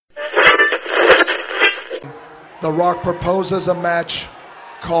The Rock proposes a match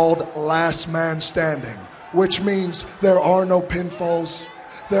called Last Man Standing, which means there are no pinfalls,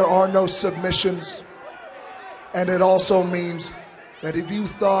 there are no submissions, and it also means that if you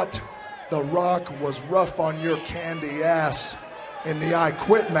thought The Rock was rough on your candy ass in the I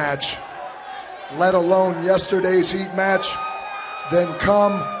Quit match, let alone yesterday's Heat match, then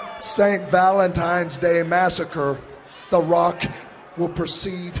come St. Valentine's Day Massacre, The Rock will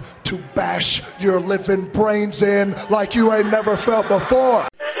proceed to bash your living brains in like you ain't never felt before.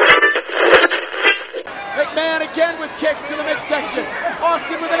 McMahon again with kicks to the midsection.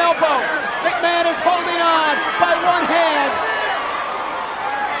 Austin with an elbow. McMahon is holding on by one hand.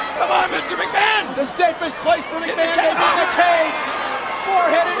 Come on, Mr. McMahon! The safest place for McMahon is in the cage.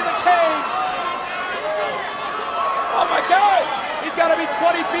 Forehead into the cage. Oh my God! He's got to be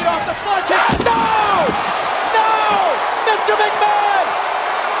 20 feet off the fly kick. No! No! Mr. McMahon!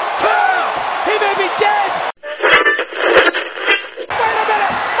 He may be dead! Wait a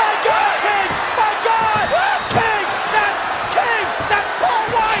minute! My God, King! My God! King! That's King! That's Paul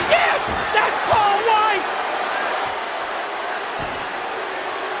White! Yes! That's Paul White!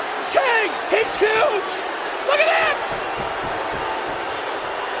 King! He's huge! Look at that!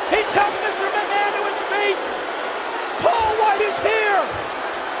 He's helped Mr. McMahon to his feet! Paul White is here!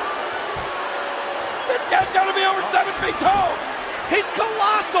 This guy's got to be over 7 feet tall! He's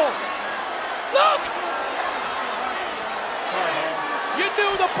colossal! Look! You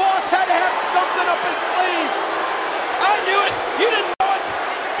knew the boss had to have something up his sleeve! I knew it! You didn't know it!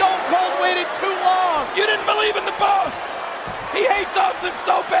 Stone Cold waited too long! You didn't believe in the boss! He hates Austin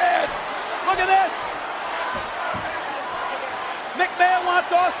so bad! Look at this! McMahon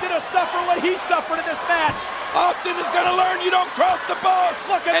wants Austin to suffer what he suffered in this match! Austin is gonna learn you don't cross the boss!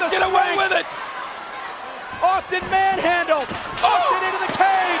 Look at and the get away swing. with it! Austin manhandled! Austin into the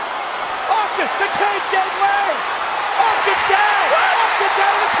cage! Austin, the cage gave way! Austin's down! Austin's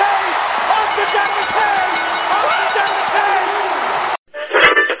out of the cage! Austin's out of the cage! Austin's out of the cage!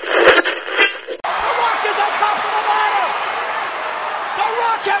 The Rock is on top of the ladder! The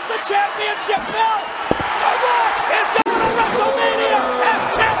Rock has the championship belt! The Rock is going to WrestleMania as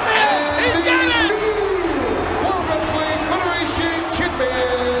champion! He's got it! World Wrestling Federation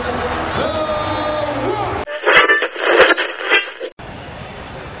champion, The Rock!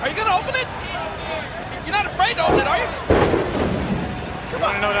 Are you gonna open it? You're not afraid to open it, are you? Come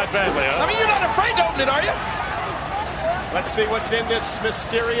on, I know that badly, huh? I mean, you're not afraid to open it, are you? Let's see what's in this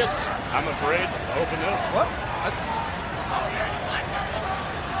mysterious... I'm afraid to open this. What?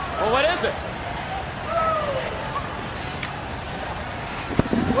 Well, what is it?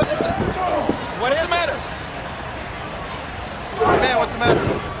 What is it? What's the matter? Man, what's the matter?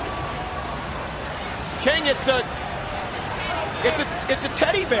 King, it's a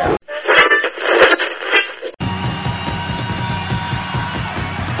teddy bear.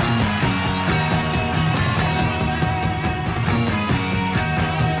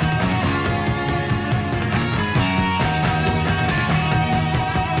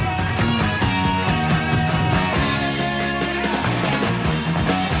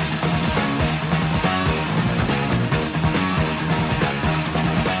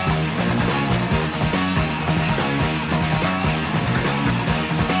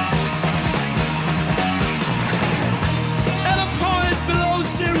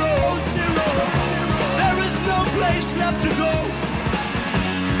 Left to go.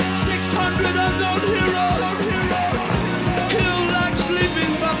 600 unknown heroes kill like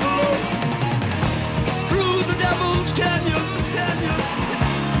sleeping buffalo through the Devil's Canyon,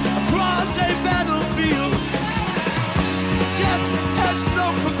 across a battlefield. Death has no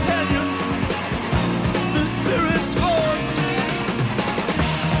companion. The spirit's forced.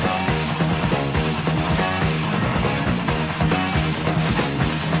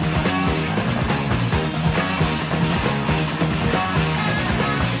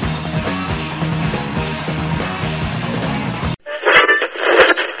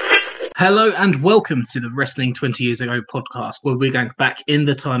 Hello and welcome to the Wrestling 20 Years Ago podcast, where we're going back in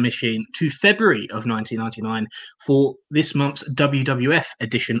the time machine to February of 1999 for this month's WWF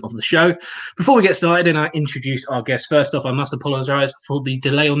edition of the show. Before we get started and I introduce our guest, first off, I must apologise for the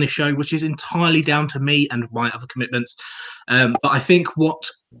delay on this show, which is entirely down to me and my other commitments. But I think what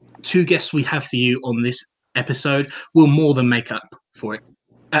two guests we have for you on this episode will more than make up for it.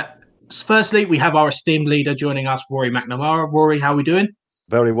 Firstly, we have our esteemed leader joining us, Rory McNamara. Rory, how are we doing?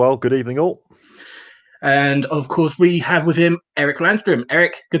 Very well. Good evening, all. And of course, we have with him Eric Landstrom.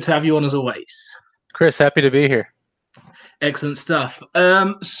 Eric, good to have you on as always. Chris, happy to be here. Excellent stuff.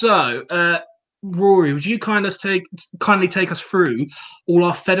 Rory, would you kindly take us through all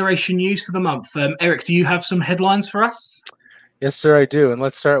our Federation news for the month? Eric, do you have some headlines for us? Yes, sir, I do. And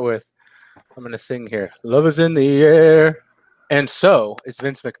let's start with, I'm going to sing here. Love is in the air. And so is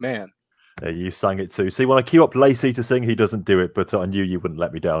Vince McMahon. Yeah, you sang it too. See, when I queue up Lacey to sing, he doesn't do it, but I knew you wouldn't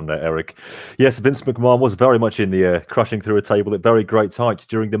let me down there, Eric. Yes, Vince McMahon was very much in the air, crashing through a table at very great heights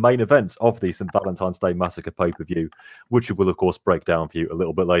during the main event of the St. Valentine's Day Massacre pay-per-view, which we will, of course, break down for you a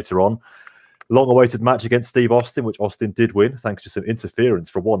little bit later on. Long-awaited match against Steve Austin, which Austin did win, thanks to some interference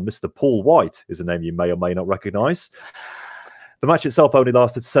from one Mr. Paul White, is a name you may or may not recognise. The match itself only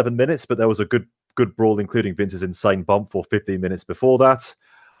lasted 7 minutes, but there was a good brawl, including Vince's insane bump for 15 minutes before that.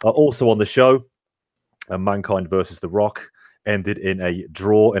 Also on the show, Mankind versus The Rock ended in a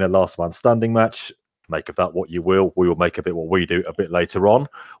draw in a last man standing match. Make of that what you will. We will make of it what we do a bit later on,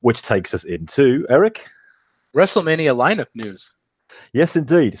 which takes us into, Eric? WrestleMania lineup news. Yes,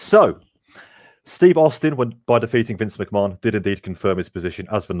 indeed. So, Steve Austin, by defeating Vince McMahon, did indeed confirm his position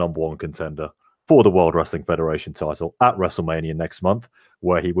as the #1 contender for the World Wrestling Federation title at WrestleMania next month,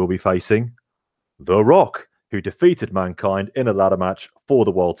 where he will be facing The Rock, who defeated Mankind in a ladder match for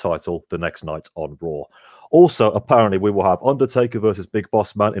the world title the next night on Raw. Also, apparently, we will have Undertaker versus Big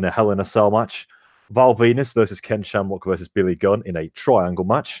Boss Man in a Hell in a Cell match, Val Venus versus Ken Shamrock versus Billy Gunn in a triangle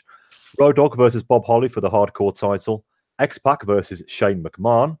match, Road Dogg versus Bob Holly for the Hardcore title, X-Pac versus Shane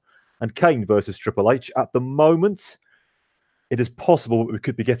McMahon, and Kane versus Triple H. At the moment, it is possible that we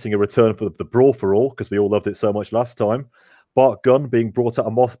could be getting a return for the Brawl for All, because we all loved it so much last time. Bart Gunn being brought out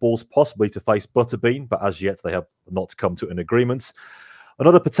of mothballs, possibly to face Butterbean, but as yet they have not come to an agreement.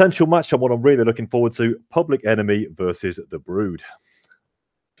 Another potential match, and what I'm really looking forward to, Public Enemy versus The Brood.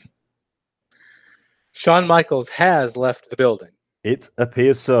 Shawn Michaels has left the building. It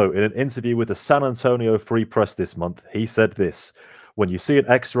appears so. In an interview with the San Antonio Free Press this month, he said this: when you see an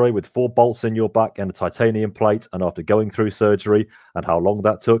x-ray with 4 bolts in your back and a titanium plate, and after going through surgery and how long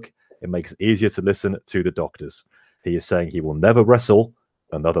that took, it makes it easier to listen to the doctors. He is saying he will never wrestle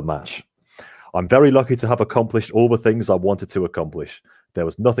another match. I'm very lucky to have accomplished all the things I wanted to accomplish. There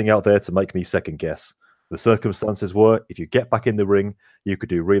was nothing out there to make me second guess. The circumstances were, if you get back in the ring, you could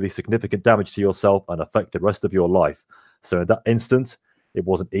do really significant damage to yourself and affect the rest of your life. So in that instant, it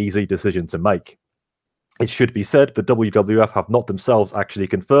was an easy decision to make. It should be said the WWF have not themselves actually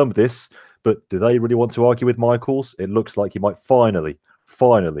confirmed this, but do they really want to argue with Michaels? It looks like he might finally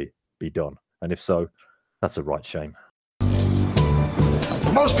be done. And if so, that's a right shame.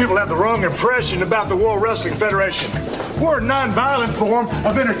 Most people have the wrong impression about the World Wrestling Federation. We're a non-violent form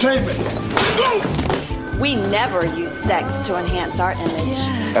of entertainment. We never use sex to enhance our image.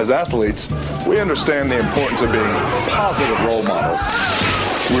 As athletes, we understand the importance of being positive role models.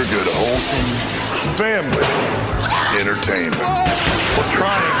 We're good, wholesome, family entertainment. We're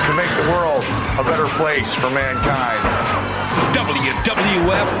trying to make the world a better place for mankind.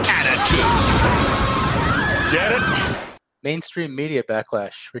 WWF attitude. Get it? Mainstream media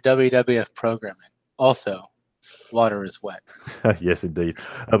backlash for WWF programming. Also, water is wet. Yes, indeed.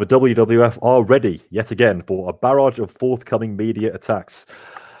 The WWF are ready, yet again, for a barrage of forthcoming media attacks.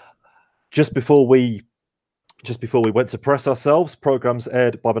 Just before we went to press ourselves, programs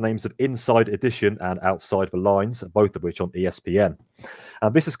aired by the names of Inside Edition and Outside the Lines, both of which on ESPN.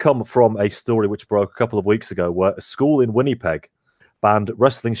 And this has come from a story which broke a couple of weeks ago, where a school in Winnipeg banned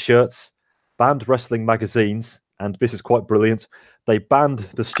wrestling shirts, banned wrestling magazines, and this is quite brilliant, they banned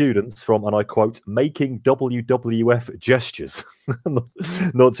the students from, and I quote, making WWF gestures.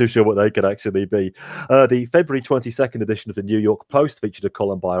 Not too sure what they could actually be. The February 22nd edition of the New York Post featured a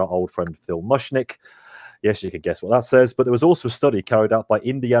column by our old friend Phil Mushnick. Yes, you can guess what that says, but there was also a study carried out by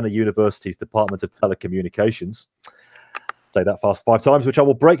Indiana University's Department of Telecommunications. Say that fast 5 times, which I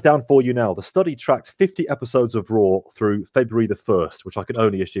will break down for you now. The study tracked 50 episodes of Raw through February the 1st, which I can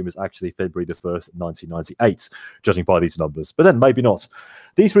only assume is actually February the 1st, 1998, judging by these numbers. But then maybe not.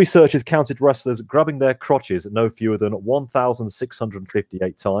 These researchers counted wrestlers grabbing their crotches no fewer than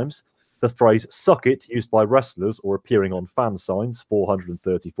 1,658 times. The phrase "suck it" used by wrestlers or appearing on fan signs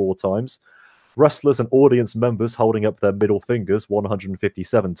 434 times. Wrestlers and audience members holding up their middle fingers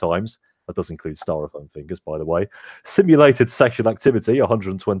 157 times. That does include styrofoam fingers, by the way. Simulated sexual activity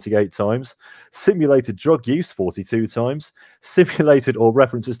 128 times. Simulated drug use 42 times. Simulated or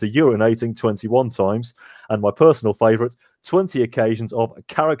references to urinating 21 times. And my personal favourite, 20 occasions of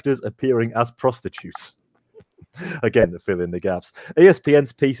characters appearing as prostitutes. Again, fill in the gaps.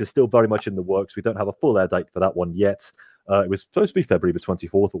 ESPN's piece is still very much in the works. We don't have a full air date for that one yet. It was supposed to be February the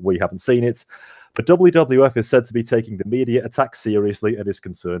 24th, but we haven't seen it. But WWF is said to be taking the media attack seriously and is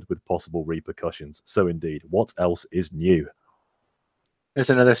concerned with possible repercussions. So indeed, what else is new? There's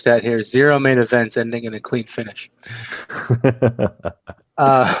another stat here: 0 main events ending in a clean finish.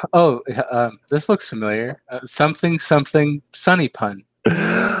 This looks familiar. Something Sunny pun.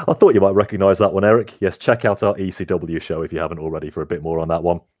 I thought you might recognise that one, Eric. Yes, check out our ECW show if you haven't already for a bit more on that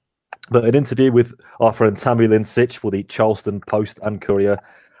one. But an interview with our friend Tammy Lynn Sitch for the Charleston Post and Courier.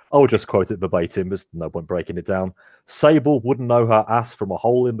 I'll just quote it verbatim. There's no point breaking it down. Sable wouldn't know her ass from a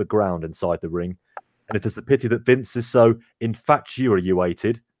hole in the ground inside the ring. And it is a pity that Vince is so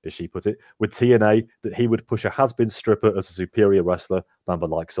infatuated, as she put it, with TNA that he would push a has-been stripper as a superior wrestler than the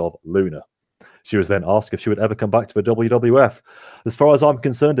likes of Luna. She was then asked if she would ever come back to the WWF. As far as I'm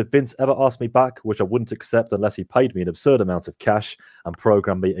concerned, if Vince ever asked me back, which I wouldn't accept unless he paid me an absurd amount of cash and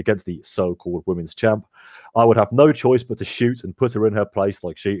programmed me against the so-called women's champ, I would have no choice but to shoot and put her in her place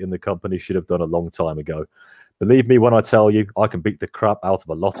like she and the company should have done a long time ago. Believe me when I tell you, I can beat the crap out of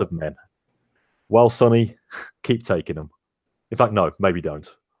a lot of men. Well, Sonny, keep taking them. In fact, no, maybe don't.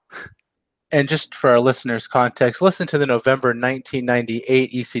 And just for our listeners' context, listen to the November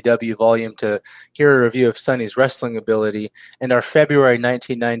 1998 ECW volume to hear a review of Sonny's wrestling ability, and our February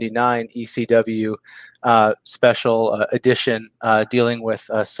 1999 ECW special edition dealing with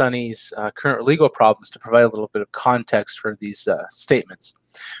Sonny's current legal problems to provide a little bit of context for these statements.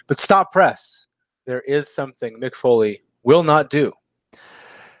 But stop press. There is something Mick Foley will not do.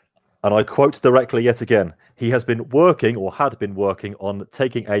 And I quote directly yet again. He has been working, or had been working, on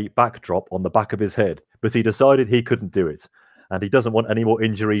taking a backdrop on the back of his head, but he decided he couldn't do it, and he doesn't want any more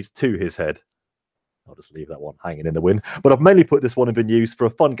injuries to his head. I'll just leave that one hanging in the wind. But I've mainly put this one in the news for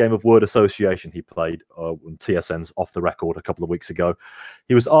a fun game of word association he played on TSN's Off the Record a couple of weeks ago.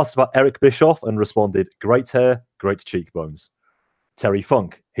 He was asked about Eric Bischoff and responded, "Great hair, great cheekbones." Terry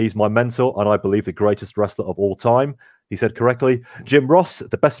Funk, he's my mentor and I believe the greatest wrestler of all time. He said correctly. Jim Ross,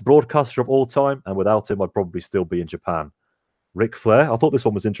 the best broadcaster of all time, and without him, I'd probably still be in Japan. Ric Flair, I thought this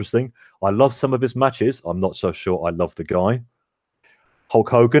one was interesting. I love some of his matches. I'm not so sure I love the guy. Hulk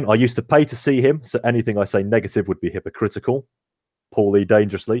Hogan, I used to pay to see him, so anything I say negative would be hypocritical. Paul Lee,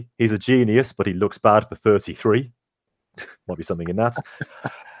 dangerously. He's a genius, but he looks bad for 33. Might be something in that.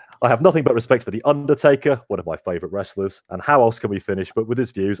 I have nothing but respect for The Undertaker, one of my favourite wrestlers, and how else can we finish but with his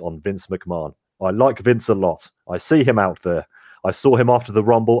views on Vince McMahon? I like Vince a lot. I see him out there. I saw him after the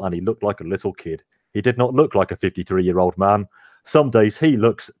Rumble and he looked like a little kid. He did not look like a 53-year-old man. Some days he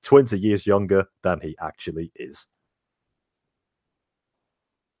looks 20 years younger than he actually is.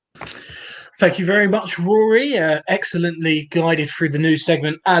 Thank you very much, Rory. Excellently guided through the news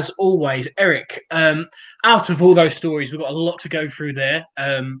segment, as always. Eric, out of all those stories, we've got a lot to go through there.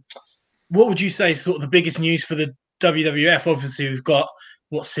 What would you say is sort of the biggest news for the WWF? Obviously, we've got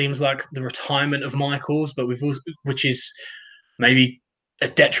what seems like the retirement of Michaels, but we've also, which is maybe a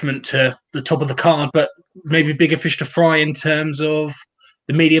detriment to the top of the card, but maybe bigger fish to fry in terms of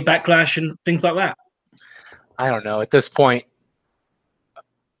the media backlash and things like that. I don't know at this point.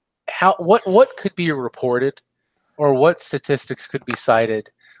 What could be reported, or what statistics could be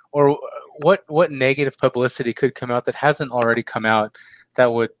cited, or what negative publicity could come out that hasn't already come out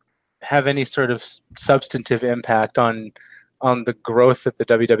that would have any sort of substantive impact on the growth that the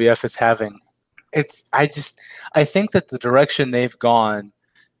WWF is having? I think that the direction they've gone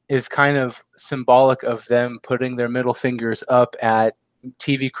is kind of symbolic of them putting their middle fingers up at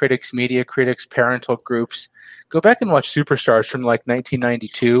TV critics, media critics, parental groups. Go back and watch Superstars from like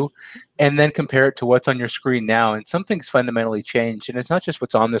 1992 and then compare it to what's on your screen now, and something's fundamentally changed. And it's not just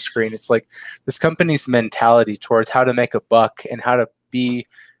what's on the screen. It's like this company's mentality towards how to make a buck and how to be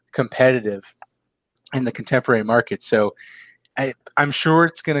competitive in the contemporary market. So I'm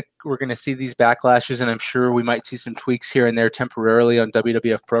sure we're gonna see these backlashes, and I'm sure we might see some tweaks here and there temporarily on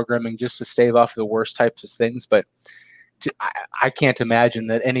WWF programming just to stave off the worst types of things. But I can't imagine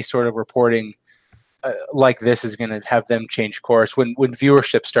that any sort of reporting like this is going to have them change course. When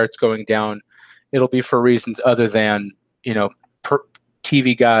viewership starts going down, it'll be for reasons other than,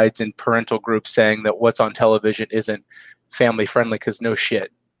 TV guides and parental groups saying that what's on television isn't family friendly, because no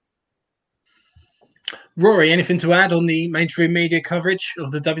shit. Rory, anything to add on the mainstream media coverage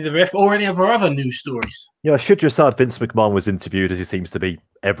of the WWF or any of our other news stories? Yeah, I should just add Vince McMahon was interviewed, as he seems to be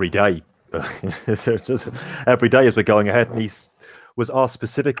every day. Just every day as we're going ahead, and he was asked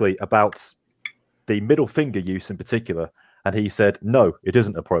specifically about the middle finger use in particular, and he said, no, it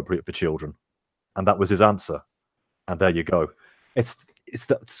isn't appropriate for children. And that was his answer. And there you go. It's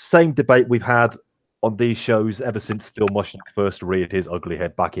the same debate we've had on these shows ever since Phil Mushnick first reared his ugly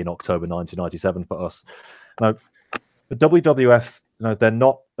head back in October 1997 for us. Now, the WWF, they're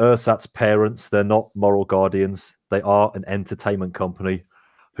not ersatz parents, they're not moral guardians, they are an entertainment company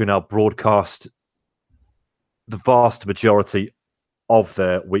who now broadcast the vast majority of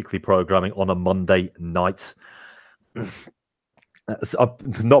their weekly programming on a Monday night. Not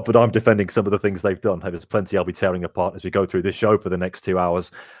that I'm defending some of the things they've done. There's plenty I'll be tearing apart as we go through this show for the next 2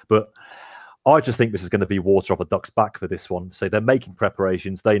 hours. But I just think this is going to be water off a duck's back for this one. So they're making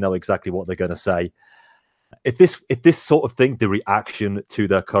preparations. They know exactly what they're going to say. If this sort of thing, the reaction to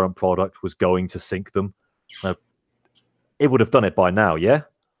their current product was going to sink them, it would have done it by now, yeah?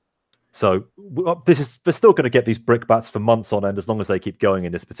 So they're still going to get these brickbats for months on end as long as they keep going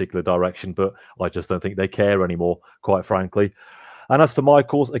in this particular direction. But I just don't think they care anymore, quite frankly. And as for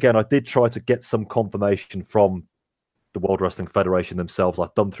Michaels, again, I did try to get some confirmation from the World Wrestling Federation themselves.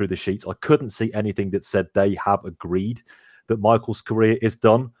 I've thumbed through the sheets. I couldn't see anything that said they have agreed that Michaels' career is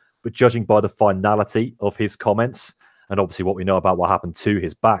done. But judging by the finality of his comments, and obviously what we know about what happened to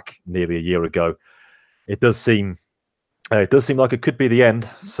his back nearly a year ago, it does seem like it could be the end.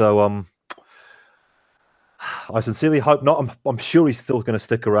 So I sincerely hope not. I'm sure he's still going to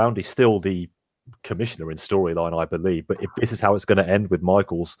stick around. He's still the commissioner in storyline, I believe. But if this is how it's going to end with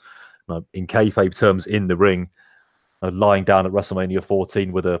Michaels, in kayfabe terms, in the ring, lying down at WrestleMania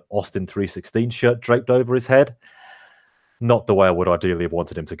 14 with a Austin 316 shirt draped over his head, not the way I would ideally have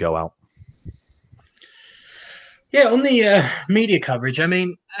wanted him to go out. Yeah, on the media coverage, I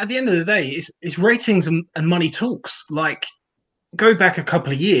mean, at the end of the day, it's ratings and money talks. Like, go back a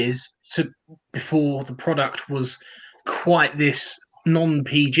couple of years to before the product was quite this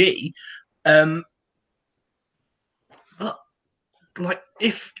non-PG. But like,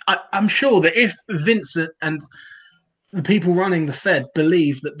 I'm sure that if Vince and the people running the Fed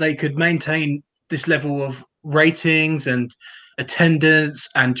believe that they could maintain this level of ratings and attendance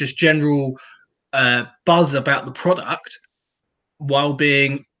and just general buzz about the product while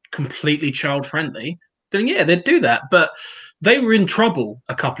being completely child friendly, then yeah, they'd do that. But they were in trouble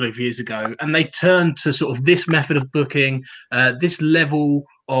a couple of years ago, and they turned to sort of this method of booking, this level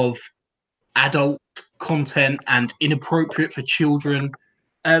of adult content and inappropriate for children,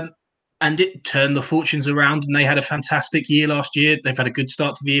 and it turned the fortunes around, and they had a fantastic year last year. They've had a good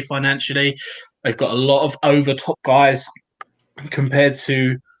start to the year financially. They've got a lot of over-top guys compared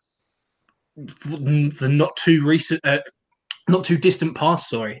to the not too distant past.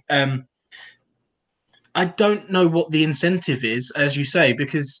 Sorry. I don't know what the incentive is, as you say,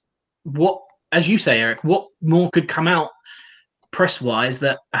 because as you say, Eric, what more could come out press-wise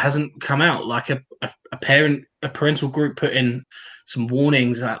that hasn't come out? Like a parental group put in some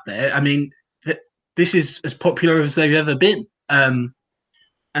warnings out there. I mean, this is as popular as they've ever been. And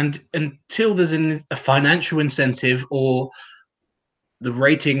until there's a financial incentive or the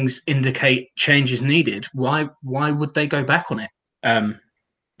ratings indicate change is needed, why would they go back on it?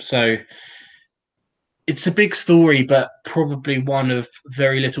 So it's a big story, but probably one of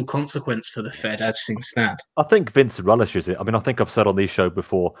very little consequence for the Fed as things stand. I think Vince relishes it. I mean, I think I've said on this show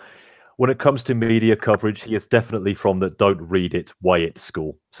before, when it comes to media coverage, he is definitely from the don't read it, weigh it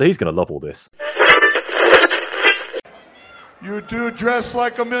school. So he's going to love all this. You do dress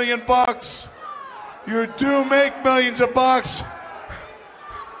like $1 million. You do make millions of bucks.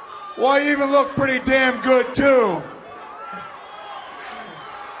 Why, you even look pretty damn good too.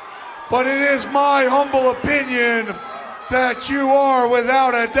 But it is my humble opinion that you are,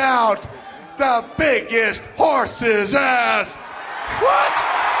 without a doubt, the biggest horse's ass. What?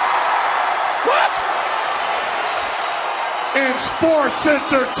 In sports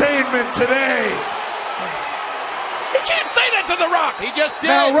entertainment today. He can't say that to The Rock. He just did.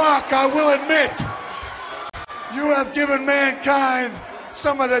 Now, Rock, I will admit, you have given mankind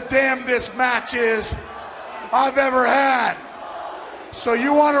some of the damnedest matches I've ever had. So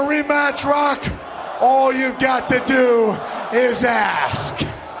you want a rematch, Rock? All you've got to do is ask.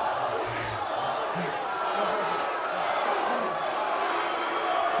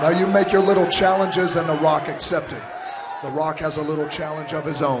 Now you make your little challenges and The Rock accepted. The Rock has a little challenge of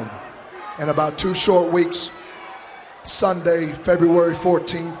his own. In about 2 short weeks, Sunday, February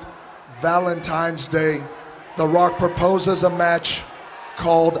 14th, Valentine's Day, The Rock proposes a match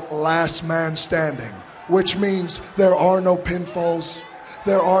called Last Man Standing, which means there are no pinfalls,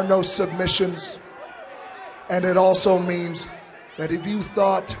 there are no submissions, and it also means that if you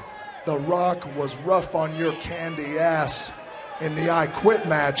thought The Rock was rough on your candy ass in the I Quit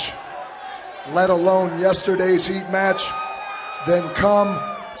match, let alone yesterday's Heat match, then come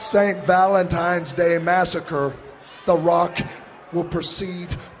St. Valentine's Day Massacre, The Rock will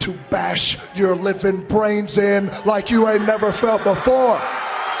proceed to bash your living brains in like you ain't never felt before.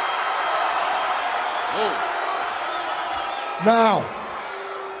 Now,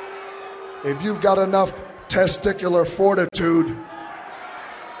 if you've got enough testicular fortitude,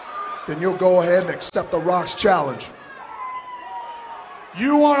 then you'll go ahead and accept The Rock's challenge.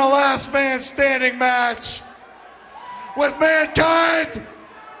 You want a last man standing match with Mankind?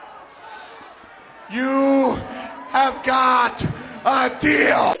 You have got a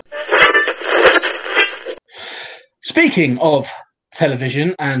deal. Speaking of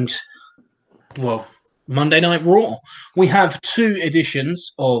television and, well, Monday Night Raw, we have 2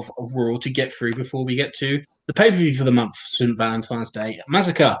 editions of Raw to get through before we get to the pay-per-view for the month, St. Valentine's Day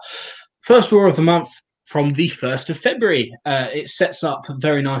Massacre. First Raw of the month from the 1st of February. It sets up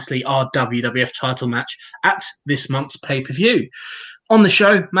very nicely our WWF title match at this month's pay-per-view. On the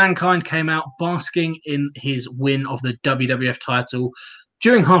show, Mankind came out basking in his win of the WWF title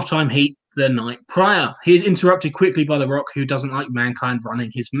during halftime heat the night prior. He is interrupted quickly by The Rock, who doesn't like Mankind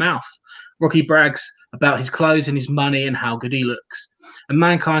running his mouth. Rocky brags about his clothes and his money and how good he looks. And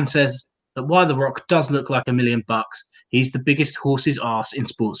Mankind says that while The Rock does look like $1 million, he's the biggest horse's ass in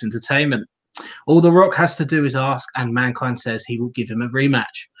sports entertainment. All The Rock has to do is ask, and Mankind says he will give him a rematch.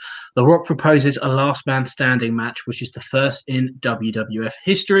 The Rock proposes a last man standing match, which is the first in WWF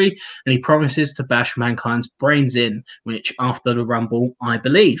history, and he promises to bash Mankind's brains in, which after the Rumble, I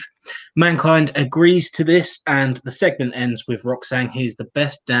believe. Mankind agrees to this, and the segment ends with Rock saying he's the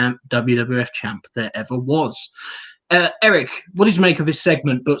best damn WWF champ there ever was. Eric, what did you make of this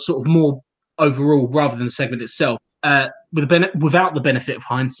segment, but sort of more overall rather than the segment itself, without the benefit of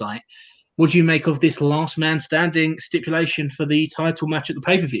hindsight? What do you make of this last man standing stipulation for the title match at the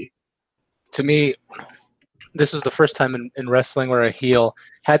pay-per-view? To me, this was the first time in wrestling where a heel,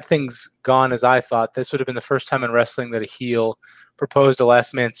 had things gone as I thought, this would have been the first time in wrestling that a heel proposed a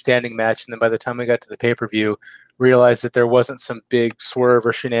last man standing match, and then by the time we got to the pay-per-view, realized that there wasn't some big swerve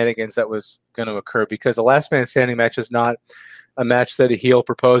or shenanigans that was going to occur, because a last man standing match is not a match that a heel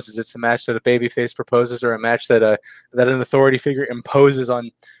proposes. It's a match that a babyface proposes, or a match that an authority figure imposes on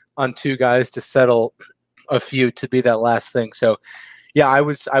 2 guys to settle a feud, to be that last thing. So yeah, I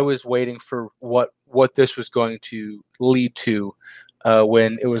was waiting for what this was going to lead to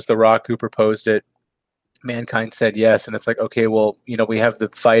when it was The Rock who proposed it. Mankind said yes, and it's like, okay, well, we have the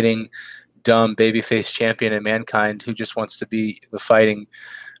fighting dumb babyface champion in Mankind who just wants to be the fighting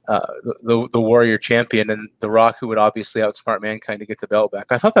the warrior champion, and The Rock who would obviously outsmart Mankind to get the belt back.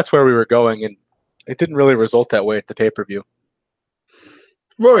 I thought that's where we were going, and it didn't really result that way at the pay-per-view.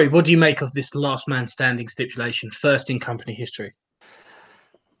 Rory, what do you make of this last man standing stipulation, first in company history?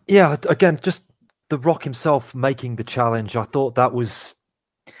 Yeah, again, just The Rock himself making the challenge. I thought that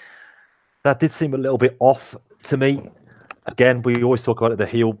did seem a little bit off to me. Again, we always talk about it, the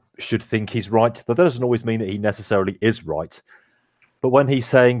heel should think he's right. That doesn't always mean that he necessarily is right. But when he's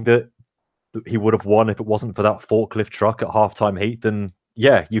saying that he would have won if it wasn't for that forklift truck at halftime heat, then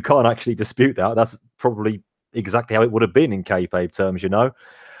yeah, you can't actually dispute that. That's probably exactly how it would have been in kayfabe terms,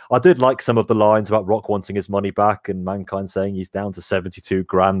 I did like some of the lines about Rock wanting his money back and Mankind saying he's down to 72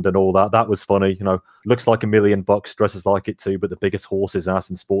 grand and all that. That was funny. Looks like $1 million, dresses like it too, but the biggest horse's ass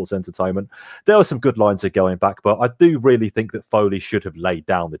in sports entertainment. There were some good lines of going back, but I do really think that Foley should have laid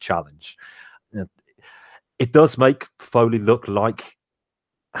down the challenge. It does make Foley look like,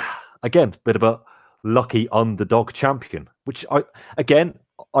 again, a bit of a lucky underdog champion, which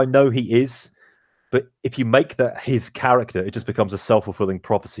I know he is. But if you make that his character, it just becomes a self-fulfilling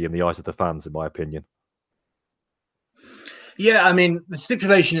prophecy in the eyes of the fans, in my opinion. Yeah, I mean, the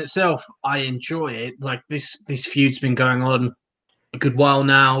stipulation itself, I enjoy it. Like, this feud's been going on a good while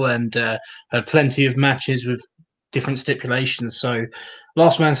now, and had plenty of matches with different stipulations. So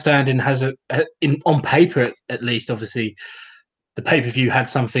last man standing has on paper at least, obviously, the pay-per-view had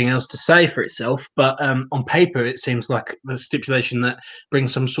something else to say for itself, but on paper it seems like the stipulation that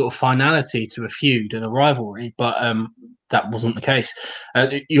brings some sort of finality to a feud and a rivalry, but that wasn't the case.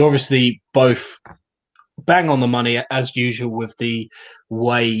 You obviously both bang on the money as usual with the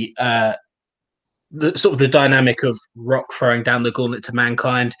way the dynamic of Rock throwing down the gauntlet to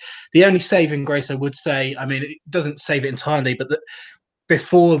Mankind. The only saving grace I would say, I mean, it doesn't save it entirely, but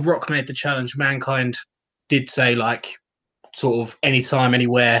before Rock made the challenge, Mankind did say, like, sort of anytime,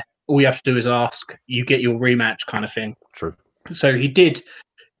 anywhere, all you have to do is ask, you get your rematch kind of thing. True. So he did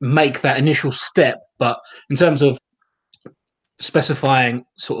make that initial step, but in terms of specifying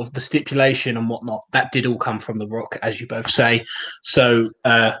sort of the stipulation and whatnot, that did all come from The Rock, as you both say. So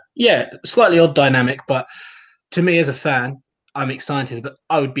yeah, slightly odd dynamic, but to me as a fan, I'm excited. But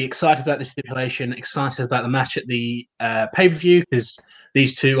I would be excited about this stipulation, excited about the match at the pay-per-view, because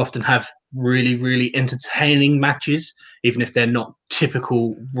these two often have really, really entertaining matches, even if they're not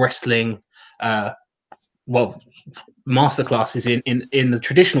typical wrestling, masterclasses in the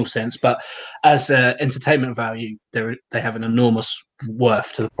traditional sense. But as entertainment value, they have an enormous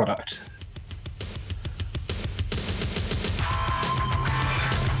worth to the product.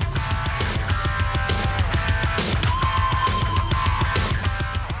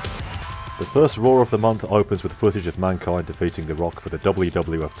 The first Raw of the month opens with footage of Mankind defeating The Rock for the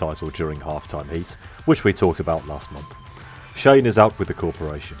WWF title during Halftime Heat, which we talked about last month. Shane is out with the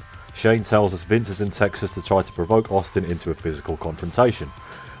corporation. Shane tells us Vince is in Texas to try to provoke Austin into a physical confrontation.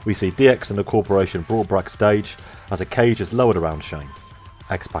 We see DX and the corporation brought backstage as a cage is lowered around Shane.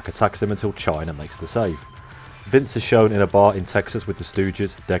 X-Pac attacks him until Chyna makes the save. Vince is shown in a bar in Texas with the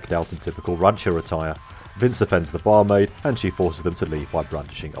Stooges, decked out in typical rancher attire. Vince offends the barmaid and she forces them to leave by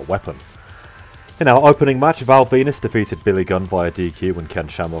brandishing a weapon. In our opening match, Val Venus defeated Billy Gunn via DQ when Ken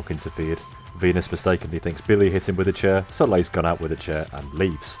Shamrock interfered. Venus mistakenly thinks Billy hit him with a chair, so lays Gunn out with a chair and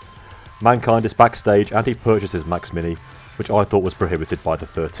leaves. Mankind is backstage and he purchases Max Mini, which I thought was prohibited by the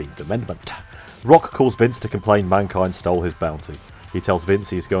 13th Amendment. Rock calls Vince to complain Mankind stole his bounty. He tells Vince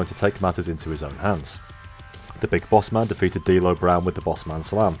he is going to take matters into his own hands. The Big Boss Man defeated D'Lo Brown with the Boss Man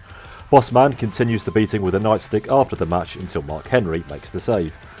Slam. Boss Man continues the beating with a nightstick after the match until Mark Henry makes the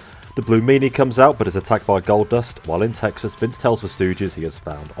save. The Blue Meanie comes out but is attacked by Goldust, while in Texas Vince tells the Stooges he has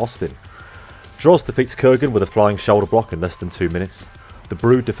found Austin. Droz defeats Kurgan with a flying shoulder block in less than 2 minutes. The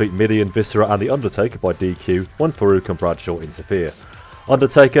Brood defeat Mideon, Viscera and The Undertaker by DQ when Farouk and Bradshaw interfere.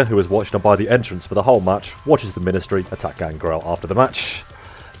 Undertaker, who was watched on by the entrance for the whole match, watches the Ministry attack Gangrel after the match.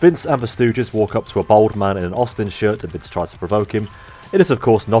 Vince and the Stooges walk up to a bald man in an Austin shirt and Vince tries to provoke him. It is of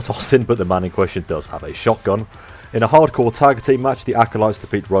course not Austin, but the man in question does have a shotgun. In a hardcore tag team match, the Acolytes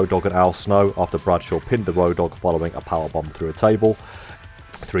defeat Road Dogg and Al Snow after Bradshaw pinned the Road Dogg following a powerbomb through a table.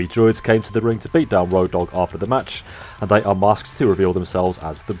 3 Druids came to the ring to beat down Road Dogg after the match, and they are masked to reveal themselves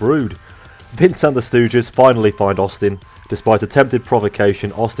as the Brood. Vince and the Stooges finally find Austin. Despite attempted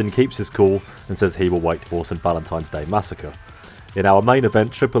provocation, Austin keeps his cool and says he will wait for St. Valentine's Day Massacre. In our main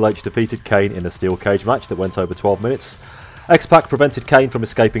event, Triple H defeated Kane in a steel cage match that went over 12 minutes. X-Pac prevented Kane from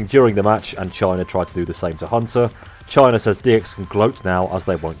escaping during the match, and Chyna tried to do the same to Hunter. Chyna says DX can gloat now as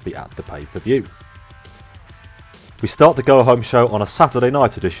they won't be at the pay-per-view. We start the go-home show on a Saturday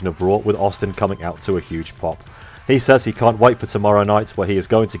night edition of Raw with Austin coming out to a huge pop. He says he can't wait for tomorrow night, where he is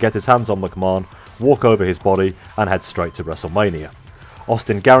going to get his hands on McMahon, walk over his body and head straight to WrestleMania.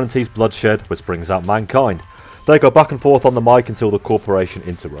 Austin guarantees bloodshed, which brings out Mankind. They go back and forth on the mic until the corporation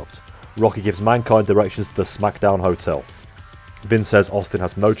interrupt. Rocky gives Mankind directions to the SmackDown Hotel. Vince says Austin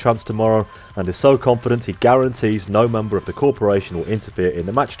has no chance tomorrow and is so confident he guarantees no member of the corporation will interfere in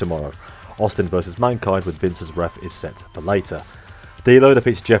the match tomorrow. Austin vs Mankind with Vince's ref is set for later. D'Lo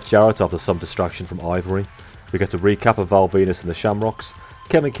defeats Jeff Jarrett after some distraction from Ivory. We get a recap of Val Venus and the Shamrocks.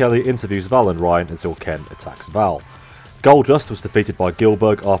 Kevin Kelly interviews Val and Ryan until Ken attacks Val. Goldust was defeated by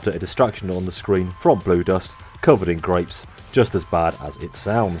Gillberg after a distraction on the screen from Blue Dust, covered in grapes, just as bad as it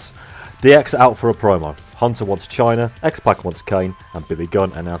sounds. DX out for a promo. Hunter wants Chyna, X-Pac wants Kane, and Billy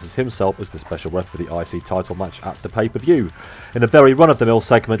Gunn announces himself as the special ref for the IC title match at the pay-per-view, in a very run-of-the-mill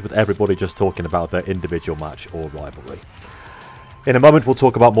segment with everybody just talking about their individual match or rivalry. In a moment we'll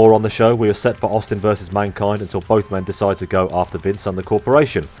talk about more on the show. We are set for Austin vs Mankind until both men decide to go after Vince and the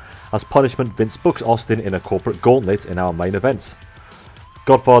corporation. As punishment, Vince books Austin in a corporate gauntlet in our main event.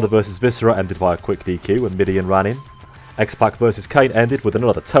 Godfather vs Viscera ended by a quick DQ when Mideon ran in. X-Pac vs Kane ended with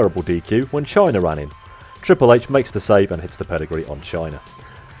another terrible DQ when Chyna ran in. Triple H makes the save and hits the pedigree on Chyna.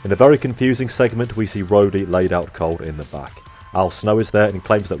 In a very confusing segment, we see Rhodey laid out cold in the back. Al Snow is there and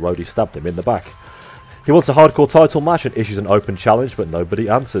claims that Rhodey stabbed him in the back. He wants a hardcore title match and issues an open challenge, but nobody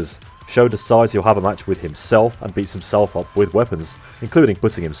answers. Show decides he'll have a match with himself and beats himself up with weapons, including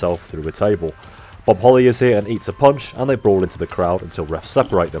putting himself through a table. Bob Holly is here and eats a punch, and they brawl into the crowd until refs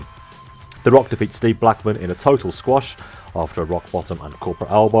separate them. The Rock defeats Steve Blackman in a total squash after a rock bottom and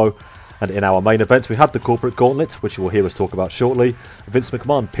corporate elbow. And in our main event we had the corporate gauntlet, which you will hear us talk about shortly. Vince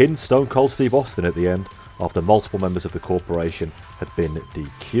McMahon pinned Stone Cold Steve Austin at the end after multiple members of the corporation had been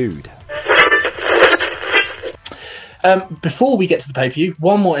DQ'd. Before we get to the pay-per-view,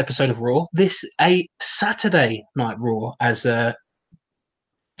 one more episode of Raw. This a Saturday night Raw, as the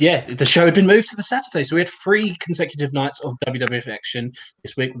show had been moved to the Saturday, so we had 3 consecutive nights of WWF action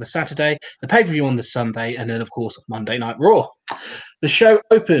this week, with the Saturday, the pay-per-view on the Sunday, and then of course Monday Night Raw. The show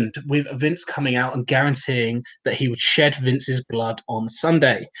opened with Vince coming out and guaranteeing that he would shed Vince's blood on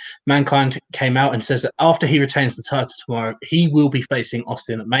Sunday. Mankind came out and says that after he retains the title tomorrow, he will be facing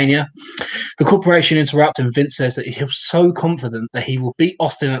Austin at Mania. The corporation interrupts and Vince says that he was so confident that he will beat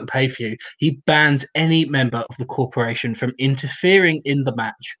Austin at the pay-per-view, he bans any member of the corporation from interfering in the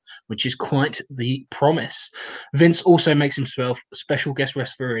match, which is quite the promise. Vince also makes himself a special guest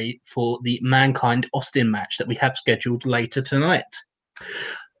referee for the Mankind-Austin match that we have scheduled later tonight.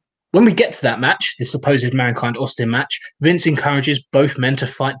 When we get to that match, the supposed Mankind-Austin match, Vince encourages both men to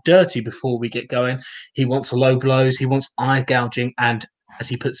fight dirty before we get going. He wants low blows, he wants eye gouging and as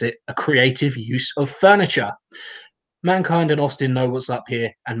he puts it, a creative use of furniture. Mankind and Austin know what's up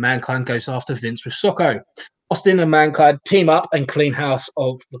here, and Mankind goes after Vince with Socko. Austin and Mankind team up and clean house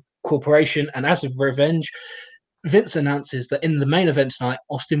of the corporation, and as a revenge, Vince announces that in the main event tonight,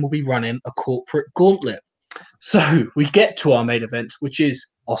 Austin will be running a corporate gauntlet. So we get to our main event, which is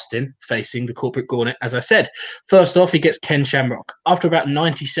Austin facing the corporate gauntlet, as I said. First off, he gets Ken Shamrock. After about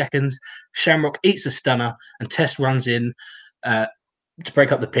 90 seconds, Shamrock eats a stunner, and Test runs in to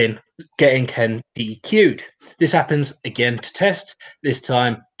break up the pin, getting Ken DQ'd. This happens again to Test, this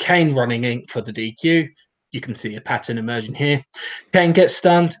time Kane running in for the DQ. You can see a pattern emerging here. Kane gets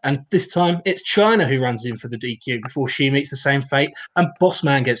stunned, and this time it's Chyna who runs in for the DQ before she meets the same fate, and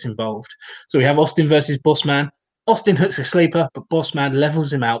Bossman gets involved. So we have Austin versus Bossman. Austin hooks a sleeper, but Bossman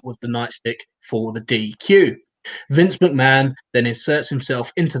levels him out with the nightstick for the DQ. Vince McMahon then inserts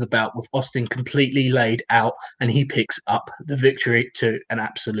himself into the bout with Austin completely laid out, and he picks up the victory to an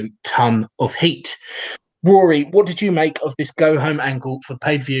absolute ton of heat. Rory, what did you make of this go-home angle for the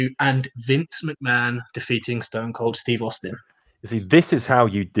pay-per-view and Vince McMahon defeating Stone Cold Steve Austin? You see, this is how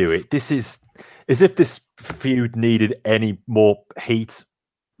you do it. This is as if this feud needed any more heat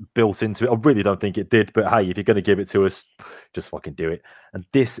built into it. I really don't think it did, but hey, if you're going to give it to us, just fucking do it. And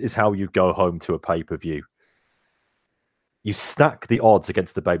this is how you go home to a pay-per-view. You stack the odds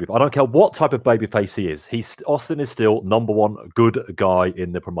against the baby. I don't care what type of babyface he is. Austin is still number one good guy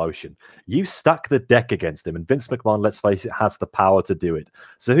in the promotion. You stack the deck against him, and Vince McMahon, let's face it, has the power to do it.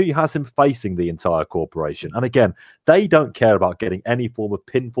 So he has him facing the entire corporation. And again, they don't care about getting any form of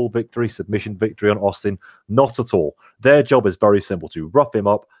pinfall victory, submission victory on Austin. Not at all. Their job is very simple: to rough him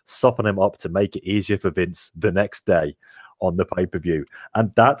up, soften him up, to make it easier for Vince the next day on the pay-per-view.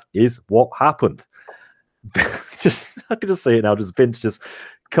 And that is what happened. I can just see it now. Just Vince just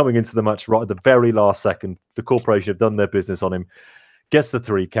coming into the match right at the very last second. The corporation have done their business on him. Gets the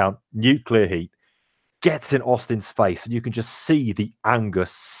 3 count, nuclear heat, gets in Austin's face, and you can just see the anger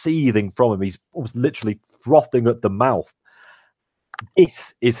seething from him. He's almost literally frothing at the mouth.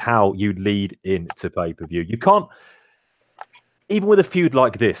 This is how you lead into pay-per-view. You can't, even with a feud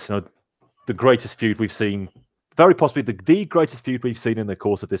like this, the greatest feud we've seen, very possibly the greatest feud we've seen in the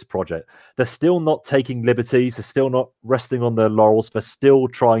course of this project. They're still not taking liberties. They're still not resting on their laurels. They're still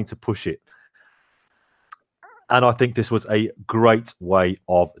trying to push it. And I think this was a great way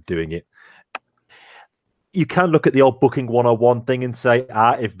of doing it. You can look at the old booking 101 thing and say,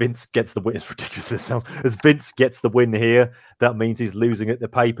 if Vince gets the win, it's ridiculous. It sounds, as Vince gets the win here, that means he's losing at the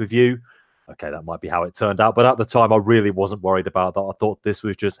pay-per-view. Okay, that might be how it turned out. But at the time, I really wasn't worried about that. I thought this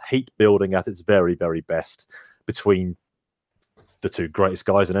was just heat building at its very, very best between the two greatest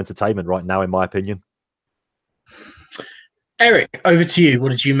guys in entertainment right now, in my opinion. Eric, over to you. What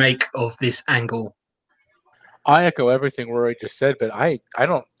did you make of this angle? I echo everything Rory just said, but I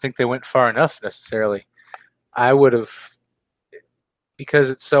don't think they went far enough necessarily. I would have, because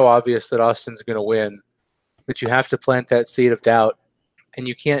it's so obvious that Austin's going to win, but you have to plant that seed of doubt, and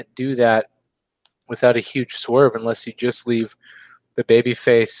you can't do that without a huge swerve unless you just leave the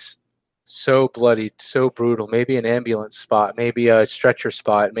babyface so bloodied, so brutal, maybe an ambulance spot, maybe a stretcher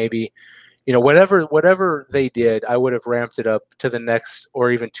spot, maybe, whatever they did, I would have ramped it up to the next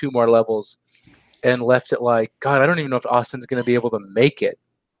or even 2 more levels and left it like, God, I don't even know if Austin's going to be able to make it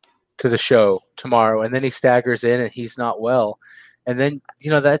to the show tomorrow. And then he staggers in and he's not well. And then,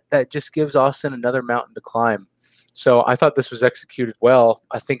 that just gives Austin another mountain to climb. So I thought this was executed well.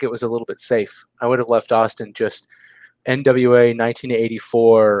 I think it was a little bit safe. I would have left Austin just NWA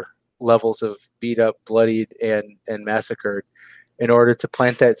 1984 levels of beat up, bloodied, and massacred in order to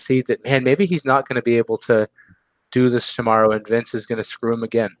plant that seed that, man, maybe he's not going to be able to do this tomorrow and Vince is going to screw him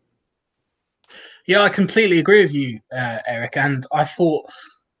again. Yeah, I completely agree with you, Eric. And I thought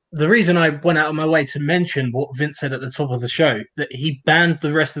the reason I went out of my way to mention what Vince said at the top of the show, that he banned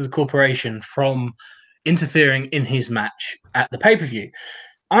the rest of the corporation from interfering in his match at the pay-per-view.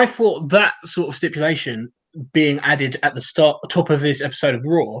 I thought that sort of stipulation being added at the top of this episode of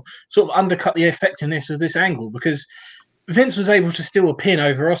Raw sort of undercut the effectiveness of this angle, because Vince was able to steal a pin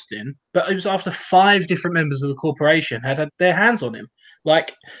over Austin, but it was after 5 different members of the corporation had their hands on him.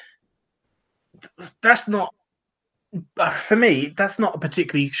 Like, that's not, for me, that's not a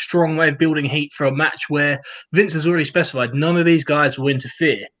particularly strong way of building heat for a match where Vince has already specified none of these guys will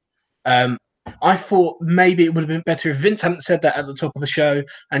interfere. I thought maybe it would have been better if Vince hadn't said that at the top of the show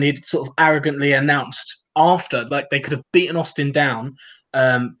and he'd sort of arrogantly announced after, like they could have beaten Austin down,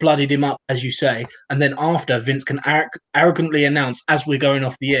 bloodied him up, as you say, and then after Vince can arrogantly announce, as we're going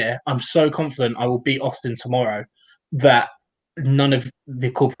off the air, I'm so confident I will beat Austin tomorrow that none of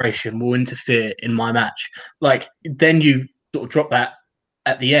the corporation will interfere in my match. Like, then you sort of drop that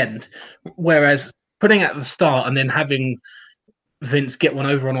at the end. Whereas putting it at the start and then having Vince get one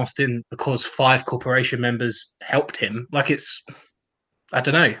over on Austin because 5 corporation members helped him, like I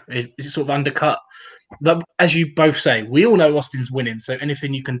don't know, it's sort of undercut. As you both say, we all know Austin's winning, so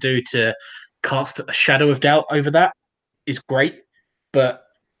anything you can do to cast a shadow of doubt over that is great. But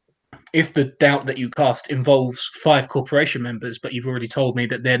if the doubt that you cast involves 5 corporation members, but you've already told me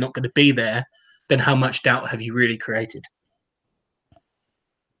that they're not going to be there, then how much doubt have you really created?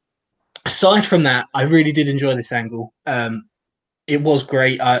 Aside from that, I really did enjoy this angle. It was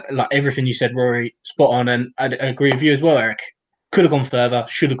great. Like everything you said, Rory, spot on, and I agree with you as well, Eric. Could have gone further,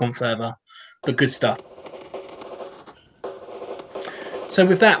 should have gone further, but good stuff. So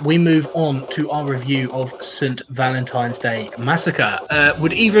with that, we move on to our review of St. Valentine's Day Massacre.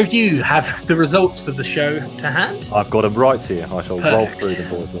 Would either of you have the results for the show to hand? I've got them right here. I shall roll through them,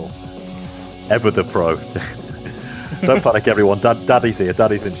 boys. Ever the pro. Don't panic, everyone. Daddy's here.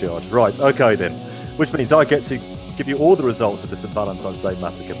 Daddy's in charge. Right, okay then. Which means I get to give you all the results of the St. Valentine's Day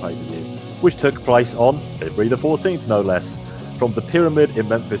Massacre pay-per-view, which took place on February the 14th, no less, from the Pyramid in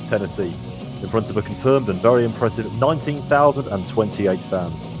Memphis, Tennessee, in front of a confirmed and very impressive 19,028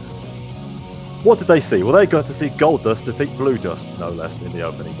 fans. What did they see? Well, they got to see Goldust defeat Blue Dust, no less, in the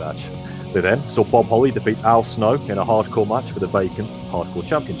opening match. They then saw Bob Holly defeat Al Snow in a hardcore match for the vacant Hardcore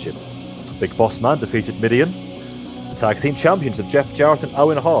Championship. Big Boss Man defeated Midian. The tag team champions of Jeff Jarrett and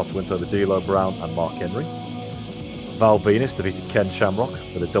Owen Hart went over D'Lo Brown and Mark Henry. Val Venus defeated Ken Shamrock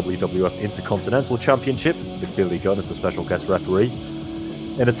for the WWF Intercontinental Championship, with Billy Gunn as the special guest referee.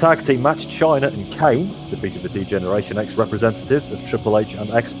 In a tag team match, Chyna and Kane defeated the D-Generation X representatives of Triple H and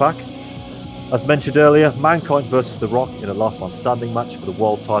X-Pac. As mentioned earlier, Mankind versus The Rock in a last man standing match for the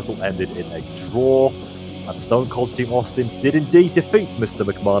world title ended in a draw. And Stone Cold Steve Austin did indeed defeat Mr.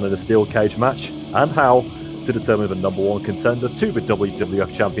 McMahon in a steel cage match, and how, to determine the number 1 contender to the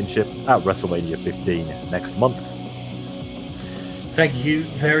WWF Championship at WrestleMania 15 next month. Thank you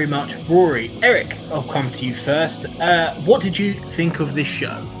very much, Rory. Eric, I'll come to you first. What did you think of this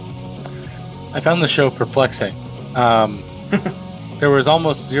show? I found the show perplexing. There was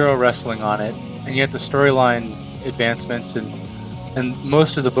almost zero wrestling on it, and yet the storyline advancements and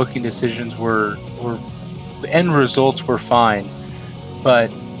most of the booking decisions were the end results were fine, but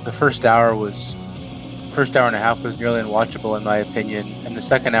the first hour and a half was nearly unwatchable in my opinion, and the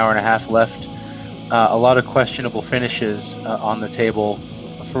second hour and a half left a lot of questionable finishes on the table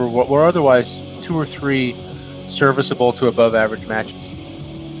for what were otherwise 2 or 3 serviceable to above average matches.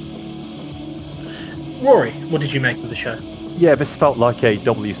 Rory, what did you make of the show? Yeah, this felt like a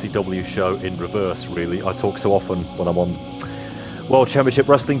WCW show in reverse, really. I talk so often when I'm on World Championship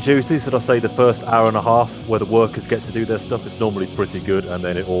Wrestling duties that I say the first hour and a half where the workers get to do their stuff is normally pretty good, and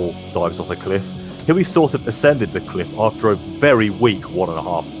then it all dives off a cliff. Here we sort of ascended the cliff after a very weak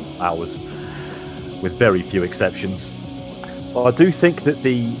 1.5 hours. With very few exceptions. But I do think that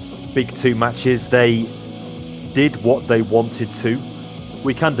the big 2 matches, they did what they wanted to.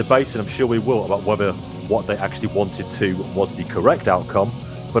 We can debate, and I'm sure we will, about whether what they actually wanted to was the correct outcome,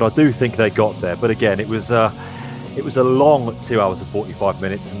 but I do think they got there. But again, it was a long 2 hours and 45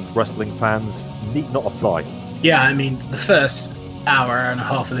 minutes, and wrestling fans need not apply. Yeah, I mean, the first hour and a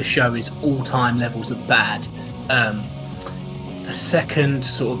half of the show is all-time levels of bad. The second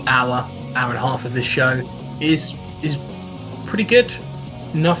sort of hour and a half of this show is pretty good.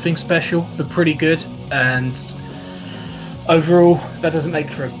 Nothing special, but pretty good. And overall, that doesn't make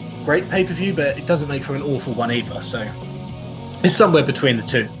for a great pay-per-view, but it doesn't make for an awful one either. So it's somewhere between the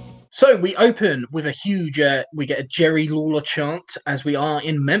two. So we open with a huge, we get a Jerry Lawler chant as we are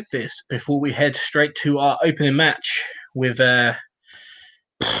in Memphis before we head straight to our opening match with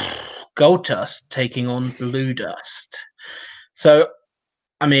Goldust taking on Blue Dust. So,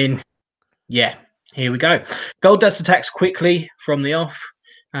 I mean, yeah, here we go. Goldust attacks quickly from the off,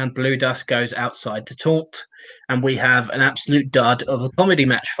 and Blue Dust goes outside to taunt. And we have an absolute dud of a comedy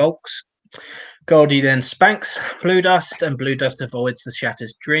match, folks. Goldie then spanks Blue Dust, and Blue Dust avoids the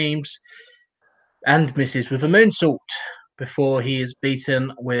Shattered Dreams and misses with a moonsault before he is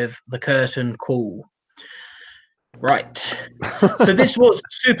beaten with the curtain call. Right. So this was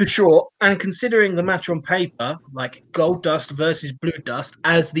super short, and considering the match on paper, like Goldust versus Blue Dust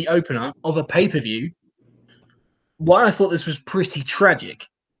as the opener of a pay-per-view, why I thought this was pretty tragic.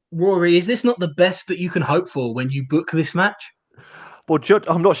 Rory, is this not the best that you can hope for when you book this match? Well,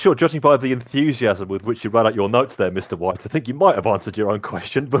 I'm not sure, judging by the enthusiasm with which you ran out your notes there, Mr. White. I think you might have answered your own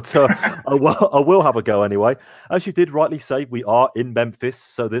question, but I will have a go anyway. As you did rightly say, we are in Memphis,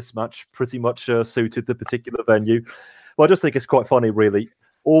 so this match pretty much suited the particular venue. Well, I just think it's quite funny, really.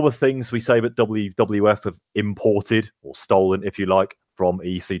 All the things we say that WWF have imported, or stolen, if you like, from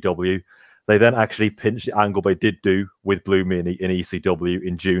ECW. They then actually pinched the angle they did do with Blue Meanie in ECW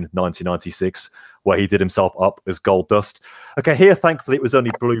in June 1996, where he did himself up as Goldust. Okay, here, thankfully, it was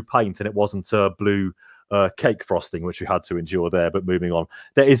only blue paint and it wasn't blue cake frosting, which we had to endure there. But moving on,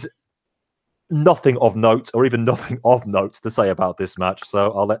 there is nothing of note or even nothing of note to say about this match.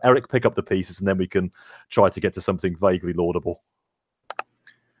 So I'll let Eric pick up the pieces and then we can try to get to something vaguely laudable.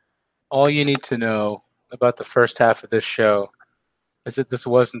 All you need to know about the first half of this show is that this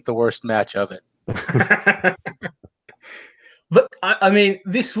wasn't the worst match of it. But I mean,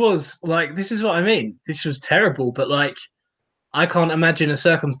 this is what I mean. This was terrible, but like, I can't imagine a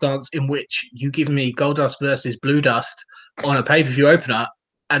circumstance in which you give me Goldust versus Blue Dust on a pay-per-view opener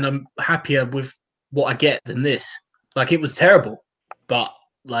and I'm happier with what I get than this. Like, it was terrible, but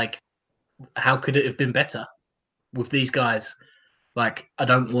like, how could it have been better with these guys? Like, I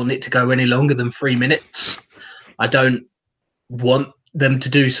don't want it to go any longer than 3 minutes. I don't want them to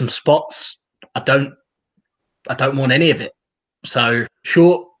do some spots. I don't want any of it. So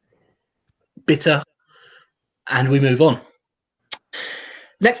short, bitter, and we move on.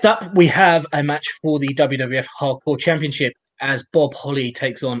 Next up, we have a match for the WWF Hardcore Championship as Bob Holly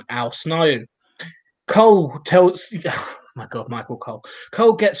takes on Al Snow. Cole tells... Oh my God, Michael Cole.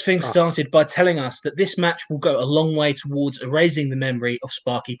 Cole gets things started by telling us that this match will go a long way towards erasing the memory of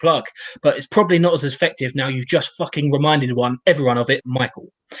Sparky Plug, but it's probably not as effective now you've just fucking reminded everyone of it, Michael.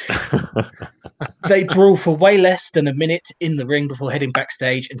 They brawl for way less than a minute in the ring before heading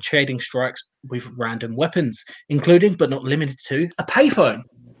backstage and trading strikes with random weapons, including, but not limited to, a payphone.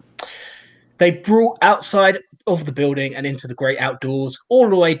 They brawl outside of the building and into the great outdoors, all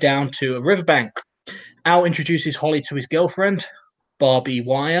the way down to a riverbank. Al introduces Holly to his girlfriend, Barbie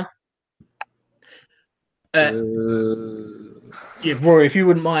Wire. Yeah, Rory, if you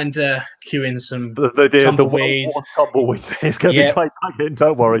wouldn't mind cueing some tumbleweeds. The tumbleweed thing is going to be played back in,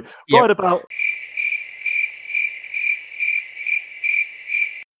 don't worry. Right about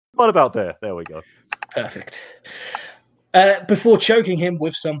there. There we go. Perfect. Before choking him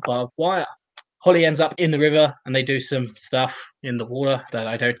with some barbed wire. Holly ends up in the river and they do some stuff in the water that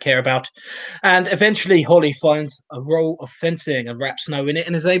I don't care about. And eventually Holly finds a roll of fencing and wraps Snow in it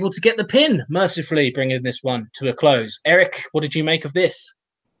and is able to get the pin, mercifully bringing this one to a close. Eric, what did you make of this?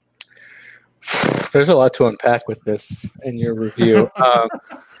 There's a lot to unpack with this in your review.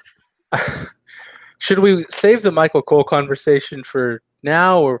 Should we save the Michael Cole conversation for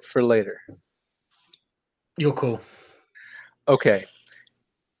now or for later? You're cool. Okay.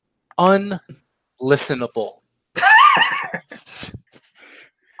 Unlistenable.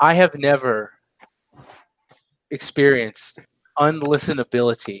 I have never experienced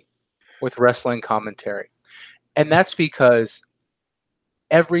unlistenability with wrestling commentary. And that's because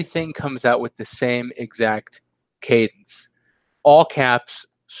everything comes out with the same exact cadence. All caps,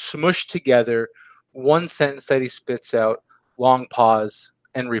 smushed together, one sentence that he spits out, long pause,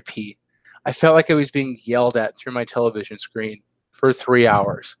 and repeat. I felt like I was being yelled at through my television screen for 3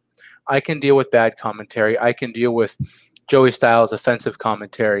 hours. I can deal with bad commentary. I can deal with Joey Styles' offensive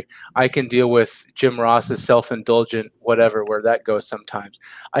commentary. I can deal with Jim Ross's self-indulgent whatever, where that goes sometimes.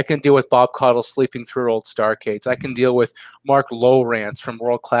 I can deal with Bob Caudle sleeping through old Starcades. I can deal with Mark Lowe rants from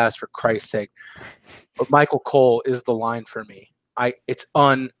World Class, for Christ's sake. But Michael Cole is the line for me. It's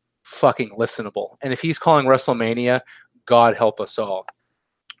unfucking listenable. And if he's calling WrestleMania, God help us all.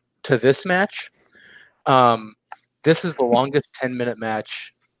 To this match, this is the longest 10-minute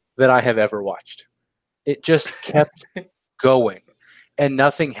match that I have ever watched. It just kept going and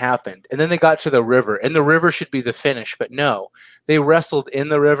nothing happened. And then they got to the river, and the river should be the finish, but no. They wrestled in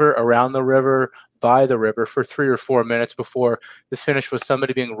the river, around the river, by the river for 3 or 4 minutes before the finish was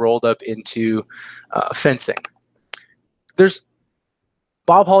somebody being rolled up into fencing.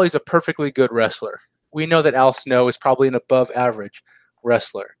 Bob Holly's a perfectly good wrestler. We know that Al Snow is probably an above average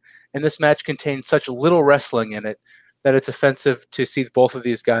wrestler. And this match contains such little wrestling in it that it's offensive to see both of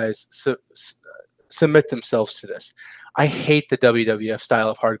these guys submit themselves to this. I hate the WWF style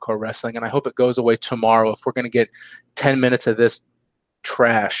of hardcore wrestling, and I hope it goes away tomorrow if we're going to get 10 minutes of this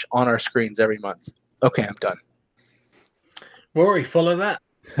trash on our screens every month. Okay, I'm done. Rory, follow that.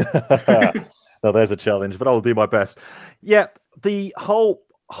 Now, there's a challenge, but I'll do my best. Yeah, the whole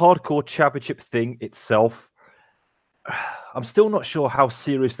hardcore championship thing itself, I'm still not sure how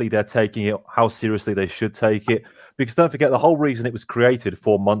seriously they're taking it, how seriously they should take it, because don't forget, the whole reason it was created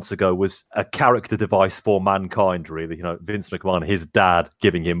 4 months ago was a character device for mankind, really. You know, Vince McMahon, his dad,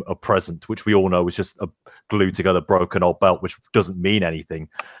 giving him a present, which we all know was just a glued together broken old belt, which doesn't mean anything.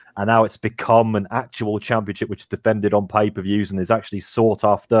 And now it's become an actual championship, which is defended on pay-per-views and is actually sought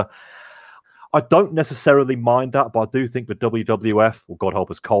after. I don't necessarily mind that, but I do think the WWF, or God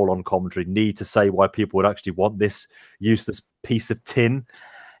help us, Cole on commentary, need to say why people would actually want this useless piece of tin,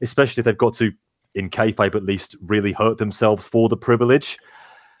 especially if they've got to, in kayfabe at least, really hurt themselves for the privilege.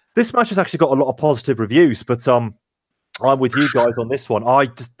 This match has actually got a lot of positive reviews, but I'm with you guys on this one. I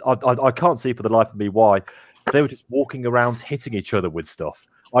can't see for the life of me why they were just walking around hitting each other with stuff.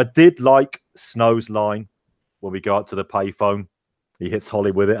 I did like Snow's line when we go out to the payphone. He hits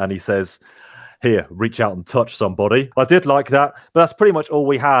Holly with it and he says, "Here, reach out and touch somebody." I did like that, but that's pretty much all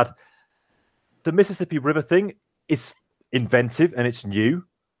we had. The Mississippi River thing is inventive and it's new.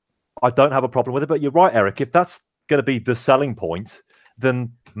 I don't have a problem with it, but you're right, Eric. If that's going to be the selling point,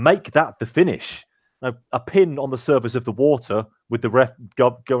 then make that the finish. Now, a pin on the surface of the water with the ref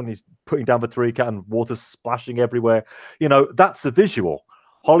going, he's putting down the 3 count and water splashing everywhere. That's a visual.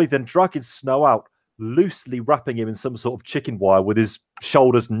 Holly then dragging Snow out, loosely wrapping him in some sort of chicken wire with his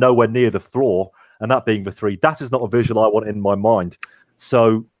shoulders nowhere near the floor, and that being the 3. That is not a visual I want in my mind.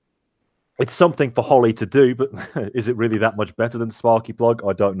 So it's something for Holly to do, but is it really that much better than Sparky Plug?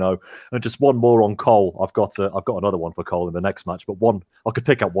 I don't know. And just one more on Cole. I've got another one for Cole in the next match, but one I could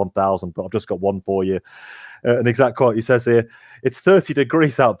pick up 1,000, but I've just got one for you. An exact quote. He says here, "It's 30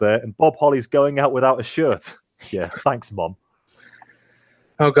 degrees out there, and Bob Holly's going out without a shirt." Yeah, thanks, Mom.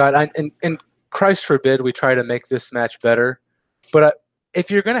 Oh God, and Christ forbid we try to make this match better, but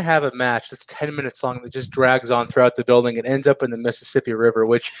if you're going to have a match that's 10 minutes long that just drags on throughout the building and ends up in the Mississippi River,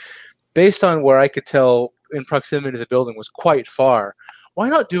 which, based on where I could tell in proximity to the building, was quite far, why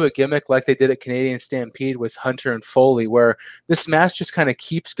not do a gimmick like they did at Canadian Stampede with Hunter and Foley, where this match just kind of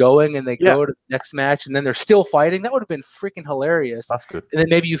keeps going and they go to the next match and then they're still fighting? That would have been freaking hilarious. That's good. And then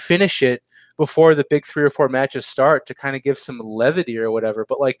maybe you finish it before the big 3 or 4 matches start to kind of give some levity or whatever.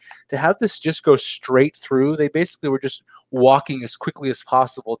 But to have this just go straight through, they basically were just walking as quickly as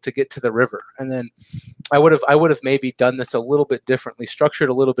possible to get to the river. And then I would have maybe done this a little bit differently, structured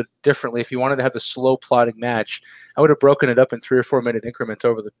a little bit differently. If you wanted to have the slow plotting match, I would have broken it up in 3 or 4 minute increments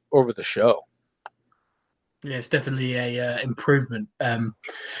over the show. Yeah, it's definitely a improvement. I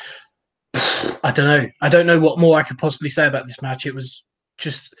don't know what more I could possibly say about this match. It was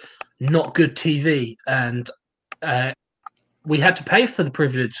just not good TV, and we had to pay for the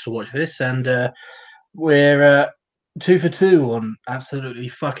privilege to watch this, and we're 2 for 2 on absolutely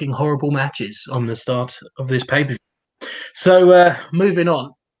fucking horrible matches on the start of this pay-per-view. So moving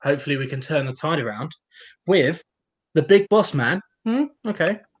on, hopefully we can turn the tide around with the Big Boss Man.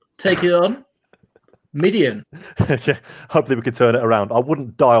 Okay, take it on. Midian. Yeah, hopefully we can turn it around. I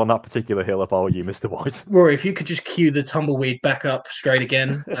wouldn't die on that particular hill if I were you, Mr. White. Rory, if you could just cue the tumbleweed back up straight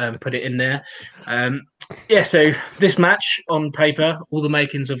again, put it in there. So this match on paper, all the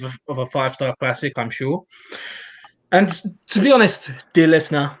makings of a 5-star classic, I'm sure. And to be honest, dear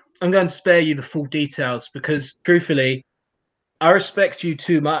listener, I'm going to spare you the full details because, truthfully, I respect you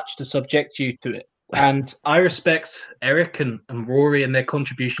too much to subject you to it. And I respect Eric and Rory and their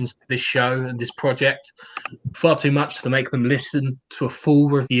contributions to this show and this project far too much to make them listen to a full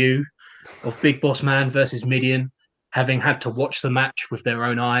review of Big Boss Man versus Midian, having had to watch the match with their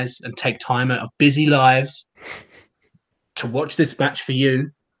own eyes and take time out of busy lives to watch this match for you.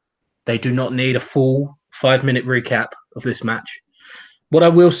 They do not need a full 5-minute recap of this match. What I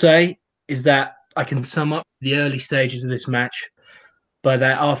will say is that I can sum up the early stages of this match by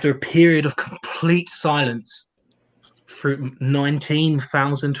that after a period of complete silence through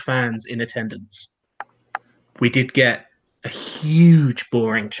 19,000 fans in attendance, we did get a huge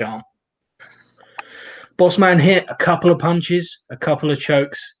boring chant. Bossman hit a couple of punches, a couple of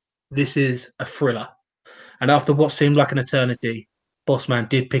chokes. This is a thriller. And after what seemed like an eternity, Bossman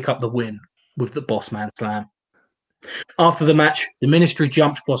did pick up the win with the Bossman Slam. After the match, the Ministry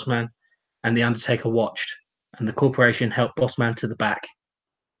jumped Bossman and The Undertaker watched, and the corporation helped Bossman to the back.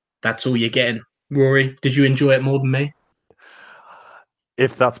 That's all you're getting. Rory, did you enjoy it more than me?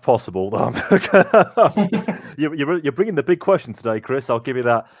 If that's possible. You're bringing the big question today, Chris. I'll give you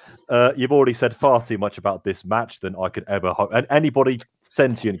that. You've already said far too much about this match than I could ever hope, and anybody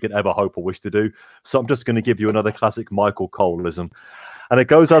sentient could ever hope or wish to do. So I'm just going to give you another classic Michael Coleism. And it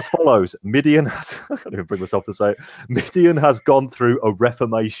goes as follows. Midian has, I can't even bring myself to say it. Midian has gone through a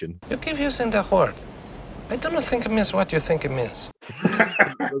reformation. You keep using the word. I don't think it means what you think it means.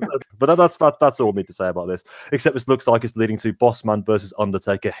 But that's all I need to say about this. Except it looks like it's leading to Bossman versus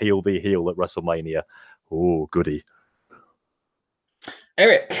Undertaker heel v heel at WrestleMania. Oh, goody.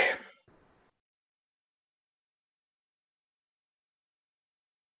 Eric.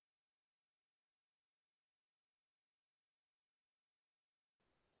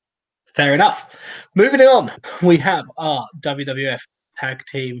 Fair enough. Moving on, we have our WWF Tag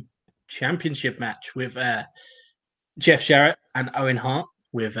Team Championship match with Jeff Jarrett and Owen Hart,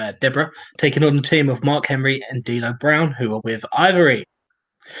 with Deborah taking on the team of Mark Henry and D'Lo Brown, who are with Ivory.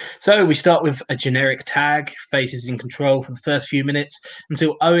 So we start with a generic tag, faces in control for the first few minutes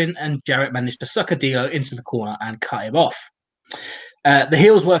until Owen and Jarrett manage to sucker D'Lo into the corner and cut him off. The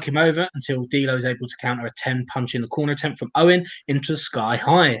heels work him over until D'Lo is able to counter a 10 punch in the corner attempt from Owen into the sky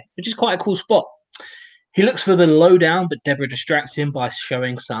high, which is quite a cool spot. He looks for the lowdown, but Deborah distracts him by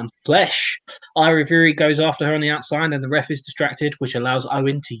showing some flesh. Ivory goes after her on the outside, and the ref is distracted, which allows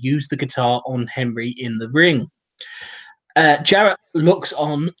Owen to use the guitar on Henry in the ring. Jarrett looks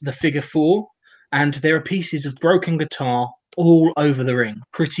on the figure 4, and there are pieces of broken guitar all over the ring,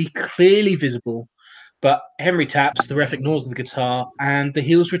 pretty clearly visible. But Henry taps, the ref ignores the guitar, and the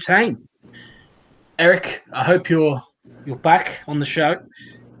heels retain. Eric, I hope you're back on the show.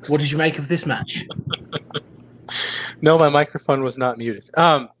 What did you make of this match? No, my microphone was not muted.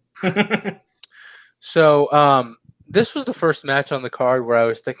 So this was the first match on the card where I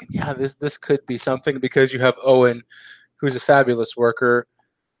was thinking, yeah, this could be something, because you have Owen, who's a fabulous worker,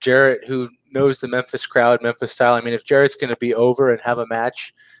 Jarrett, who knows the Memphis crowd, Memphis style. I mean, if Jarrett's going to be over and have a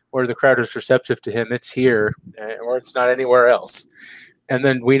match where the crowd is receptive to him, it's here, or it's not anywhere else. And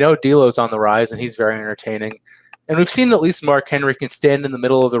then we know D'Lo's on the rise, and he's very entertaining. And we've seen that at least Mark Henry can stand in the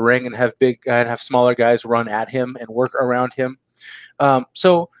middle of the ring and have smaller guys run at him and work around him.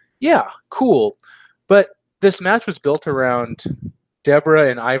 So yeah, cool. But this match was built around Deborah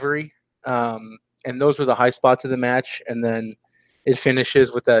and Ivory, and those were the high spots of the match. And then it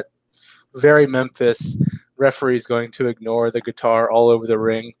finishes with that very Memphis referees going to ignore the guitar all over the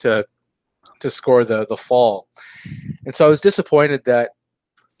ring to score the fall. And so I was disappointed that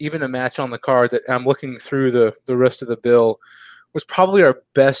even a match on the card that I'm looking through the rest of the bill was probably our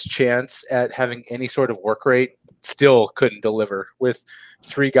best chance at having any sort of work rate, still couldn't deliver, with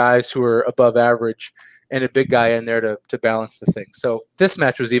 3 guys who are above average and a big guy in there to balance the thing. So this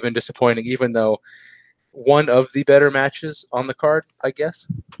match was even disappointing, even though one of the better matches on the card, I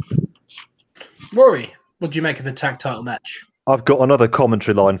guess. Rory, what do you make of the tag title match? I've got another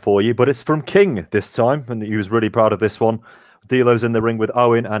commentary line for you, but it's from King this time, and he was really proud of this one. D'Lo's in the ring with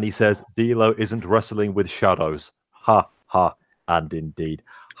Owen, and he says, D'Lo isn't wrestling with shadows. Ha, ha, and indeed,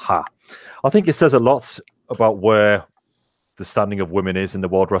 ha. I think it says a lot about where the standing of women is in the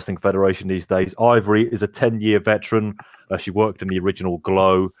World Wrestling Federation these days. Ivory is a 10-year veteran. She worked in the original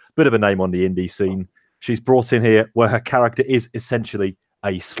Glow, bit of a name on the indie scene. She's brought in here where her character is essentially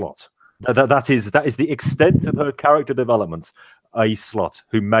a slot. That is the extent of her character development. A slot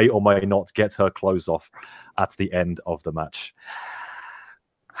who may or may not get her clothes off at the end of the match.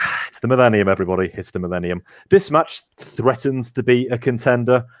 It's the millennium, everybody. It's the millennium. This match threatens to be a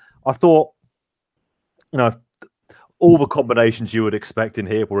contender. I thought, all the combinations you would expect in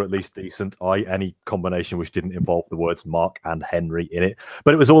here were at least decent. Any combination which didn't involve the words Mark and Henry in it.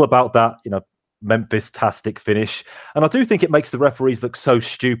 But it was all about that, Memphis-tastic finish. And I do think it makes the referees look so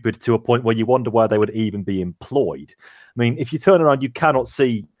stupid to a point where you wonder why they would even be employed. I mean, if you turn around, you cannot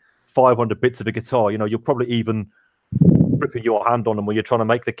see 500 bits of a guitar. You're probably even ripping your hand on them when you're trying to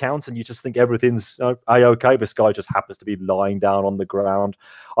make the count, and you just think everything's A-okay. This guy just happens to be lying down on the ground.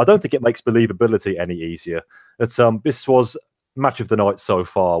 I don't think it makes believability any easier. This was match of the night so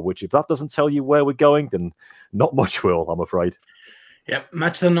far, which if that doesn't tell you where we're going, then not much will, I'm afraid. Yep,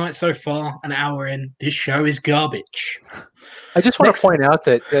 match of the night so far, an hour in. This show is garbage. I just want to point out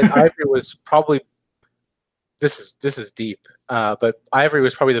that Ivory was probably, this is deep, but Ivory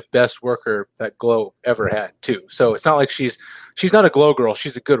was probably the best worker that Glow ever had too. So it's not like she's not a Glow girl.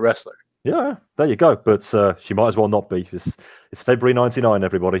 She's a good wrestler. Yeah, there you go. But she might as well not be. It's February 99,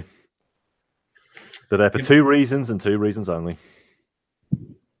 everybody. They're there for 2 reasons and 2 reasons only.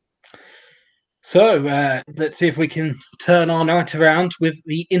 So let's see if we can turn our night around with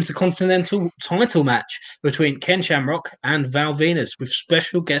the Intercontinental title match between Ken Shamrock and Val Venis with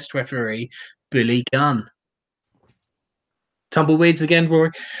special guest referee Billy Gunn. Tumbleweeds again,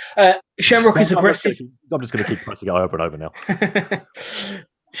 Rory. Shamrock is aggressive. I'm just going to keep pressing it over and over now.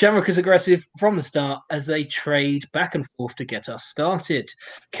 Shamrock is aggressive from the start as they trade back and forth to get us started.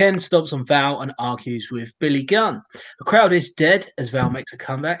 Ken stops on Val and argues with Billy Gunn. The crowd is dead as Val makes a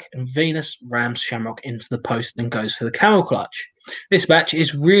comeback, and Venis rams Shamrock into the post and goes for the camel clutch. This match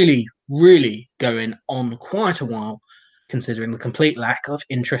is really, really going on quite a while, considering the complete lack of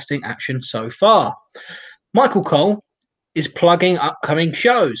interesting action so far. Michael Cole is plugging upcoming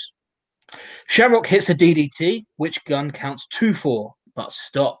shows. Shamrock hits a DDT, which Gunn counts 2 for, but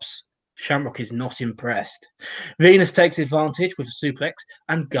stops. Shamrock is not impressed. Venis takes advantage with a suplex,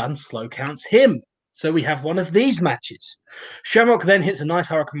 and Gunn slow counts him. So we have one of these matches. Shamrock then hits a nice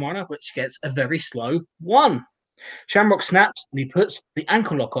Hurricanrana, which gets a very slow 1. Shamrock snaps and he puts the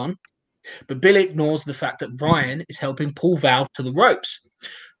ankle lock on, but Billy ignores the fact that Ryan is helping pull Val to the ropes.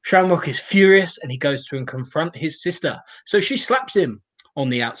 Shamrock is furious and he goes to confront his sister, so she slaps him on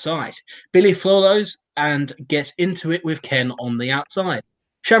the outside. Billy follows and gets into it with Ken on the outside.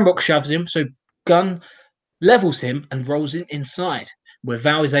 Shamrock shoves him, so Gunn levels him and rolls him inside, where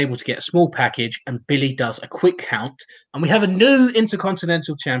Val is able to get a small package and Billy does a quick count. And we have a new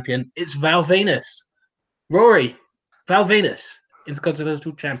Intercontinental Champion. It's Val Venis. Rory, Val Venis,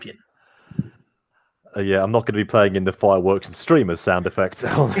 Intercontinental Champion. Yeah, I'm not going to be playing in the fireworks and streamers sound effects.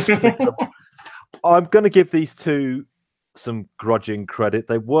 I'm going to give these two some grudging credit.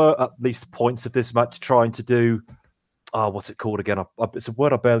 They were at least points of this match trying to do... what's it called again? It's a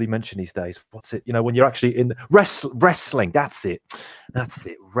word I barely mention these days. What's it? When you're actually in wrestling. That's it.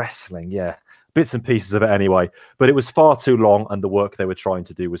 Wrestling. Yeah, bits and pieces of it anyway. But it was far too long, and the work they were trying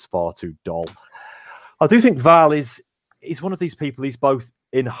to do was far too dull. I do think Val is one of these people. He's both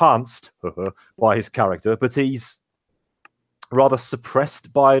enhanced by his character, but he's rather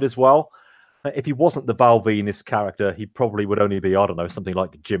suppressed by it as well. If he wasn't the Val Venis character, he probably would only be, I don't know, something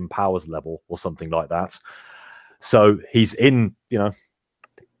like Jim Powers level or something like that. So he's in,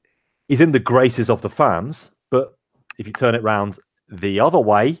 he's in the graces of the fans, but if you turn it round the other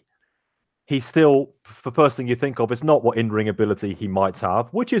way, he's still, the first thing you think of is not what in-ring ability he might have,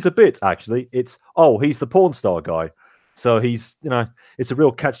 which is a bit, actually. It's, he's the porn star guy. So he's, it's a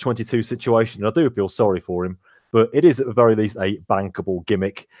real catch-22 situation. I do feel sorry for him, but it is at the very least a bankable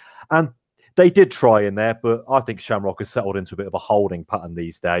gimmick. And they did try in there, but I think Shamrock has settled into a bit of a holding pattern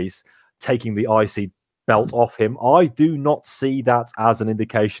these days, taking the IC belt off him. I do not see that as an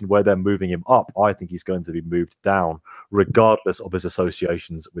indication where they're moving him up. I think he's going to be moved down, regardless of his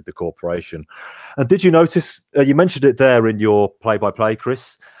associations with the corporation. And did you notice, you mentioned it there in your play-by-play,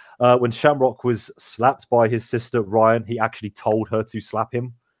 Chris, when Shamrock was slapped by his sister, Ryan, he actually told her to slap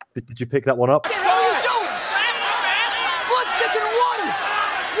him. Did you pick that one up? What are you doing? Blood sticking water!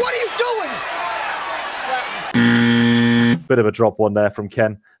 What are you doing? Bit of a drop one there from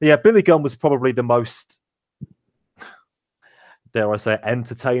Ken. Yeah, Billy Gunn was probably the most, dare I say,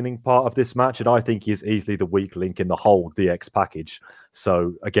 entertaining part of this match, and I think he's easily the weak link in the whole DX package.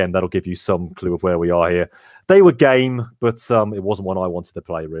 So, again, that'll give you some clue of where we are here. They were game, but it wasn't one I wanted to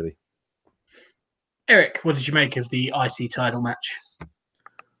play, really. Eric, what did you make of the IC title match?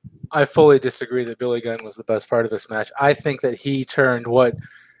 I fully disagree that Billy Gunn was the best part of this match. I think that he turned what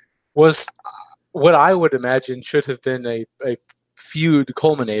I would imagine should have been a feud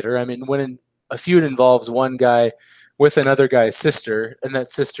culminator. I mean, when a feud involves one guy with another guy's sister, and that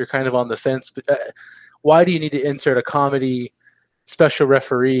sister kind of on the fence, but why do you need to insert a comedy special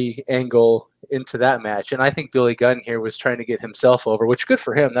referee angle into that match? And I think Billy Gunn here was trying to get himself over, which good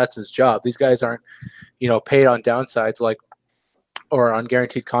for him. That's his job. These guys aren't, paid on downsides or on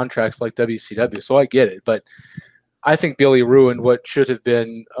guaranteed contracts like WCW. So I get it, but I think Billy ruined what should have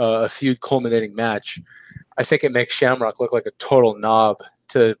been a feud culminating match. I think it makes Shamrock look like a total knob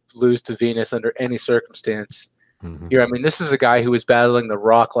to lose to Venis under any circumstance. Mm-hmm. Here, I mean, this is a guy who was battling The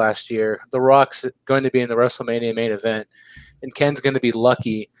Rock last year. The Rock's going to be in the WrestleMania main event, and Ken's going to be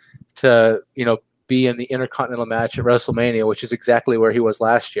lucky to, be in the Intercontinental match at WrestleMania, which is exactly where he was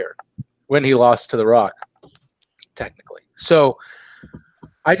last year when he lost to The Rock, technically. So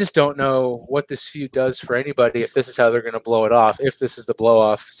I just don't know what this feud does for anybody if this is how they're going to blow it off, if this is the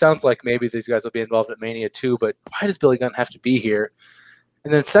blow-off. Sounds like maybe these guys will be involved at Mania too, but why does Billy Gunn have to be here?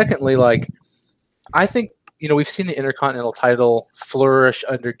 And then secondly, I think, we've seen the Intercontinental title flourish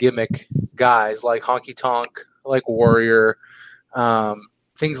under gimmick guys like Honky Tonk, like Warrior,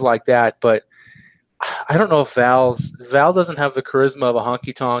 things like that, but I don't know if Val doesn't have the charisma of a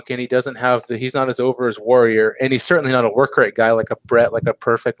Honky Tonk, and he's not as over as Warrior, and he's certainly not a work rate guy like a Brett, like a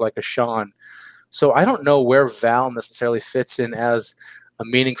Perfect, like a Shawn. So I don't know where Val necessarily fits in as a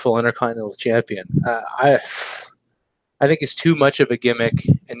meaningful Intercontinental champion. I think he's too much of a gimmick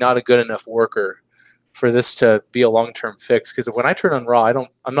and not a good enough worker for this to be a long-term fix. Because when I turn on Raw,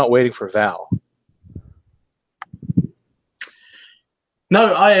 I'm not waiting for Val.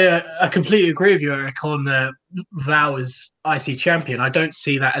 No, I completely agree with you, Eric, on Val as IC champion. I don't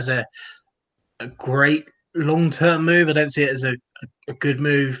see that as a great long-term move. I don't see it as a good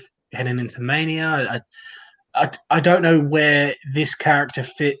move heading into Mania. I don't know where this character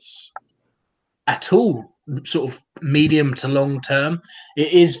fits at all, sort of medium to long-term.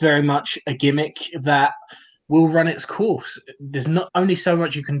 It is very much a gimmick that will run its course. There's not only so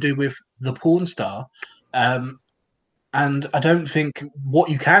much you can do with the porn star. And I don't think what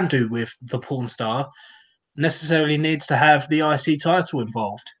you can do with the porn star necessarily needs to have the IC title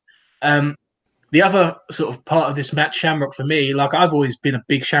involved. The other sort of part of this match, Shamrock, for me, like I've always been a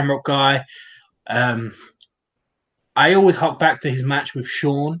big Shamrock guy. I always hark back to his match with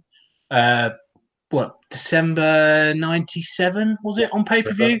Shawn. December 97, was it, on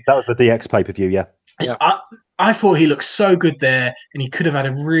pay-per-view? That was the DX pay-per-view, yeah. I thought he looked so good there, and he could have had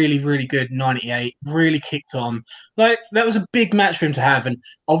a really, really good 98, really kicked on. Like, that was a big match for him to have, and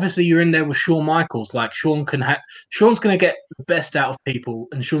obviously you're in there with Shawn Michaels. Like, Shawn's going to get the best out of people,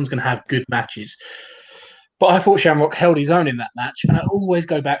 and Shawn's going to have good matches. But I thought Shamrock held his own in that match, and I always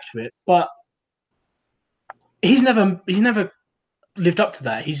go back to it. But he's never lived up to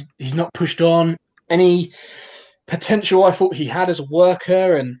that. He's not pushed on any potential I thought he had as a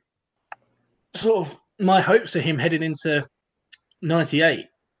worker, and sort of my hopes of him heading into 98,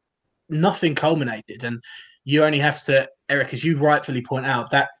 nothing culminated. And you only have to, Eric, as you rightfully point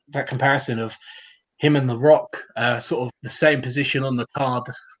out, that comparison of him and The Rock, sort of the same position on the card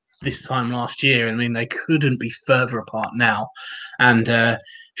this time last year. I mean, they couldn't be further apart now. And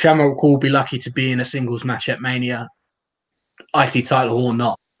Shamrock will be lucky to be in a singles match at Mania, IC title or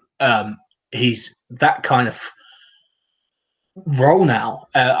not. He's that kind of role now.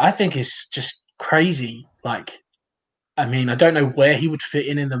 I think it's just crazy. Like, I mean, I don't know where he would fit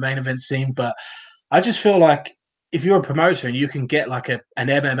in the main event scene, but I just feel like if you're a promoter and you can get like an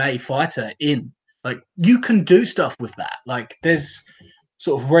MMA fighter in, like, you can do stuff with that. Like, there's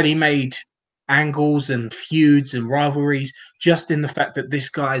sort of ready-made angles and feuds and rivalries just in the fact that this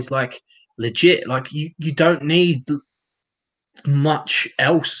guy's like legit. Like, you don't need much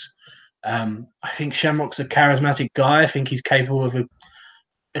else. I think Shamrock's a charismatic guy. I think he's capable of a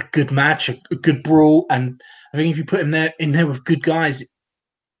good match, a good brawl, and I think if you put him in there with good guys,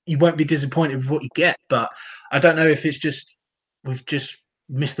 you won't be disappointed with what you get. But I don't know if it's just we've just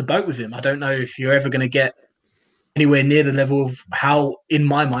missed the boat with him. I don't know if you're ever going to get anywhere near the level of how, in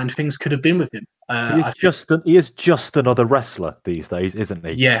my mind, things could have been with him. He is just another wrestler these days, isn't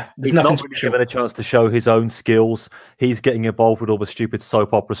he? Yeah, he's not really given a chance to show his own skills. He's getting involved with all the stupid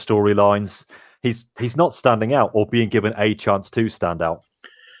soap opera storylines. He's not standing out or being given a chance to stand out.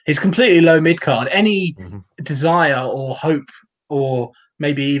 He's completely low mid-card. Any desire or hope or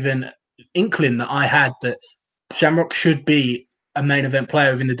maybe even inkling that I had that Shamrock should be a main event player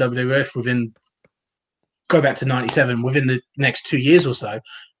within the WWF go back to 97, within the next 2 years or so,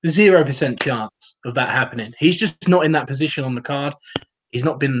 0% chance of that happening. He's just not in that position on the card. He's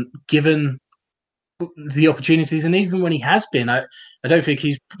not been given the opportunities, and even when he has been, I don't think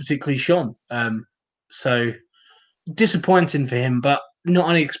he's particularly shone. So disappointing for him, but not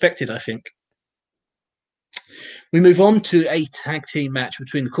unexpected, I think. We move on to a tag team match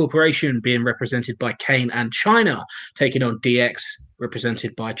between the Corporation, being represented by Kane and Chyna, taking on DX,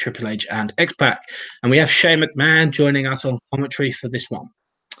 represented by Triple H and X-Pac. And we have Shane McMahon joining us on commentary for this one.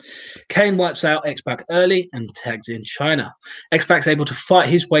 Kane wipes out X-Pac early and tags in Chyna. X-Pac's able to fight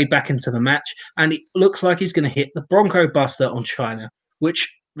his way back into the match, and it looks like he's going to hit the Bronco Buster on Chyna,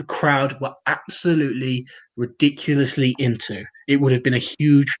 which the crowd were absolutely ridiculously into. It would have been a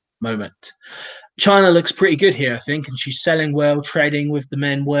huge moment. Chyna looks pretty good here, I think, and she's selling well, trading with the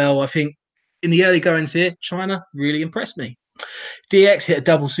men well. I think in the early goings here, Chyna really impressed me. DX hit a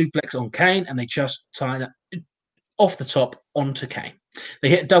double suplex on Kane, and they just Chyna off the top onto Kane. They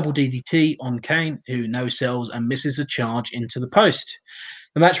hit a double DDT on Kane, who no-sells and misses a charge into the post.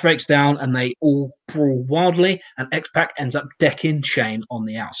 The match breaks down, and they all brawl wildly, and X-Pac ends up decking Shane on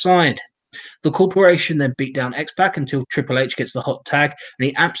the outside. The Corporation then beat down X-Pac until Triple H gets the hot tag, and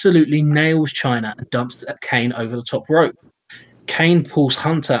he absolutely nails Chyna and dumps Kane over the top rope. Kane pulls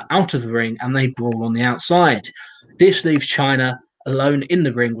Hunter out of the ring, and they brawl on the outside. This leaves Chyna alone in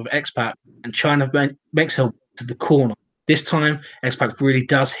the ring with X-Pac, and Chyna makes her to the corner. This time, X-Pac really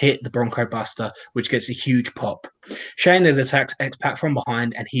does hit the Bronco Buster, which gets a huge pop. Shane then attacks X-Pac from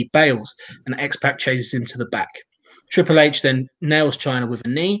behind, and he bails, and X-Pac chases him to the back. Triple H then nails Chyna with a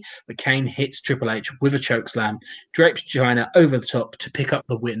knee, but Kane hits Triple H with a chokeslam, drapes Chyna over the top to pick up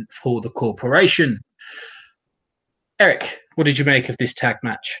the win for the Corporation. Eric, what did you make of this tag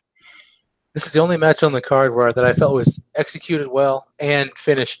match? This is the only match on the card that I felt was executed well and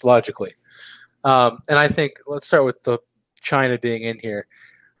finished logically. And I think, let's start with the Chyna being in here.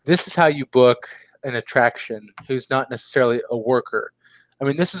 This is how you book an attraction who's not necessarily a worker. I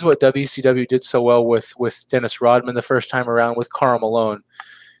mean, this is what WCW did so well with Dennis Rodman the first time around, with Karl Malone.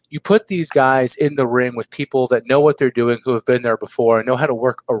 You put these guys in the ring with people that know what they're doing, who have been there before, and know how to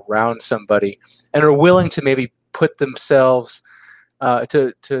work around somebody, and are willing to maybe put themselves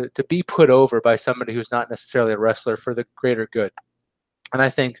to be put over by somebody who's not necessarily a wrestler for the greater good. And I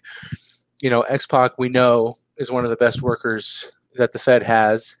think, X-Pac, we know, is one of the best workers that the Fed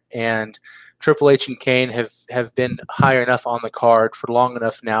has, and Triple H and Kane have been high enough on the card for long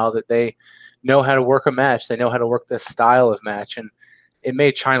enough now that they know how to work a match. They know how to work this style of match, and it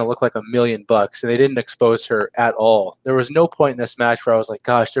made China look like $1 million, and they didn't expose her at all. There was no point in this match where I was like,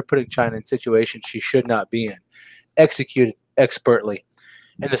 gosh, they're putting China in situations she should not be in. Executed expertly.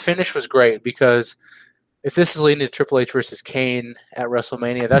 And the finish was great, because if this is leading to Triple H versus Kane at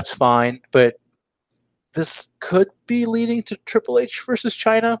WrestleMania, that's fine, but this could be leading to Triple H versus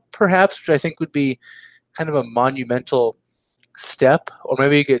China, perhaps, which I think would be kind of a monumental step. Or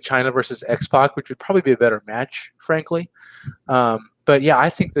maybe you get China versus X-Pac, which would probably be a better match, frankly. But yeah, I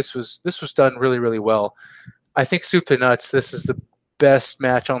think this was done really, really well. I think soup to nuts, this is the best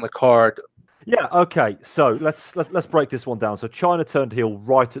match on the card. Yeah, okay. So let's break this one down. So China turned heel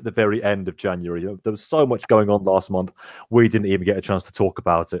right at the very end of January. There was so much going on last month. We didn't even get a chance to talk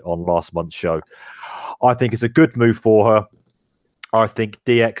about it on last month's show. I think it's a good move for her. I think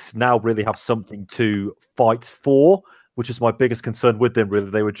DX now really have something to fight for, which is my biggest concern with them,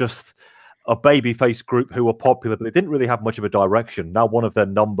 really. They were just a babyface group who were popular, but they didn't really have much of a direction. Now one of their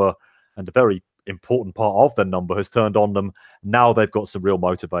number, and a very important part of their number, has turned on them. Now they've got some real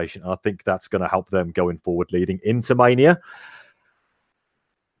motivation. And I think that's going to help them going forward, leading into Mania.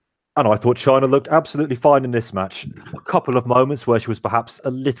 And I thought China looked absolutely fine in this match. A couple of moments where she was perhaps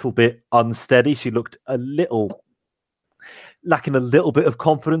a little bit unsteady. She looked lacking a little bit of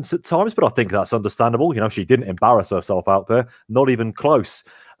confidence at times, but I think that's understandable. She didn't embarrass herself out there, not even close.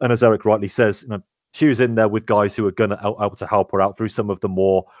 And as Eric rightly says, she was in there with guys who were going to able to help her out through some of the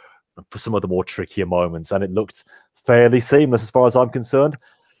more trickier moments, and it looked fairly seamless as far as I'm concerned.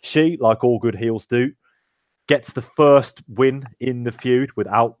 She, like all good heels do, gets the first win in the feud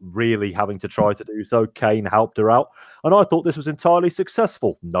without really having to try to do so. Kane helped her out, and I thought this was entirely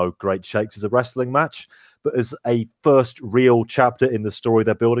successful. No great shakes as a wrestling match, but as a first real chapter in the story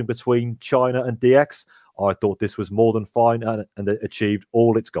they're building between China and DX, I thought this was more than fine, and it achieved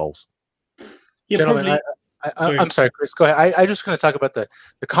all its goals. Gentlemen, I'm sorry, Chris, go ahead. I'm just going to talk about the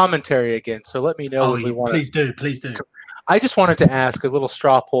commentary again, so let me know when we want to. Please do. I just wanted to ask a little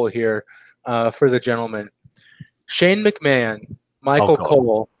straw poll here for the gentlemen. Shane McMahon, Michael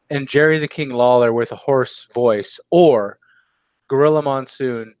Cole, and Jerry the King Lawler with a hoarse voice, or Gorilla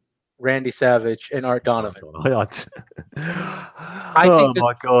Monsoon, Randy Savage, and Art Donovan. My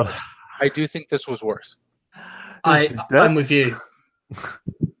God. I do think this was worse. I'm with you.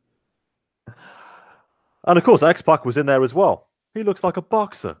 And of course, X-Pac was in there as well. He looks like a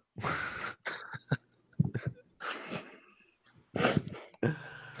boxer.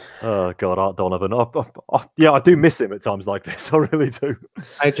 Oh God, Art Donovan. I do miss him at times like this. I really do.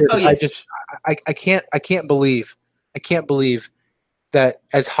 I can't believe that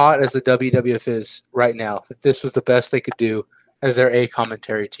as hot as the WWF is right now, that this was the best they could do as their A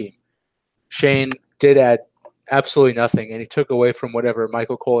commentary team. Shane did add absolutely nothing, and he took away from whatever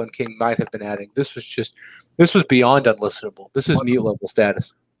Michael Cole and King might have been adding. This was beyond unlistenable. This is mute level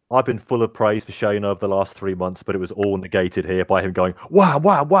status. I've been full of praise for Shane over the last 3 months, but it was all negated here by him going wham,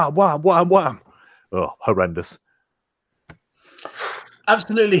 wham, wham, wham, wham, wham. Oh, horrendous.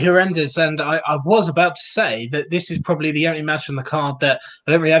 Absolutely horrendous. And I was about to say that this is probably the only match on the card that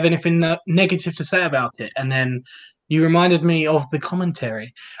I don't really have anything negative to say about it. And then you reminded me of the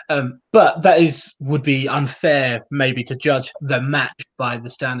commentary. But that would be unfair maybe to judge the match by the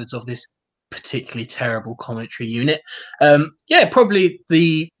standards of this particularly terrible commentary unit. Probably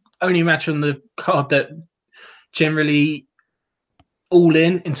the only match on the card that generally all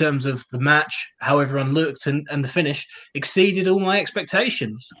in terms of the match, how everyone looked and the finish exceeded all my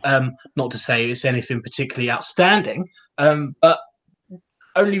expectations. Not to say it's anything particularly outstanding, but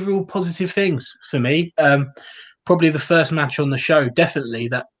only real positive things for me. Probably the first match on the show, definitely,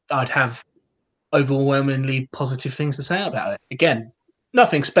 that I'd have overwhelmingly positive things to say about it. Again,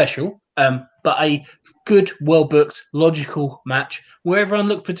 nothing special, but a good, well-booked, logical match where everyone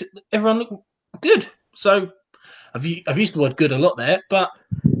looked good. So I've used the word good a lot there, but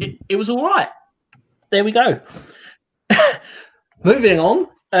it was all right. There we go. Moving on,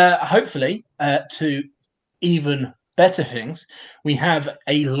 hopefully, to even better things, we have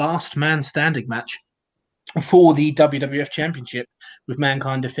a last man standing match for the WWF Championship, with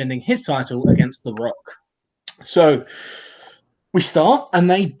Mankind defending his title against The Rock. So we start, and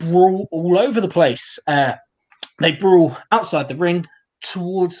they brawl all over the place. They brawl outside the ring,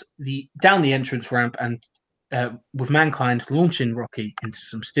 down the entrance ramp, and with Mankind launching Rocky into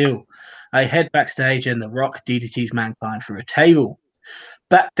some steel. They head backstage, and The Rock DDTs Mankind through a table.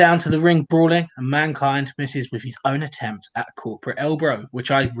 Back down to the ring brawling, and Mankind misses with his own attempt at a corporate elbow, which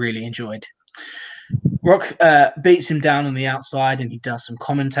I really enjoyed. Rock beats him down on the outside, and he does some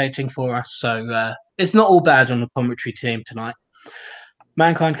commentating for us, so it's not all bad on the commentary team tonight.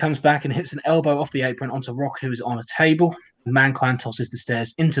 Mankind comes back and hits an elbow off the apron onto Rock, who is on a table. Mankind tosses the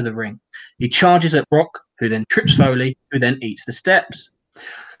stairs into the ring. He charges at Rock, who then trips Foley, who then eats the steps.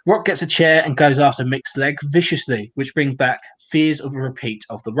 Rock gets a chair and goes after Mick's leg viciously, which brings back fears of a repeat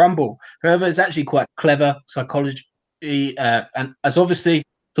of the Rumble. However, it's actually quite clever psychology, and as obviously,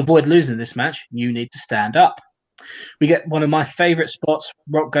 to avoid losing this match, you need to stand up. We get one of my favourite spots.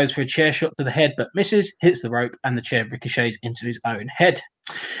 Rock goes for a chair shot to the head, but misses, hits the rope, and the chair ricochets into his own head.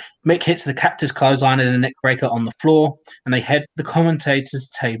 Mick hits the cactus clothesline and a neck breaker on the floor, and they head the commentator's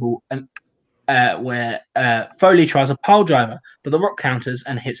table and where Foley tries a pile driver, but the Rock counters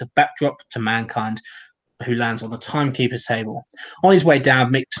and hits a backdrop to Mankind, who lands on the timekeeper's table. On his way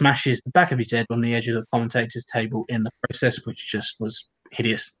down, Mick smashes the back of his head on the edge of the commentator's table in the process, which just was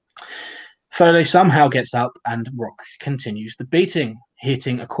hideous. Foley somehow gets up and Rock continues the beating,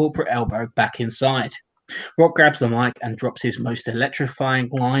 hitting a corporate elbow back inside. Rock grabs the mic and drops his most electrifying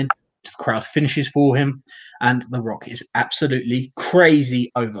line. The crowd finishes for him, and the Rock is absolutely crazy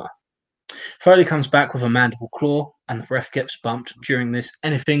over. Foley comes back with a mandible claw, and the ref gets bumped during this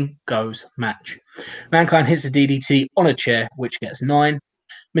anything goes match. Mankind hits a DDT on a chair, which gets 9.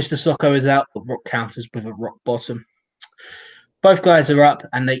 Mr. Socko is out, but Rock counters with a rock bottom. Both guys are up,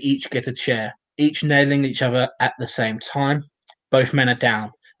 and they each get a chair, each nailing each other at the same time. Both men are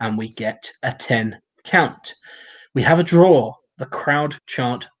down, and we get a 10 count. We have a draw. The crowd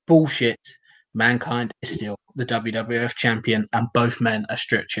chant bullshit. Mankind is still the WWF champion, and both men are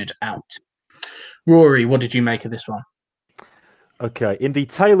stretchered out. Rory, what did you make of this one? Okay, in the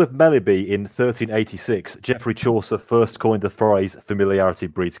Tale of Melody in 1386, Geoffrey Chaucer first coined the phrase "familiarity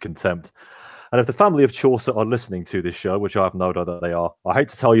breeds contempt." And if the family of Chaucer are listening to this show, which I have no doubt that they are, I hate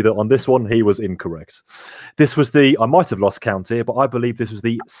to tell you that on this one, he was incorrect. This was I might have lost count here, but I believe this was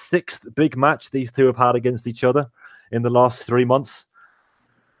the 6th big match these two have had against each other in the last 3 months.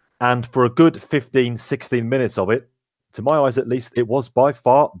 And for a good 15, 16 minutes of it, to my eyes at least, it was by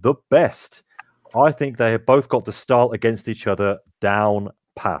far the best. I think they have both got the style against each other down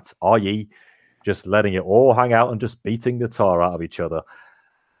pat, i.e. just letting it all hang out and just beating the tar out of each other.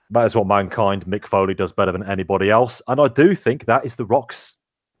 That is what Mankind, Mick Foley, does better than anybody else. And I do think that is the Rock's...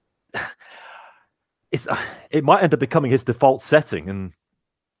 it might end up becoming his default setting. And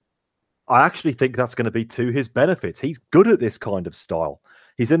I actually think that's going to be to his benefit. He's good at this kind of style.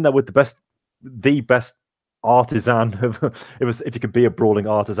 He's in there with the best artisan. If you can be a brawling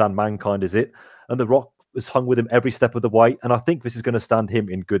artisan, Mankind is it. And the Rock has hung with him every step of the way. And I think this is going to stand him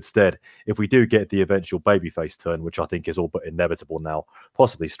in good stead if we do get the eventual babyface turn, which I think is all but inevitable now,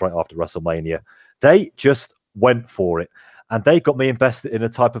 possibly straight after WrestleMania. They just went for it. And they got me invested in a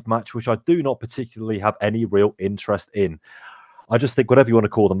type of match which I do not particularly have any real interest in. I just think whatever you want to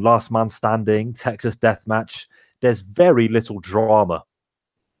call them, last man standing, Texas death match, there's very little drama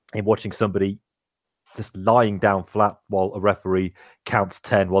in watching somebody just lying down flat while a referee counts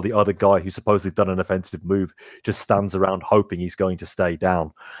 10, while the other guy who's supposedly done an offensive move just stands around hoping he's going to stay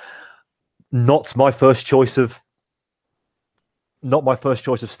down. Not my first choice of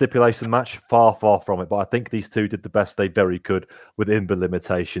stipulation match, far from it. But I think these two did the best they very could within the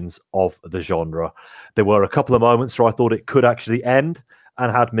limitations of the genre. There were a couple of moments where I thought it could actually end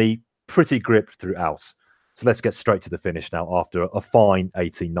and had me pretty gripped throughout. So let's get straight to the finish now after a fine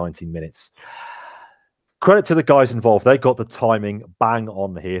 18, 19 minutes. Credit to the guys involved. They got the timing bang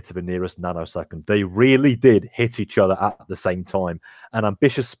on here to the nearest nanosecond. They really did hit each other at the same time. An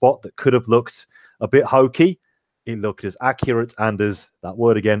ambitious spot that could have looked a bit hokey. It looked as accurate and as, that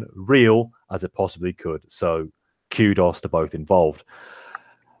word again, real as it possibly could. So kudos to both involved.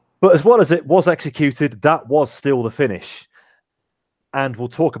 But as well as it was executed, that was still the finish. And we'll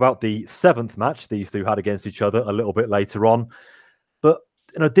talk about the 7th match these two had against each other a little bit later on. But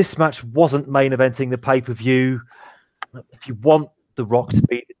this match wasn't main eventing the pay-per-view. If you want The Rock to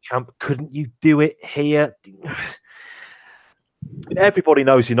be the champ, couldn't you do it here? Everybody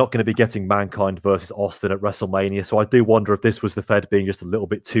knows you're not going to be getting Mankind versus Austin at WrestleMania, so I do wonder if this was the Fed being just a little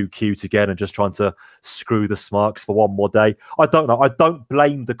bit too cute again and just trying to screw the Smarks for one more day. I don't know. I don't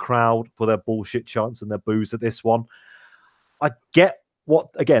blame the crowd for their bullshit chants and their boos at this one. I get what,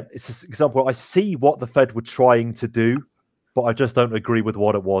 again, it's an example. I see what the Fed were trying to do, but I just don't agree with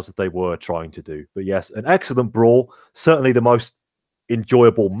what it was that they were trying to do. But yes, an excellent brawl. Certainly the most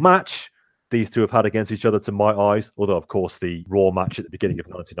enjoyable match these two have had against each other to my eyes. Although, of course, the Raw match at the beginning of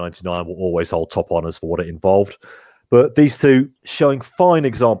 1999 will always hold top honors for what it involved. But these two showing fine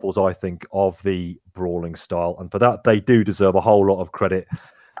examples, I think, of the brawling style. And for that, they do deserve a whole lot of credit.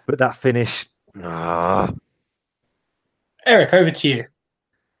 But that finish... Eric, over to you.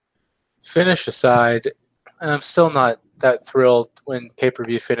 Finish aside, I'm still not that thrilled when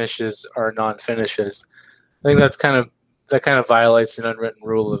pay-per-view finishes are non-finishes. I think that kind of violates an unwritten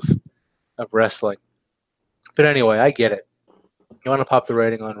rule of wrestling. But anyway, I get it. You want to pop the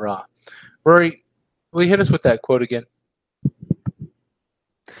rating on Raw. Rory, will you hit us with that quote again?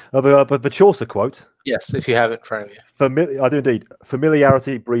 But the Chaucer quote. Yes, if you have it in front of you. I do indeed.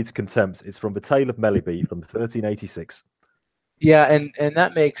 Familiarity breeds contempt. It's from the Tale of Melibee from 1386. Yeah, and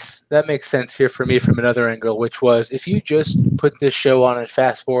that makes sense here for me from another angle, which was if you just put this show on and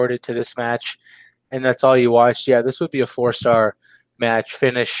fast forwarded to this match, and that's all you watched, yeah, this would be a 4-star match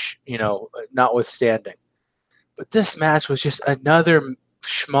finish, notwithstanding. But this match was just another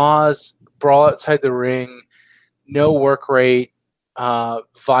schmoz brawl outside the ring, no work rate,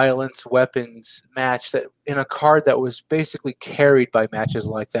 violence, weapons match that in a card that was basically carried by matches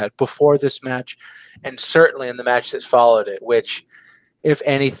like that before this match, and certainly in the match that followed it, which, if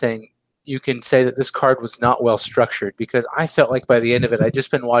anything, you can say that this card was not well structured, because I felt like by the end of it, I'd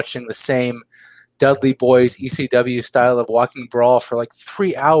just been watching the same Dudley Boys ECW style of walking brawl for like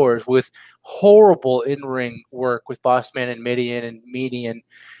 3 hours with horrible in-ring work with Bossman and Mideon and Median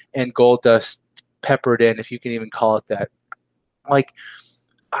and Goldust peppered in, if you can even call it that. Like,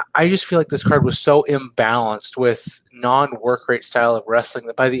 I just feel like this card was so imbalanced with non-work rate style of wrestling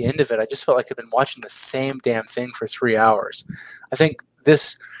that by the end of it, I just felt like I'd been watching the same damn thing for 3 hours. I think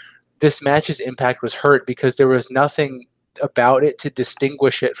this match's impact was hurt because there was nothing about it to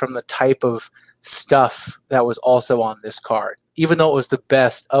distinguish it from the type of stuff that was also on this card, even though it was the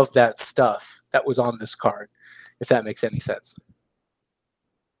best of that stuff that was on this card, if that makes any sense.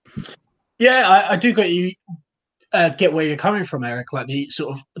 Yeah, I do get where you're coming from, Eric. Like the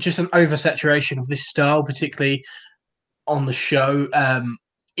sort of just an oversaturation of this style, particularly on the show,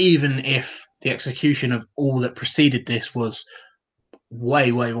 even if the execution of all that preceded this was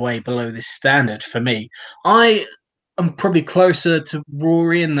way, way, way below this standard for me. I am probably closer to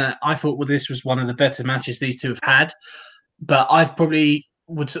Rory in that I thought this was one of the better matches these two have had, but I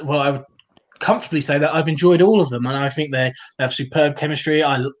would comfortably say that I've enjoyed all of them, and I think they have superb chemistry.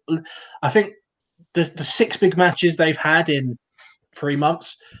 I think the 6 big matches they've had in 3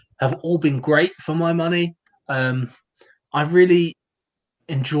 months have all been great for my money. I really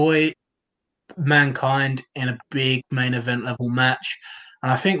enjoy Mankind in a big main event level match,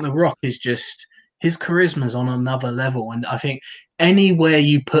 and I think The Rock is just, his charisma's on another level, and I think anywhere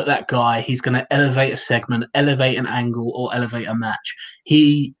you put that guy, he's going to elevate a segment, elevate an angle, or elevate a match.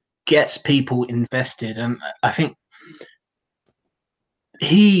 He gets people invested, and I think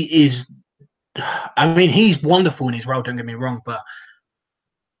he's wonderful in his role, don't get me wrong, but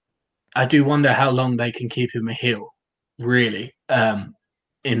I do wonder how long they can keep him a heel, really,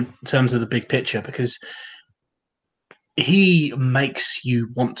 in terms of the big picture, because he makes you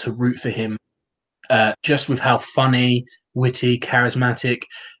want to root for him, just with how funny, witty, charismatic,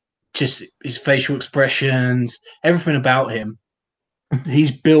 just his facial expressions, everything about him.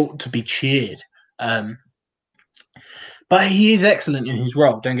 He's built to be cheered. But he is excellent in his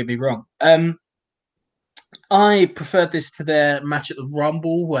role, don't get me wrong. I preferred this to their match at the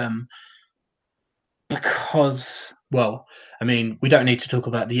Rumble because, well, I mean, we don't need to talk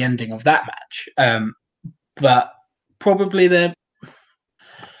about the ending of that match, but probably they're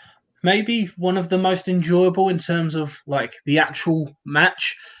maybe one of the most enjoyable in terms of like the actual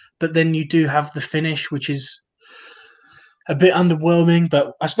match. But then you do have the finish, which is a bit underwhelming,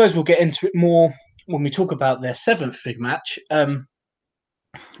 but I suppose we'll get into it more when we talk about their 7th big match.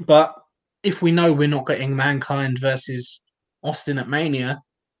 But if we know we're not getting Mankind versus Austin at Mania,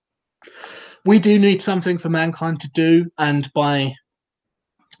 we do need something for Mankind to do, and by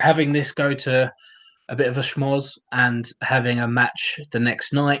having this go to a bit of a schmoz and having a match the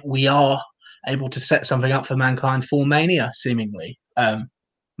next night, we are able to set something up for Mankind for Mania, seemingly.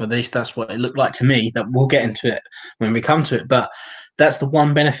 At least that's what it looked like to me. That we'll get into it when we come to it, but that's the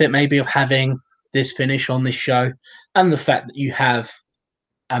one benefit maybe of having this finish on this show, and the fact that you have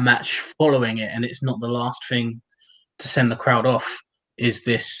a match following it and it's not the last thing to send the crowd off, is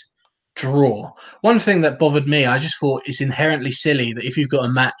this draw. One thing that bothered me, I just thought it's inherently silly that if you've got a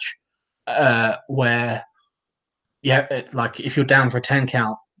match where, like if you're down for a 10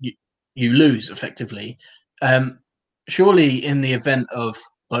 count, you lose effectively. Surely in the event of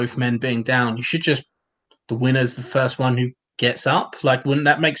both men being down, you should just, the winner's the first one who gets up. Like, wouldn't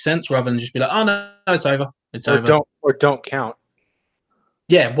that make sense, rather than just be like, oh no, it's over. It's over. Don't count.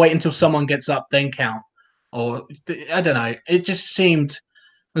 Yeah, wait until someone gets up, then count. or I don't know. It just seemed it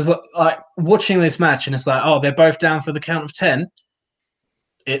was like watching this match, and it's like, oh, they're both down for the count of 10.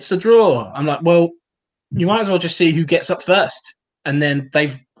 It's a draw. I'm like, well, you might as well just see who gets up first, and then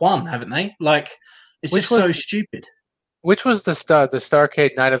they've won, haven't they? Like, it's just so stupid. Which was the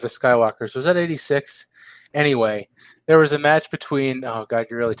Starrcade Night of the Skywalkers? Was that 86? Anyway, there was a match between, oh God,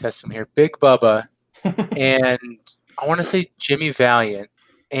 you're really testing me here, Big Bubba and I want to say Jimmy Valiant.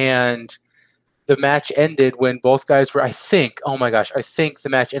 And the match ended when both guys were, I think the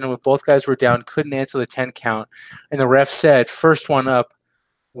match ended when both guys were down, couldn't answer the 10 count. And the ref said, first one up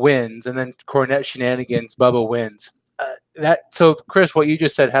wins. And then Cornette shenanigans, Bubba wins. So, Chris, what you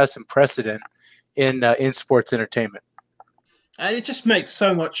just said has some precedent in sports entertainment. It just makes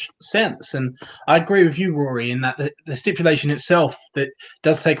so much sense, and I agree with you, Rory, in that the stipulation itself that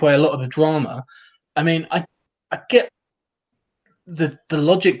does take away a lot of the drama. I mean, I get the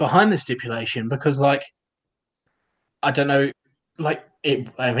logic behind the stipulation because, like, I don't know, like it.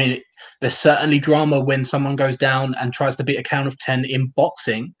 I mean, there's certainly drama when someone goes down and tries to beat a count of 10 in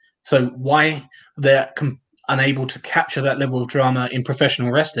boxing. So why they're unable to capture that level of drama in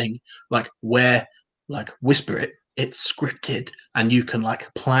professional wrestling, like Whisper It. It's scripted and you can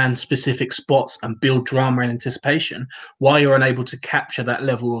like plan specific spots and build drama and anticipation. Why you're unable to capture that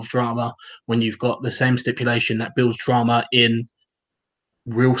level of drama when you've got the same stipulation that builds drama in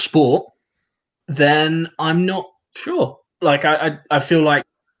real sport, then I'm not sure. Like I feel like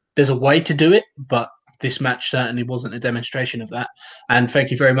there's a way to do it, but this match certainly wasn't a demonstration of that. And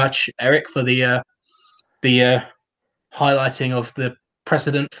thank you very much, Eric, for the highlighting of the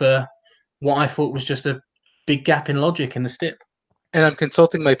precedent for what I thought was just a big gap in logic in the stip. And I'm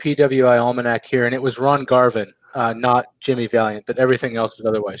consulting my PWI almanac here, and it was Ron Garvin, not Jimmy Valiant, but everything else was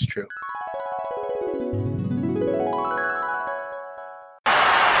otherwise true.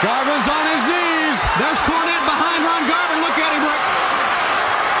 Garvin's on his knees. There's Cornette behind Ron Garvin. Look at him, Rick.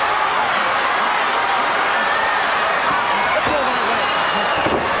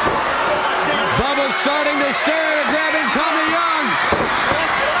 Bubba's starting to stare, grabbing Tommy Young.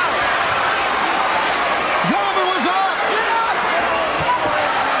 Garvin was up.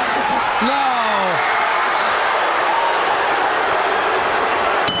 No.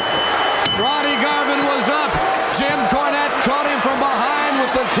 Ronnie Garvin was up. Jim Cornette caught him from behind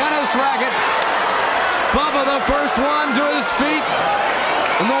with the tennis racket. Bubba, the first one to his feet,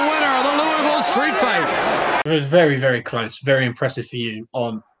 and the winner of the Louisville Street Fight. It was very, very close. Very impressive for you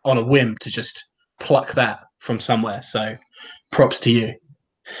on a whim to just pluck that from somewhere. So props to you.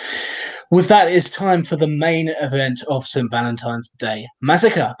 With that, it's time for the main event of St. Valentine's Day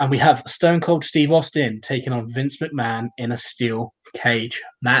Massacre. And we have Stone Cold Steve Austin taking on Vince McMahon in a steel cage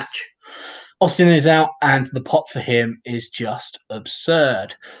match. Austin is out, and the pop for him is just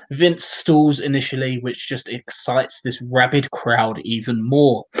absurd. Vince stalls initially, which just excites this rabid crowd even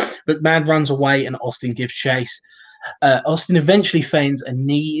more. McMahon runs away, and Austin gives chase. Austin eventually feigns a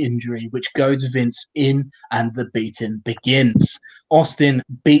knee injury, which goads Vince in, and the beating begins. Austin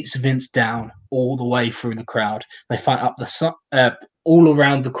beats Vince down all the way through the crowd. They fight up all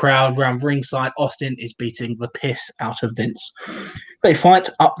around the crowd, around ringside. Austin is beating the piss out of Vince. They fight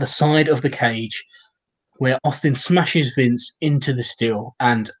up the side of the cage, where Austin smashes Vince into the steel.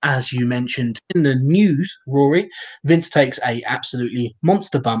 And as you mentioned in the news, Rory, Vince takes a absolutely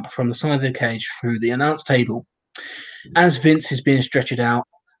monster bump from the side of the cage through the announce table. As Vince is being stretched out,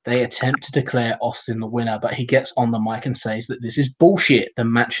 they attempt to declare Austin the winner, but he gets on the mic and says that this is bullshit. The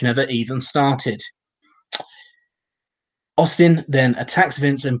match never even started. Austin then attacks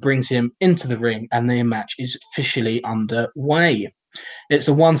Vince and brings him into the ring, and the match is officially underway. It's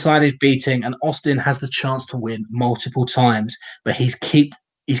a one-sided beating, and Austin has the chance to win multiple times, but he's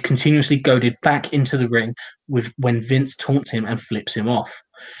continuously goaded back into the ring when Vince taunts him and flips him off.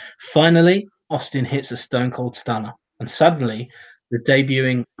 Finally, Austin hits a Stone Cold Stunner, and suddenly the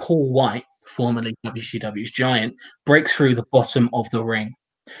debuting Paul White, formerly WCW's Giant, breaks through the bottom of the ring.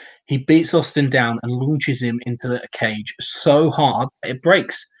 He beats Austin down and launches him into the cage so hard that it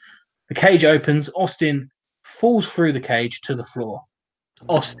breaks. The cage opens, Austin falls through the cage to the floor.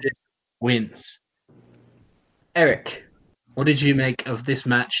 Austin wins. Eric, what did you make of this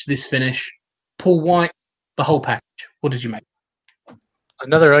match, this finish? Paul White, the whole package. What did you make?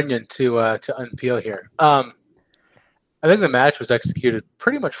 Another onion to unpeel here. I think the match was executed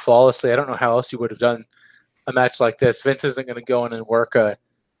pretty much flawlessly. I don't know how else you would have done a match like this. Vince isn't going to go in and work a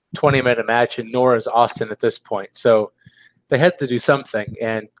 20-minute match, and nor is Austin at this point. So they had to do something,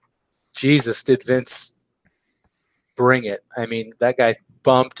 and Jesus, did Vince bring it. I mean, that guy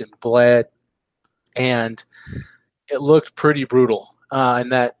bumped and bled, and it looked pretty brutal. In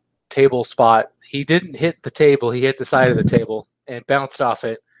that table spot, He didn't hit the table. He hit the side of the table and bounced off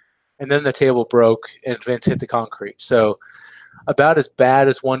it. And then the table broke and Vince hit the concrete. So about as bad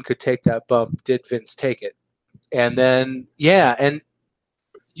as one could take that bump did Vince take it. And then, and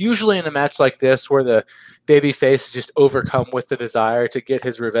usually in a match like this where the babyface is just overcome with the desire to get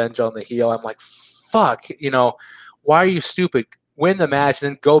his revenge on the heel, I'm like, fuck, why are you stupid? Win the match,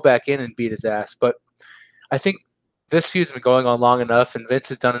 then go back in and beat his ass. But I think this feud's been going on long enough, and Vince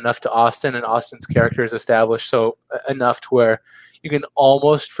has done enough to Austin, and Austin's character is established so enough to where you can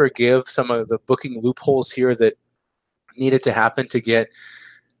almost forgive some of the booking loopholes here that needed to happen to get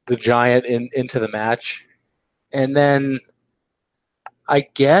the Giant into the match. And then I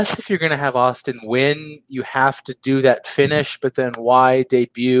guess if you're going to have Austin win, you have to do that finish, but then why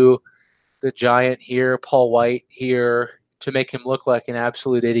debut the Giant here, Paul White here, to make him look like an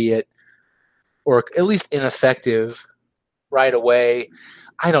absolute idiot or at least ineffective right away?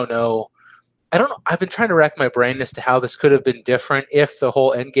 I don't know. I've been trying to rack my brain as to how this could have been different if the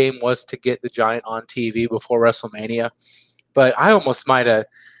whole end game was to get the Giant on TV before WrestleMania. But I almost might have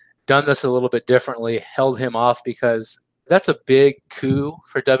done this a little bit differently, held him off, because that's a big coup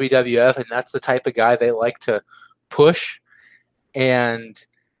for WWF, and that's the type of guy they like to push. And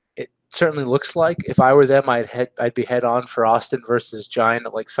it certainly looks like if I were them, I'd be head on for Austin versus Giant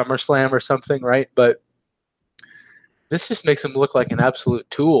at like SummerSlam or something, right? But this just makes him look like an absolute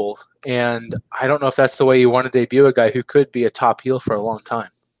tool, and I don't know if that's the way you want to debut a guy who could be a top heel for a long time.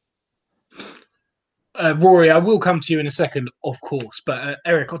 Rory, I will come to you in a second, of course. But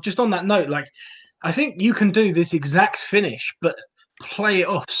Eric, just on that note, like, I think you can do this exact finish, but play it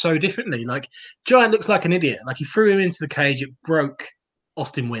off so differently. Like, Giant looks like an idiot. Like, he threw him into the cage, it broke.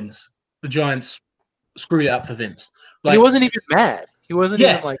 Austin wins. The Giants screwed it up for Vince. Like, he wasn't even mad. He wasn't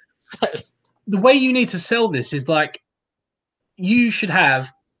even like. The way you need to sell this is like, you should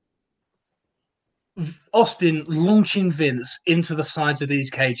have Austin launching Vince into the sides of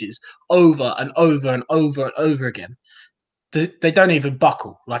these cages over and over and over and over again. They don't even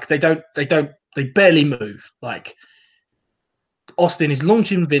buckle. Like, they barely move. Like, Austin is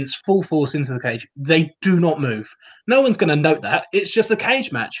launching Vince full force into the cage. They do not move. No one's going to note that. It's just a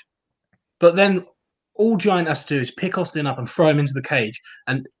cage match. But then all Giant has to do is pick Austin up and throw him into the cage.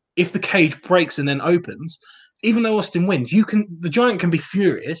 And if the cage breaks and then opens, even though Austin wins, the Giant can be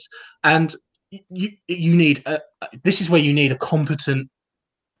furious, and you need this is where you need a competent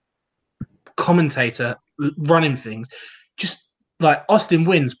commentator running things. Just like, Austin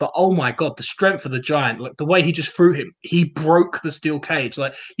wins, but oh my god, the strength of the Giant, like the way he just threw him, he broke the steel cage.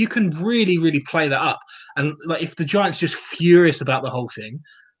 Like, you can really, really play that up. And like, if the Giant's just furious about the whole thing,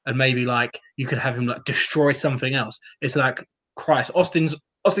 and maybe like you could have him like destroy something else. It's like, Christ, Austin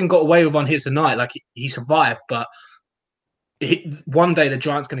got away with one here tonight. Like, he survived, but one day the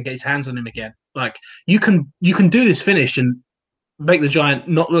Giant's going to get his hands on him again. Like, you can do this finish and make the Giant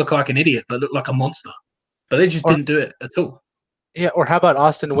not look like an idiot, but look like a monster. But they just didn't do it at all. Yeah, or how about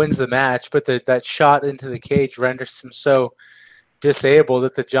Austin wins the match, but that shot into the cage renders him so disabled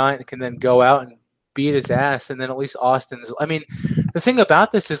that the Giant can then go out and beat his ass, and then at least Austin's... I mean, the thing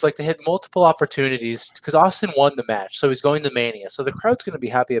about this is, like, they had multiple opportunities, because Austin won the match, so he's going to Mania, so the crowd's going to be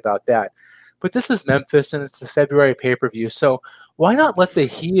happy about that. But this is Memphis, and it's the February pay-per-view, so why not let the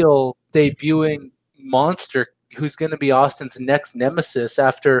heel debuting monster, who's going to be Austin's next nemesis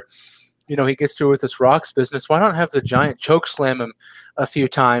after... he gets through with this Rocks business. Why not have the Giant choke slam him a few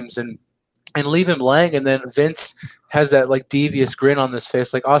times and leave him laying, and then Vince has that like devious grin on his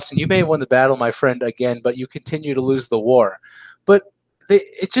face, like, Austin, you may have won the battle, my friend, again, but you continue to lose the war. But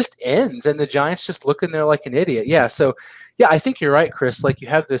it just ends, and the Giant's just looking there like an idiot. Yeah, so yeah, I think you're right, Chris. Like, you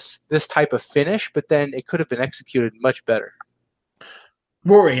have this type of finish, but then it could have been executed much better.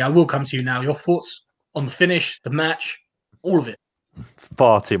 Rory, I will come to you now. Your thoughts on the finish, the match, all of it.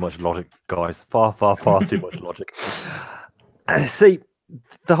 Far too much logic, guys. Far too much logic. See,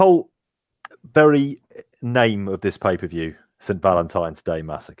 the whole very name of this pay-per-view, St. Valentine's Day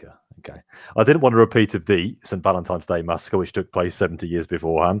Massacre. Okay, I didn't want to repeat of the St. Valentine's Day Massacre, which took place 70 years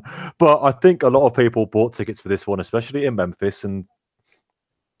beforehand, but I think a lot of people bought tickets for this one, especially in Memphis, and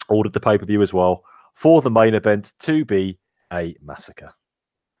ordered the pay-per-view as well, for the main event to be a massacre.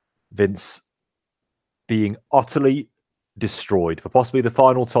 Vince being utterly destroyed for possibly the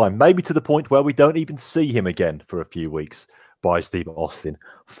final time, maybe to the point where we don't even see him again for a few weeks, by Steve Austin.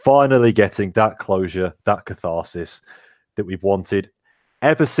 Finally getting that closure, that catharsis that we've wanted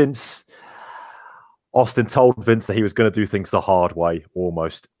ever since Austin told Vince that he was going to do things the hard way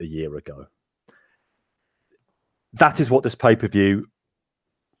almost a year ago. That is what this pay-per-view,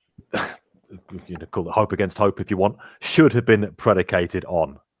 call it hope against hope if you want, should have been predicated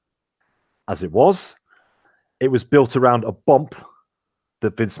on. as it was built around a bump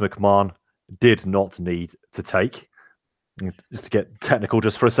that Vince McMahon did not need to take. Just to get technical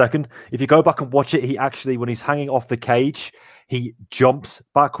just for a second, if you go back and watch it, he actually, when he's hanging off the cage, he jumps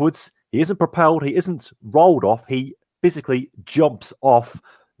backwards. He isn't propelled, he isn't rolled off, he physically jumps off.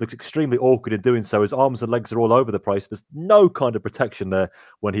 Looks extremely awkward in doing so. His arms and legs are all over the place. There's no kind of protection there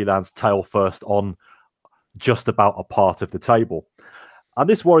when he lands tail first on just about a part of the table. And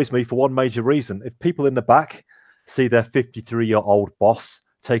this worries me for one major reason. If people in the back see their 53-year-old boss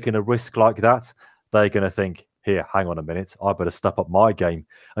taking a risk like that, they're going to think, here, hang on a minute, I better step up my game.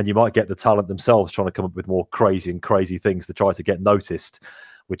 And you might get the talent themselves trying to come up with more crazy things to try to get noticed,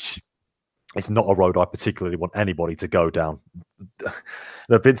 which is not a road I particularly want anybody to go down.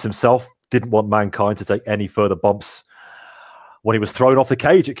 Vince himself didn't want Mankind to take any further bumps. When he was thrown off the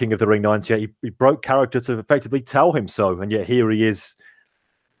cage at King of the Ring 98, he broke character to effectively tell him so. And yet here he is,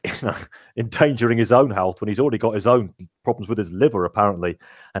 endangering his own health when he's already got his own problems with his liver, apparently.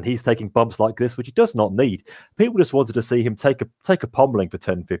 And he's taking bumps like this, which he does not need. People just wanted to see him take a pummeling for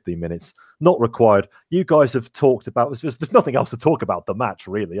 10, 15 minutes. Not required. You guys have talked about, there's nothing else to talk about the match,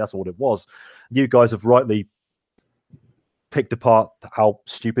 really. That's what it was. You guys have rightly picked apart how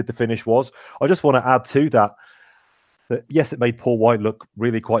stupid the finish was. I just want to add to that, yes, it made Paul White look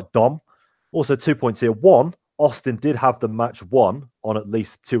really quite dumb. Also, 2 points here. One, Austin did have the match won on at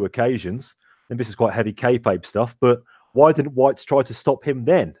least 2 occasions. And this is quite heavy kayfabe stuff, but why didn't White try to stop him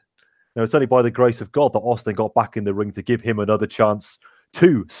then? It's only by the grace of God that Austin got back in the ring to give him another chance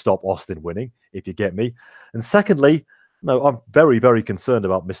to stop Austin winning, if you get me. And secondly, no, I'm very, very concerned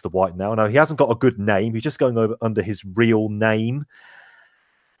about Mr. White now. Now, he hasn't got a good name. He's just going over under his real name.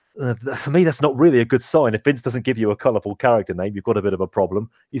 For me, that's not really a good sign. If Vince doesn't give you a colourful character name, you've got a bit of a problem.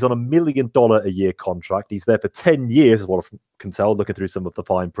 He's on $1 million a year contract. He's there for 10 years, is what I can tell, looking through some of the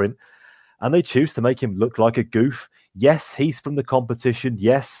fine print. And they choose to make him look like a goof. Yes, he's from the competition.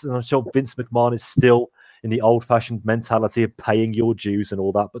 Yes, and I'm sure Vince McMahon is still in the old-fashioned mentality of paying your dues and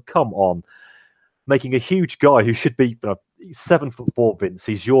all that. But come on, making a huge guy who should be 7'4", Vince.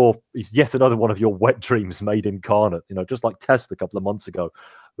 He's yet another one of your wet dreams made incarnate. Just like Test a couple of months ago.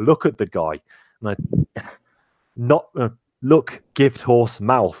 Look at the guy. Look, gift horse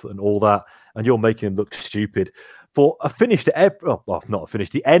mouth and all that, and you're making him look stupid. For a finish not a finish,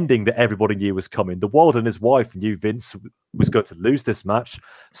 the ending that everybody knew was coming. The World and his wife knew Vince was going to lose this match.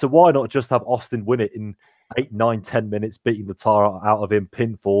 So why not just have Austin win it in 8, 9, 10 minutes, beating the tar out of him,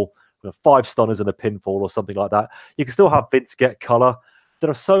 pinfall, 5 stunners and a pinfall or something like that. You can still have Vince get color. There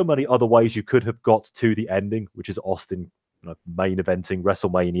are so many other ways you could have got to the ending, which is Austin main eventing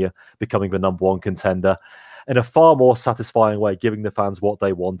WrestleMania, becoming the #1 contender in a far more satisfying way, giving the fans what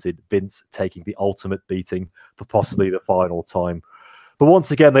they wanted, Vince taking the ultimate beating for possibly the final time. But once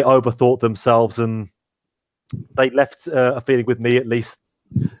again, they overthought themselves and they left a feeling with me, at least,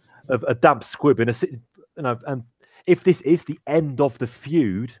 of a damp squib and if this is the end of the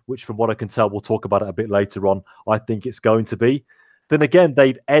feud, which from what I can tell, we'll talk about it a bit later on, I think it's going to be, then again,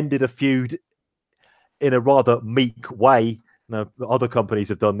 they've ended a feud in a rather meek way. Other companies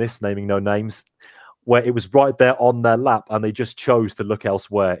have done this, naming no names, where it was right there on their lap and they just chose to look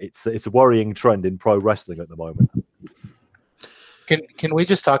elsewhere. It's a worrying trend in pro wrestling at the moment. Can we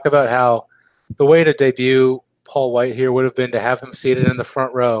just talk about how the way to debut Paul White here would have been to have him seated in the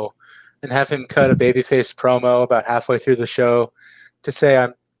front row and have him cut a babyface promo about halfway through the show to say,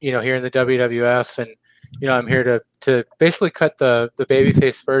 I'm here in the WWF and I'm here to basically cut the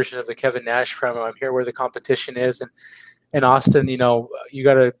babyface version of the Kevin Nash promo. I'm here where the competition is, and Austin, you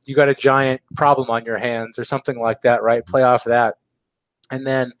got a giant problem on your hands or something like that, right? Play off of that, and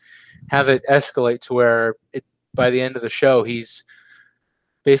then have it escalate to where by the end of the show he's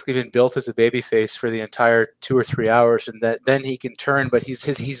basically been built as a babyface for the entire 2 or 3 hours, and that then he can turn, but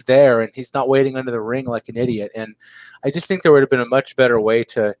he's there and he's not waiting under the ring like an idiot. And I just think there would have been a much better way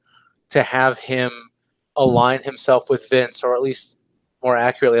to have him align himself with Vince, or at least more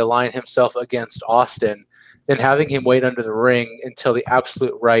accurately align himself against Austin, than having him wait under the ring until the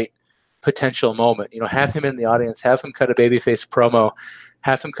absolute right potential moment. Have him in the audience, have him cut a babyface promo,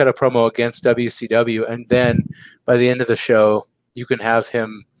 have him cut a promo against WCW, and then by the end of the show, you can have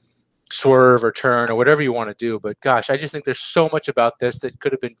him swerve or turn or whatever you want to do. But gosh, I just think there's so much about this that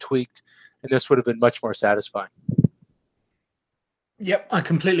could have been tweaked, and this would have been much more satisfying. Yep, I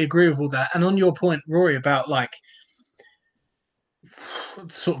completely agree with all that. And on your point, Rory, about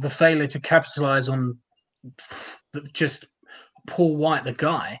sort of the failure to capitalize on just Paul White, the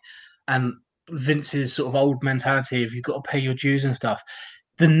guy, and Vince's sort of old mentality of you've got to pay your dues and stuff.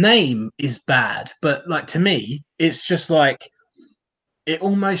 The name is bad, but to me, it's just it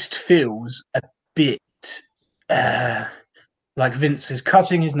almost feels a bit like Vince is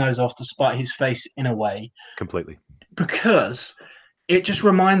cutting his nose off to spite his face in a way. Completely. Because it just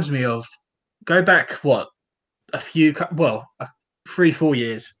reminds me of, go back, 3-4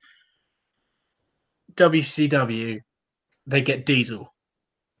 years, WCW, they get Diesel.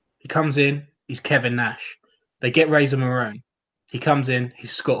 He comes in, he's Kevin Nash. They get Razor Ramon. He comes in,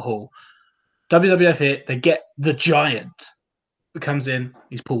 he's Scott Hall. WWF here, they get the Giant. Who comes in,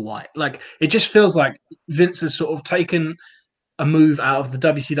 he's Paul White. Like, it just feels like Vince has sort of taken a move out of the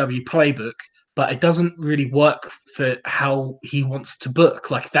WCW playbook, but it doesn't really work for how he wants to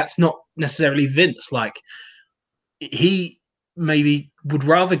book. Like, that's not necessarily Vince. Like, he maybe would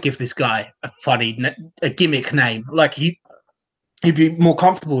rather give this guy a gimmick name. Like, he'd be more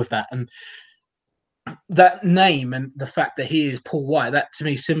comfortable with that. And that name and the fact that he is Paul White, that to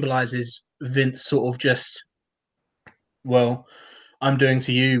me symbolizes Vince sort of just, well, I'm doing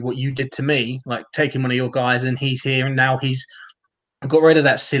to you what you did to me, like taking one of your guys and he's here and now he's got rid of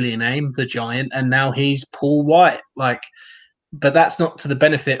that silly name, the Giant, and now he's Paul White. Like, but that's not to the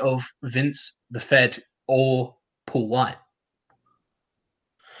benefit of Vince, the Fed, or Paul White.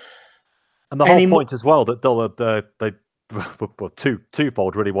 And the whole point as well that they were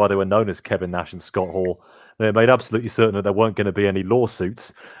twofold really why they were known as Kevin Nash and Scott Hall. They made absolutely certain that there weren't going to be any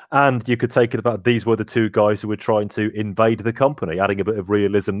lawsuits, and you could take it about these were the two guys who were trying to invade the company, adding a bit of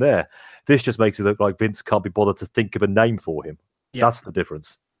realism there. This just makes it look like Vince can't be bothered to think of a name for him. Yep. That's the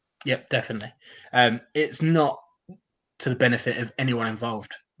difference. Yep, definitely. It's not to the benefit of anyone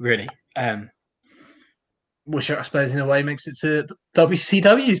involved, really. Which I suppose in a way makes it to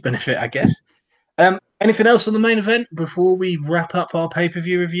WCW's benefit, I guess. Anything else on the main event before we wrap up our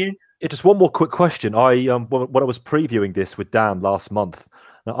pay-per-view review? Yeah, just one more quick question. When I was previewing this with Dan last month,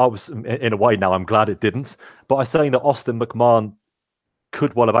 I was, in a way now, I'm glad it didn't, but I was saying that Austin McMahon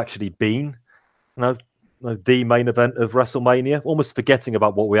could well have actually been, the main event of WrestleMania, almost forgetting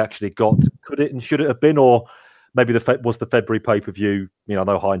about what we actually got. Could it and should it have been, or maybe was the February pay-per-view, I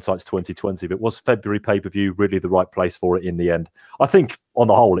know hindsight's 2020, but was February pay-per-view really the right place for it in the end? I think, on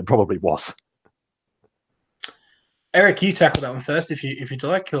the whole, it probably was. Eric, you tackle that one first, if you'd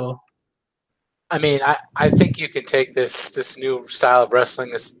like, or... I mean, I think you can take this new style of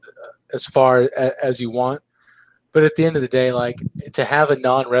wrestling as far as you want, but at the end of the day, like, to have a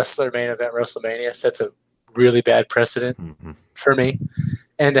non-wrestler main event WrestleMania sets a really bad precedent for me,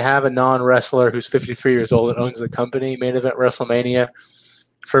 and to have a non-wrestler who's 53 years old and owns the company main event WrestleMania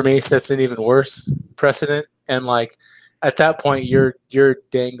for me sets an even worse precedent. And like at that point, you're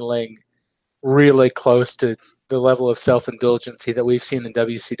dangling really close to the level of self-indulgency that we've seen in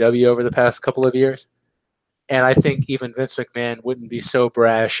WCW over the past couple of years. And I think even Vince McMahon wouldn't be so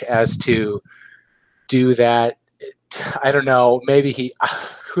brash as to do that. I don't know, maybe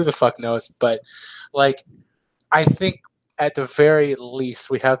who the fuck knows, but like, I think at the very least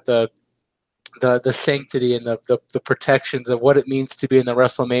we have the sanctity and the protections of what it means to be in the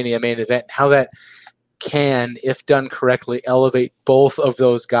WrestleMania main event, how that can, if done correctly, elevate both of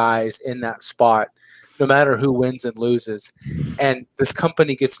those guys in that spot, no matter who wins and loses. And this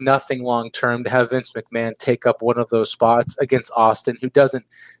company gets nothing long-term to have Vince McMahon take up one of those spots against Austin, who doesn't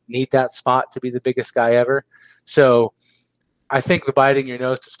need that spot to be the biggest guy ever. So I think the biting your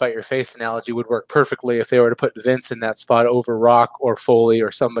nose to spite your face analogy would work perfectly if they were to put Vince in that spot over Rock or Foley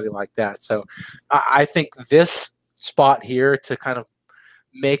or somebody like that. So I think this spot here to kind of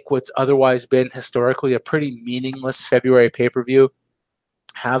make what's otherwise been historically a pretty meaningless February pay-per-view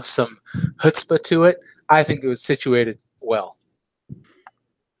have some chutzpah to it, I think it was situated well.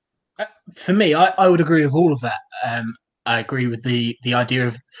 For me, I would agree with all of that. I agree with the idea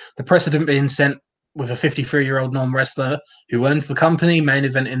of the precedent being sent with a 53-year-old non-wrestler who owns the company, main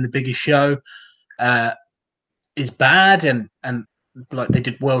event in the biggest show, is bad, and like they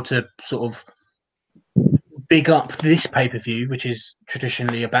did well to sort of big up this pay-per-view, which is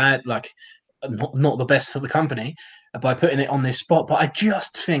traditionally a bad, like not the best for the company, by putting it on this spot. But I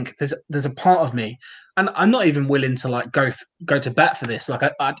just think there's a part of me, and I'm not even willing to like go to bat for this. Like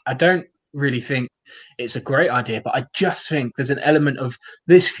I don't really think it's a great idea, but I just think there's an element of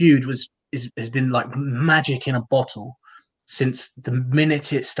this feud has been like magic in a bottle since the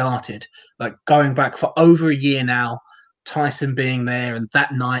minute it started, like going back for over a year now, Tyson being there and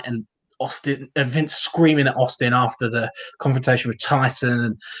that night, and Austin, Vince screaming at Austin after the confrontation with Tyson.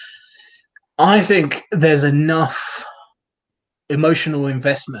 And I think there's enough emotional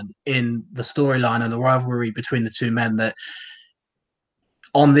investment in the storyline and the rivalry between the two men that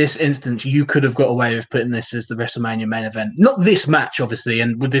on this instance, you could have got away with putting this as the WrestleMania main event. Not this match, obviously,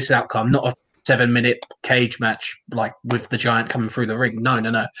 and with this outcome, not a 7-minute cage match, like with the Giant coming through the ring.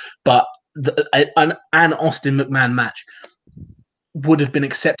 No. But an Austin McMahon match would have been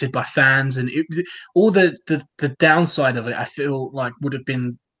accepted by fans, and all the downside of it, I feel like, would have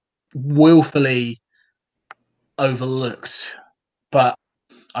been willfully overlooked. But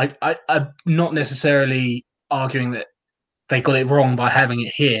I'm not necessarily arguing that they got it wrong by having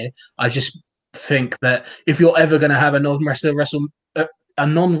it here. I just think that if you're ever going to have a non-wrestler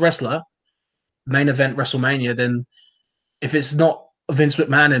main event WrestleMania, then if it's not Vince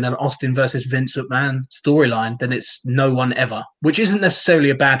McMahon in an Austin versus Vince McMahon storyline, then it's no one ever, which isn't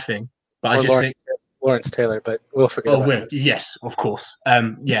necessarily a bad thing. But I just think Lawrence Taylor, but we'll forget about that. Yes, of course.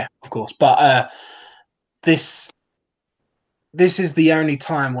 Yeah, of course. But this is the only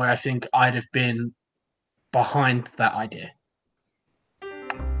time where I think I'd have been behind that idea.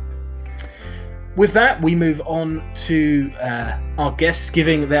 With that, we move on to our guests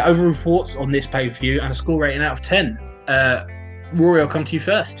giving their overall thoughts on this pay-per-view and a score rating out of 10. Rory, I'll come to you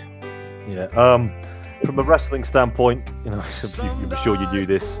first. Yeah. From a wrestling standpoint, I'm sure you knew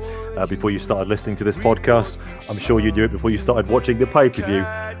this before you started listening to this podcast. I'm sure you knew it before you started watching the pay-per-view.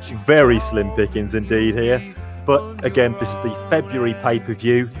 Very slim pickings indeed here. But again, this is the February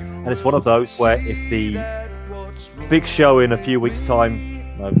pay-per-view, and it's one of those where if the big show in a few weeks' time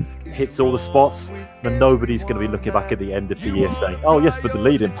hits all the spots, then nobody's going to be looking back at the end of the year saying, oh yes, but the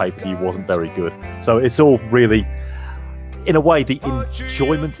lead-in pay-per-view wasn't very good. So it's all really, in a way, the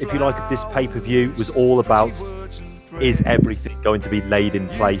enjoyment, if you like, of this pay-per-view was all about, is everything going to be laid in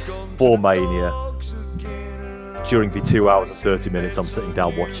place for Mania during the 2 hours and 30 minutes I'm sitting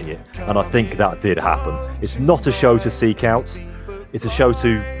down watching it? And I think that did happen. It's not a show to seek out. It's a show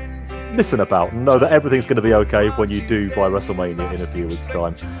to listen about and know that everything's going to be okay when you do buy WrestleMania in a few weeks'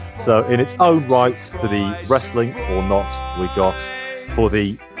 time. So in its own right, for the wrestling or not, we got for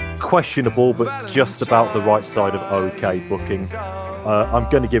the questionable but just about the right side of okay booking, I'm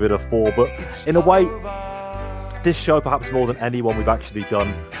going to give it a 4. But in a way, this show, perhaps more than any one we've actually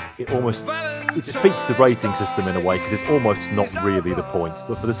done, it defeats the rating system in a way, because it's almost not really the point.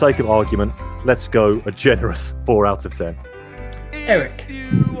 But for the sake of argument, let's go a generous 4 out of 10. Eric.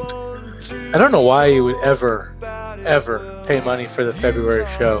 I don't know why you would ever pay money for the February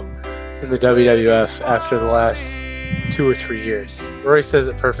show in the WWF after the last 2 or 3 years. Rory says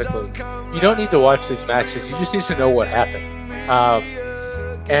it perfectly. You don't need to watch these matches. You just need to know what happened.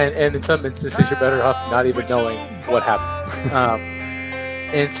 And in some instances, you're better off not even knowing what happened.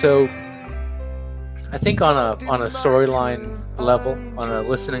 And so I think on a storyline level, on a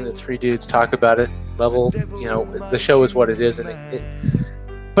listening to 3 dudes talk about it level, the show is what it is, and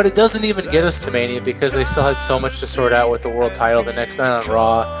but it doesn't even get us to Mania because they still had so much to sort out with the world title the next night on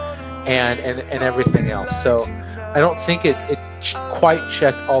Raw and everything else. So I don't think it quite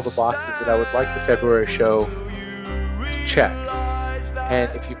checked all the boxes that I would like the February show to check.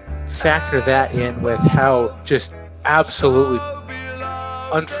 And if you factor that in with how just absolutely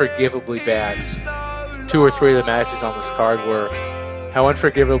unforgivably bad 2 or 3 of the matches on this card were, how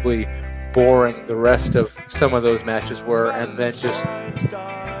unforgivably boring the rest of some of those matches were, and then just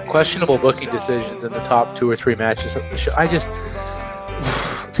questionable booking decisions in the top 2 or 3 matches of the show.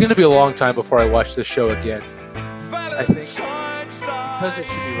 It's going to be a long time before I watch this show again. I think because it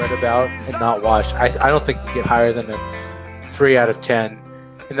should be read about and not watched, I don't think it can get higher than a 3 out of 10.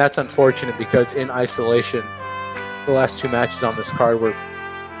 And that's unfortunate because in isolation, the last 2 matches on this card were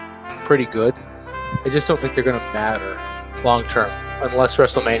pretty good. I just don't think they're going to matter long term unless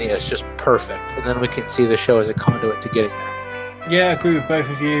WrestleMania is just perfect. And then we can see the show as a conduit to getting there. Yeah, I agree with both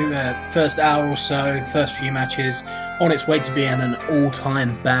of you. First hour or so, first few matches, on its way to being an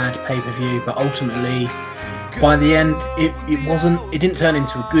all-time bad pay-per-view, but ultimately, by the end, it didn't turn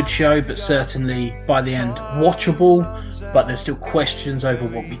into a good show, but certainly by the end, watchable. But there's still questions over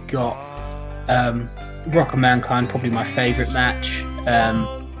what we got. Rock and Mankind, probably my favourite match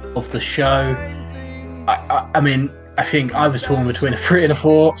of the show. I mean, I think I was torn between a 3 and a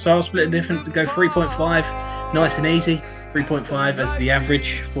 4, so I'll split the difference to go 3.5, nice and easy. 3.5 as the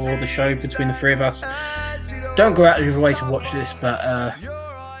average for the show between the 3 of us. Don't go out of your way to watch this, but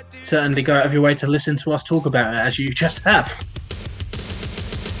certainly go out of your way to listen to us talk about it, as you just have.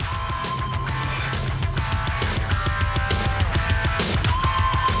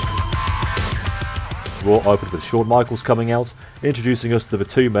 Raw opened with Shawn Michaels coming out, introducing us to the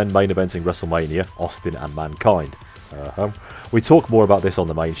 2 men main eventing WrestleMania, Austin and Mankind. We talk more about this on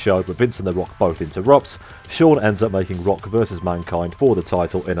the main show, but Vince and The Rock both interrupt. Shawn ends up making Rock versus Mankind for the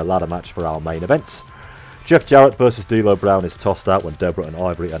title in a ladder match for our main event. Jeff Jarrett versus D'Lo Brown is tossed out when Deborah and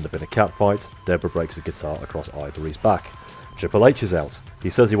Ivory end up in a catfight. Deborah breaks a guitar across Ivory's back. Triple H is out. He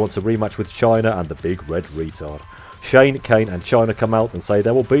says he wants a rematch with China and the big red retard. Shane, Kane and China come out and say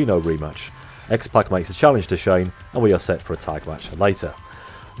there will be no rematch. X-Pac makes a challenge to Shane and we are set for a tag match later.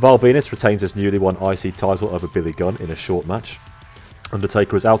 Val Venis retains his newly won IC title over Billy Gunn in a short match.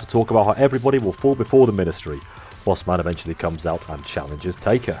 Undertaker is out to talk about how everybody will fall before the Ministry. Bossman eventually comes out and challenges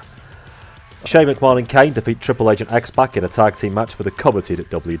Taker. Shane McMahon and Kane defeat Triple H and X-Pac in a tag team match for the coveted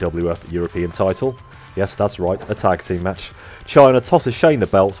WWF European title. Yes, that's right, a tag team match. China tosses Shane the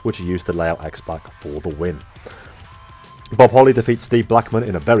belt, which he used to lay out X-Pac for the win. Bob Holly defeats Steve Blackman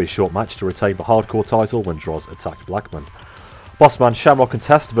in a very short match to retain the hardcore title when Droz attacked Blackman. Bossman, Shamrock and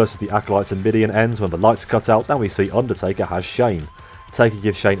Test versus the Acolytes and Mideon ends when the lights cut out and we see Undertaker has Shane. Taker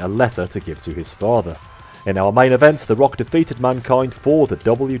gives Shane a letter to give to his father. In our main event, The Rock defeated Mankind for the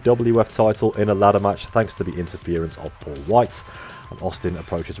WWF title in a ladder match thanks to the interference of Paul White. And Austin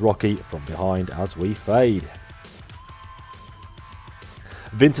approaches Rocky from behind as we fade.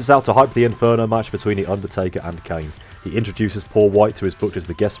 Vince is out to hype the Inferno match between The Undertaker and Kane. He introduces Paul White, who is booked as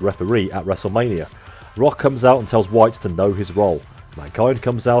the guest referee at WrestleMania. Rock comes out and tells White to know his role. Mankind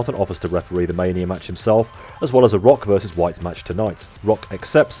comes out and offers to referee the Mania match himself, as well as a Rock vs White match tonight. Rock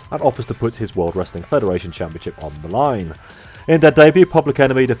accepts and offers to put his World Wrestling Federation Championship on the line. In their debut, Public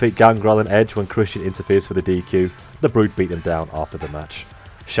Enemy defeat Gangrel and Edge when Christian interferes for the DQ. The Brood beat them down after the match.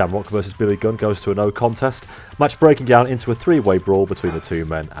 Shamrock vs Billy Gunn goes to a no contest, match breaking down into a three-way brawl between the two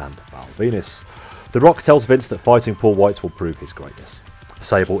men and Val Venis. The Rock tells Vince that fighting Paul White will prove his greatness.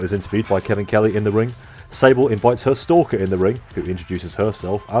 Sable is interviewed by Kevin Kelly in the ring. Sable invites her stalker in the ring, who introduces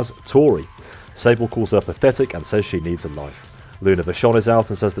herself as Tori. Sable calls her pathetic and says she needs a life. Luna Vachon is out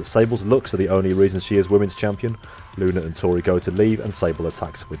and says that Sable's looks are the only reason she is women's champion. Luna and Tori go to leave and Sable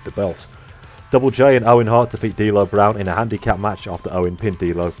attacks with the belt. Double J and Owen Hart defeat D'Lo Brown in a handicap match after Owen pinned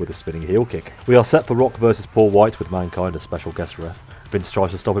D'Lo with a spinning heel kick. We are set for Rock vs Paul White with Mankind as special guest ref. Vince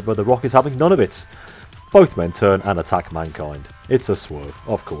tries to stop it, but The Rock is having none of it. Both men turn and attack Mankind. It's a swerve.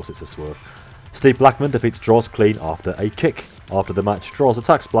 Of course it's a swerve. Steve Blackman defeats Droz clean after a kick. After the match, Droz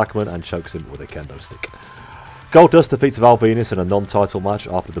attacks Blackman and chokes him with a kendo stick. Goldust defeats Val Venis in a non-title match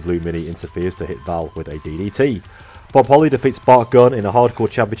after the Blue Mini interferes to hit Val with a DDT. Bob Holly defeats Bart Gunn in a hardcore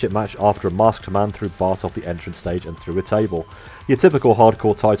championship match after a masked man threw Bart off the entrance stage and through a table. Your typical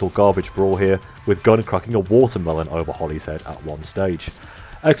hardcore title garbage brawl here, with Gunn cracking a watermelon over Holly's head at one stage.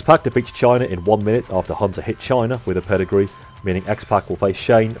 X-Pac defeats China in 1 minute after Hunter hit China with a pedigree, meaning X-Pac will face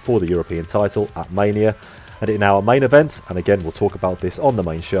Shane for the European title at Mania. And in our main event, and again we'll talk about this on the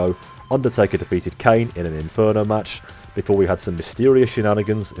main show, Undertaker defeated Kane in an Inferno match, before we had some mysterious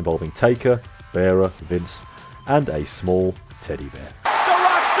shenanigans involving Taker, Bearer, Vince, and a small teddy bear. The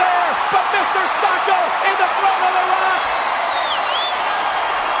Rock's there, but Mr. Sacco in the front of the Rock.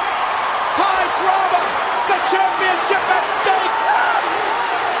 High drama, the championship at stake.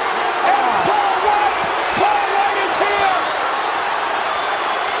 And Paul White is here.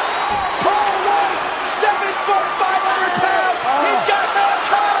 Paul White, 7 foot 500 pounds. He's got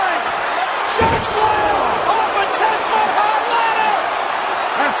Mankind. Choke slam off a 10-foot high ladder.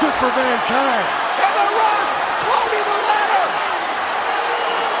 That's it for Mankind. And The Rock climbing the ladder.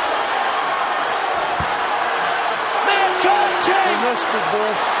 Mankind came. Next, big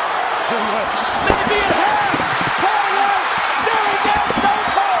boy. Next. Maybe it had. Paul White staring down Stone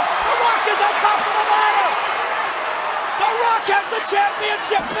Cold. The Rock is on top of the ladder. The Rock has the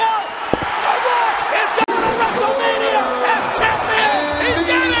championship belt. The Rock is going to WrestleMania as champion. He's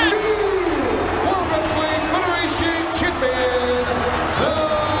got it. World Wrestling Federation champion, The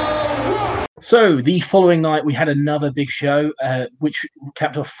Rock. So the following night, we had another big show, which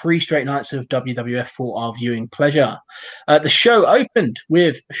capped off 3 straight nights of WWF for our viewing pleasure. The show opened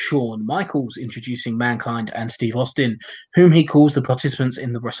with Shawn Michaels introducing Mankind and Steve Austin, whom he calls the participants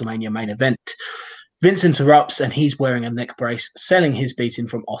in the WrestleMania main event. Vince interrupts, and he's wearing a neck brace, selling his beating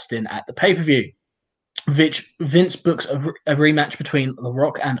from Austin at the pay-per-view. Vince books a rematch between The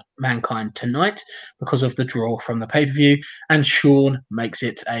Rock and Mankind tonight because of the draw from the pay-per-view, and Shawn makes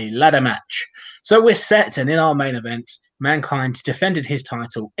it a ladder match. So we're set, and in our main event, Mankind defended his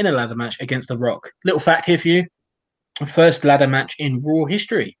title in a ladder match against The Rock. Little fact here for you, first ladder match in Raw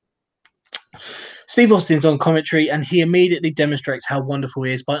history. Steve Austin's on commentary, and he immediately demonstrates how wonderful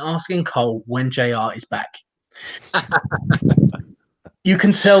he is by asking Cole when JR is back. You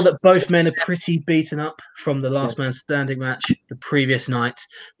can tell that both men are pretty beaten up from the last man standing match the previous night,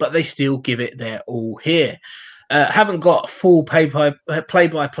 but they still give it their all here. Haven't got full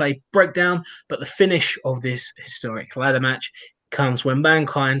play-by-play breakdown, but the finish of this historic ladder match comes when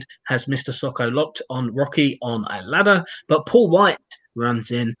Mankind has Mr. Socko locked on Rocky on a ladder, but Paul White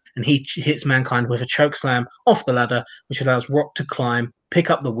runs in and he hits Mankind with a chokeslam off the ladder, which allows Rock to climb, pick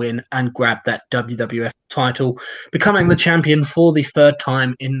up the win, and grab that WWF title, becoming the champion for the third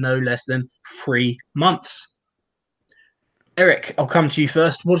time in no less than 3 months. Eric, I'll come to you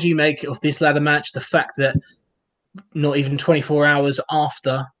first. What do you make of this ladder match? The fact that not even 24 hours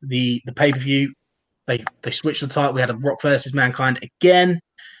after the pay-per-view, they switched the title. We had a Rock versus Mankind again,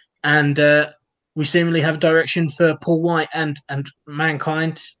 and we seemingly have direction for Paul White and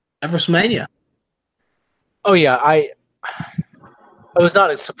Mankind at WrestleMania. Oh yeah, I was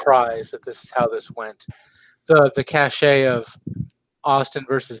not surprised that this is how this went. The cachet of Austin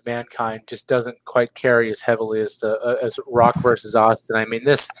versus Mankind just doesn't quite carry as heavily as as Rock versus Austin. I mean,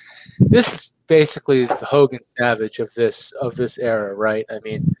 this is basically the Hogan Savage of this era, right? I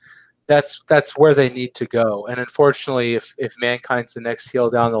mean, that's where they need to go. And unfortunately, if Mankind's the next heel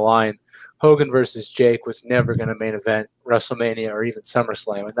down the line, Hogan versus Jake was never going to main event WrestleMania or even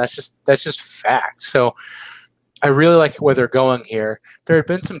SummerSlam, and that's just fact. So I really like where they're going here. There had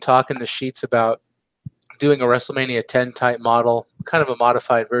been some talk in the sheets about doing a WrestleMania 10 type model, kind of a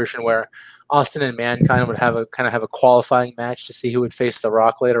modified version where Austin and Mankind would have a qualifying match to see who would face The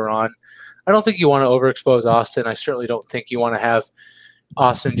Rock later on. I don't think you want to overexpose Austin. I certainly don't think you want to have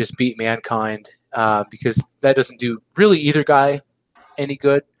Austin just beat Mankind because that doesn't do really either guy any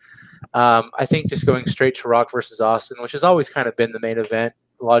good. I think just going straight to Rock versus Austin, which has always kind of been the main event,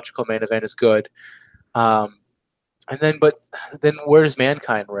 the logical main event, is good. But then where does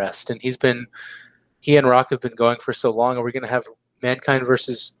Mankind rest? And he and Rock have been going for so long. Are we going to have Mankind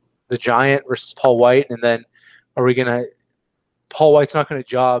versus the Giant versus Paul White? And then Paul White's not going to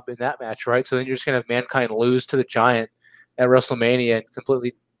job in that match, right? So then you're just going to have Mankind lose to the Giant at WrestleMania and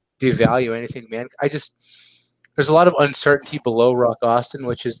completely devalue anything. There's a lot of uncertainty below Rock Austin,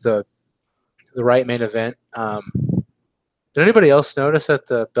 which is the right main event. Did anybody else notice that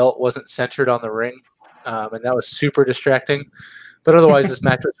the belt wasn't centered on the ring? And that was super distracting. But otherwise, this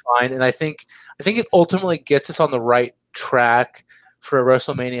match was fine, and I think it ultimately gets us on the right track for a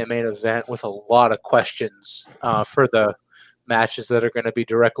WrestleMania main event with a lot of questions for the matches that are going to be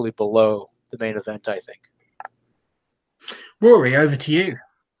directly below the main event, I think. Rory, over to you.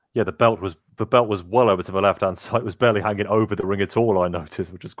 Yeah, the belt was well over to the left-hand side. It was barely hanging over the ring at all, I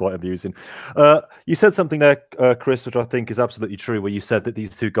noticed, which is quite amusing. You said something there, Chris, which I think is absolutely true, where you said that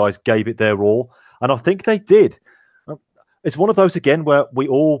these two guys gave it their all, and I think they did. It's one of those, again, where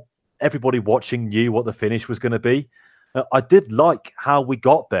everybody watching knew what the finish was going to be. I did like how we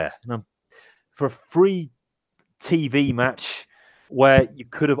got there. For a free TV match where you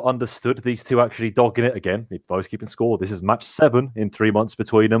could have understood these two actually dogging it again, both keeping score. This is match 7 in 3 months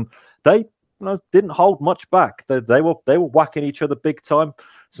between them. They didn't hold much back. They were whacking each other big time.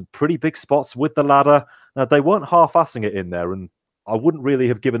 Some pretty big spots with the ladder. They weren't half-assing it in there, and I wouldn't really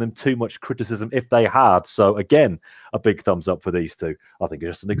have given them too much criticism if they had. So again, a big thumbs up for these two. I think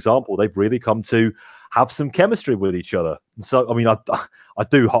it's just an example. They've really come to have some chemistry with each other. And so, I mean,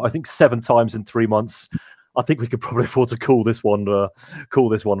 I think 7 times in 3 months. I think we could probably afford to call this one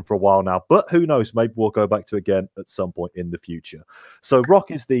for a while now. But who knows? Maybe we'll go back to it again at some point in the future. So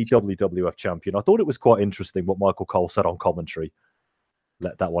Rock is the WWF champion. I thought it was quite interesting what Michael Cole said on commentary.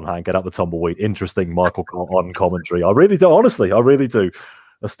 Let that one hang, get out the tumbleweed. Interesting, Michael Cole on commentary. I really do, honestly, I really do.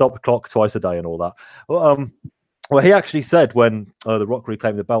 A stop clock twice a day and all that. Well, he actually said when The Rock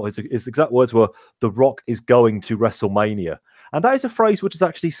reclaimed the belt, his exact words were, "The Rock is going to WrestleMania." And that is a phrase which has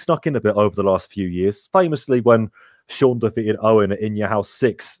actually snuck in a bit over the last few years. Famously, when Shawn defeated Owen at In Your House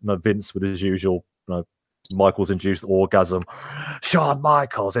 6, Vince with his usual Michaels-induced orgasm. Shawn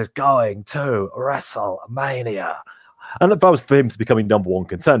Michaels is going to WrestleMania. And that was for him to becoming #1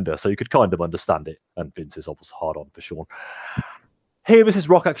 contender, so you could kind of understand it. And Vince is obviously hard on for Shawn. Here, this is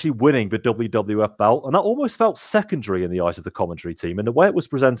Rock actually winning the WWF belt, and that almost felt secondary in the eyes of the commentary team, and the way it was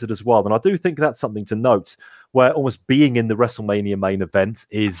presented as well. And I do think that's something to note, where almost being in the WrestleMania main event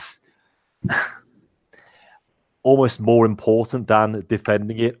is almost more important than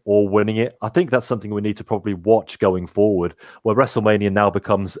defending it or winning it. I think that's something we need to probably watch going forward, where WrestleMania now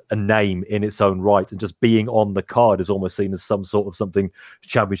becomes a name in its own right, and just being on the card is almost seen as some sort of something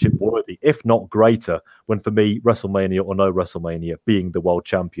championship worthy, if not greater, when for me, WrestleMania or no WrestleMania, being the world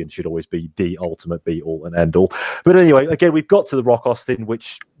champion should always be the ultimate be-all and end-all. But anyway, again, we've got to the Rock Austin,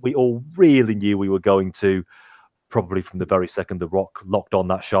 which we all really knew we were going to, probably from the very second The Rock locked on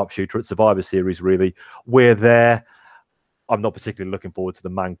that sharpshooter at Survivor Series, really. We're there. I'm not particularly looking forward to the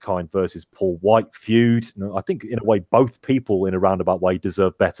Mankind versus Paul White feud. I think in a way both people in a roundabout way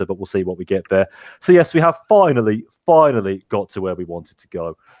deserve better, but we'll see what we get there. So yes, we have finally got to where we wanted to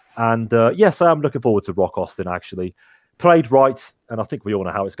go. And yes, I am looking forward to Rock Austin, actually. Played right, and I think we all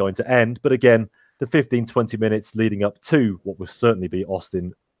know how it's going to end. But again, the 15-20 minutes leading up to what will certainly be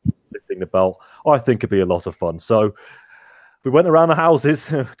Austin lifting the belt, I think could be a lot of fun. So we went around the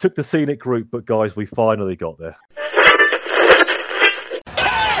houses, took the scenic route, but guys, we finally got there.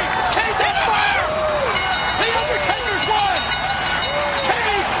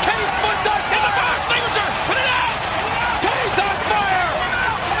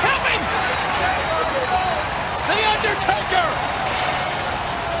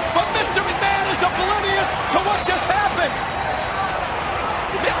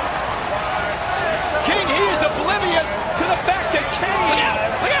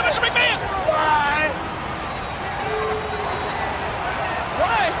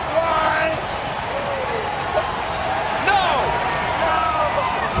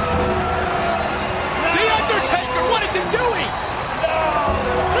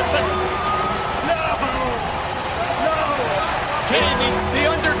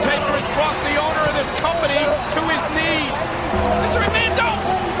 To his knees. Mr. McMahon, don't!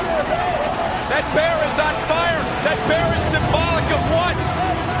 That bear is on fire. That bear is symbolic of what?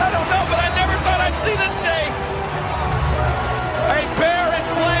 I don't know, but I never thought I'd see this day. A bear in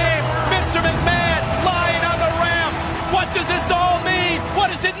flames. Mr. McMahon lying on the ramp. What does this all mean? What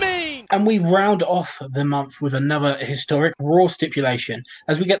does it mean? And we round off the month with another historic Raw stipulation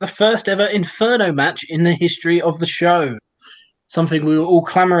as we get the first ever Inferno match in the history of the show. Something we were all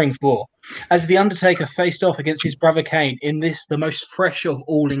clamouring for, as The Undertaker faced off against his brother Kane in this, the most fresh of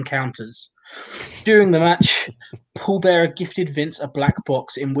all encounters. During the match, Paul Bearer gifted Vince a black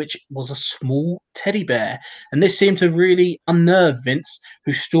box in which was a small teddy bear, and this seemed to really unnerve Vince,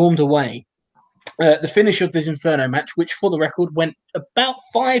 who stormed away. The finish of this Inferno match, which for the record went about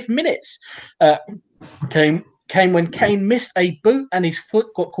 5 minutes, came when Kane missed a boot and his foot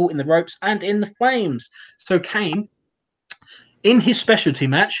got caught in the ropes and in the flames. So Kane, in his specialty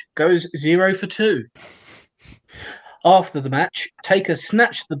match, goes 0 for 2. After the match, Taker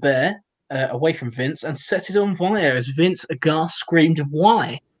snatched the bear away from Vince and set it on fire as Vince, aghast, screamed,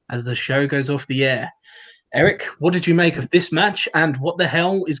 "Why?" as the show goes off the air. Eric, what did you make of this match, and what the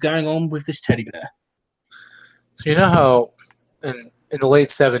hell is going on with this teddy bear? So you know how in the late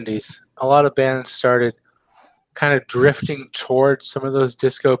 70s, a lot of bands started kind of drifting towards some of those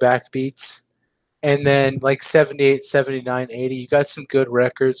disco backbeats? And then like 78, 79, 80, you got some good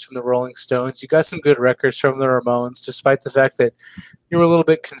records from the Rolling Stones. You got some good records from the Ramones, despite the fact that you were a little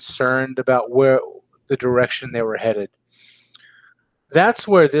bit concerned about where the direction they were headed. That's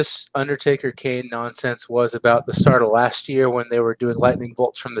where this Undertaker Kane nonsense was about the start of last year when they were doing lightning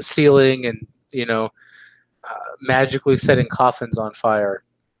bolts from the ceiling and, magically setting coffins on fire.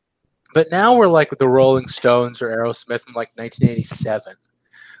 But now we're like with the Rolling Stones or Aerosmith in like 1987,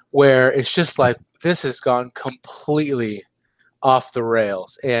 where it's just like, this has gone completely off the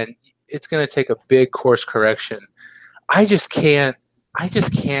rails and it's going to take a big course correction. I just can't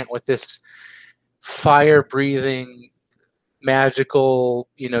with this fire breathing, magical,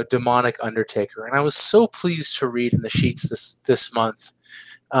 demonic Undertaker. And I was so pleased to read in the sheets this month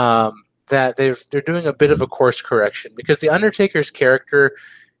that they're doing a bit of a course correction, because the Undertaker's character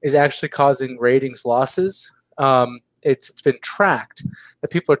is actually causing ratings losses. It's been tracked that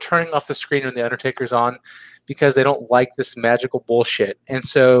people are turning off the screen when the Undertaker's on because they don't like this magical bullshit. And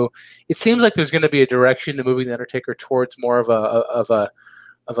so it seems like there's going to be a direction to moving the Undertaker towards more of a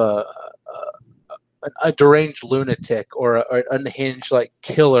deranged lunatic or an unhinged like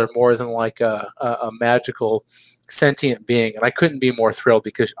killer more than like a magical sentient being. And I couldn't be more thrilled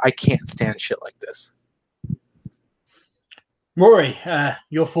because I can't stand shit like this. Rory,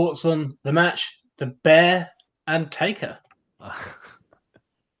 your thoughts on the match, the bear and Taker?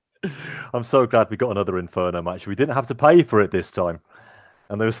 I'm so glad we got another Inferno match. We didn't have to pay for it this time.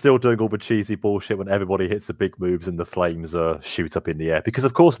 And they were still doing all the cheesy bullshit when everybody hits the big moves and the flames shoot up in the air. Because,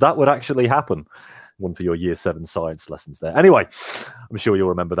 of course, that would actually happen. One for your Year 7 science lessons there. Anyway, I'm sure you'll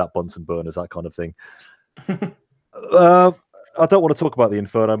remember that, Bunsen burners, that kind of thing. I don't want to talk about the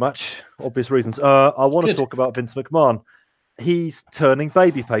Inferno match, obvious reasons. I want to talk about Vince McMahon. He's turning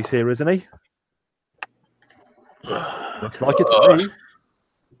babyface here, isn't he? Looks like it to me.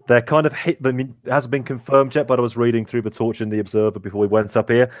 They're kind of hit. I mean, it hasn't been confirmed yet, but I was reading through the Torch and the Observer before we went up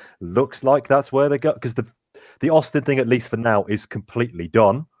here. Looks like that's where they go, because the Austin thing, at least for now, is completely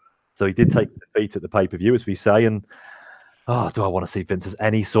done. So he did take defeat at the pay-per-view, as we say. And do I want to see Vince as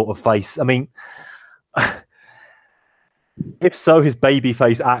any sort of face? I mean, If so, his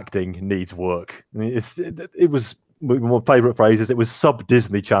babyface acting needs work. I mean, it was one of my favourite phrases. It was sub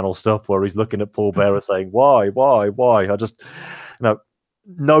Disney Channel stuff where he's looking at Paul Bearer saying, "Why? I just,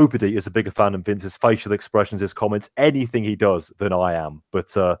 nobody is a bigger fan of Vince's facial expressions, his comments, anything he does than I am.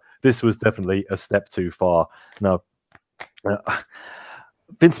 But this was definitely a step too far. Now,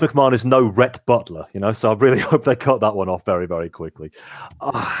 Vince McMahon is no Rhett Butler, so I really hope they cut that one off very, very quickly.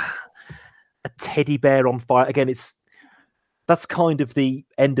 A teddy bear on fire again. That's kind of the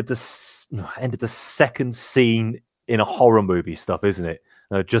end of the second scene in a horror movie stuff, isn't it?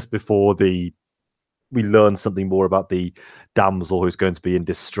 Just before we learn something more about the damsel who's going to be in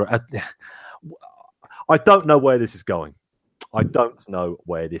distress. I don't know where this is going. And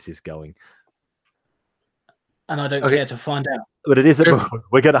I don't care to find out. But it is.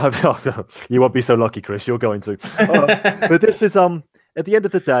 We're going to have. You won't be so lucky, Chris. You're going to. But this is at the end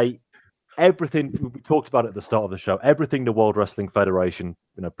of the day, everything we talked about at the start of the show, everything the World Wrestling Federation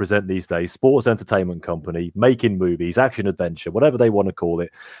present these days, sports entertainment company, making movies, action adventure, whatever they want to call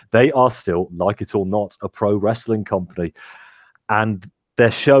it, they are still, like it or not, a pro wrestling company. And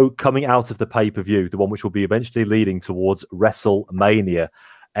their show coming out of the pay-per-view, the one which will be eventually leading towards WrestleMania,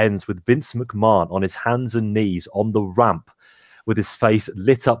 ends with Vince McMahon on his hands and knees on the ramp with his face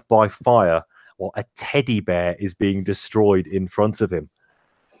lit up by fire while a teddy bear is being destroyed in front of him.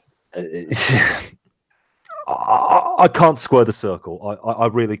 I can't square the circle. I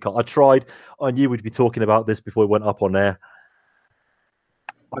really can't. I tried. I knew we'd be talking about this before we went up on air.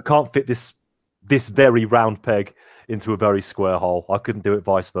 I can't fit this very round peg into a very square hole. I couldn't do it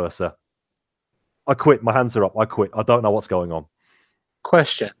vice versa. I quit. My hands are up. I quit. I don't know what's going on.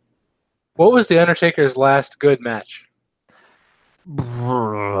 Question. What was The Undertaker's last good match?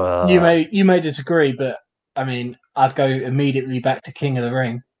 You may disagree, but I mean, I'd go immediately back to King of the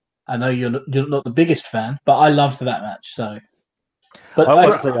Ring. I know you're not the biggest fan, but I loved that match. So, but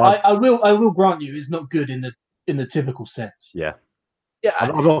I will grant you, it's not good in the typical sense. Yeah. Yeah,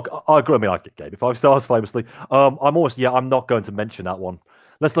 I agree. I mean, I gave it 5 stars famously. I'm not going to mention that one.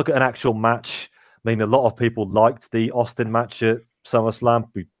 Let's look at an actual match. I mean, a lot of people liked the Austin match at SummerSlam.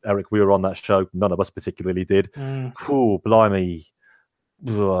 Eric, we were on that show. None of us particularly did. Cool, blimey.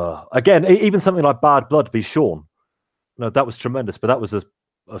 Again, even something like Bad Blood v. Shawn. No, that was tremendous, but that was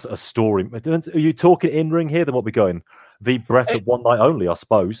a story. Are you talking in ring here? Then what we're going? V. Brett at One Night Only, I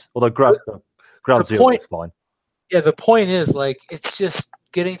suppose. Although Ground Zero is fine. Yeah, the point is, like, it's just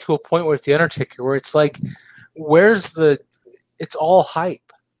getting to a point with The Undertaker where it's like, it's all hype.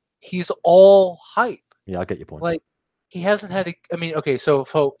 He's all hype. Yeah, I get your point. Like, he hasn't had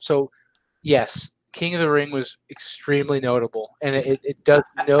so yes, King of the Ring was extremely notable, and it does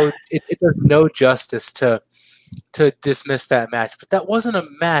no justice to dismiss that match. But that wasn't a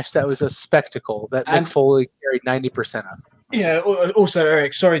match, that was a spectacle that Mick Foley carried 90% of. Yeah, also,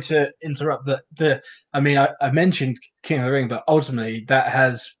 Eric, sorry to interrupt. I mentioned King of the Ring, but ultimately that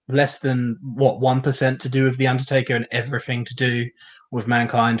has less than 1% to do with The Undertaker and everything to do with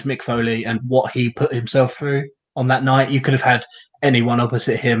Mankind, Mick Foley, and what he put himself through on that night. You could have had anyone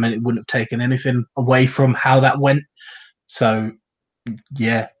opposite him and it wouldn't have taken anything away from how that went. So,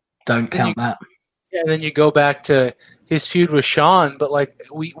 yeah, don't count that. Yeah, and then you go back to his feud with Shawn, but like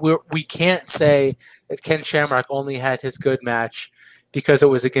we can't say that Ken Shamrock only had his good match because it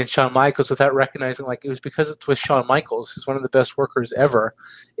was against Shawn Michaels without recognizing like it was because it was Shawn Michaels, who's one of the best workers ever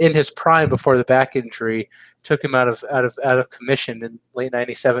in his prime before the back injury took him out of commission in late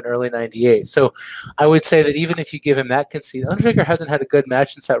 '97, early '98. So I would say that even if you give him that conceit, Undertaker hasn't had a good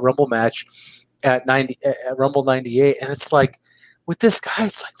match since that Rumble match at Rumble '98, and it's like. With this guy,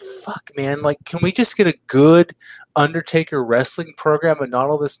 it's like, fuck, man. Like, can we just get a good Undertaker wrestling program and not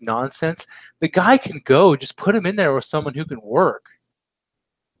all this nonsense? The guy can go. Just put him in there with someone who can work.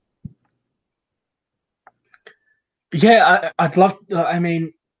 Yeah, I'd love. I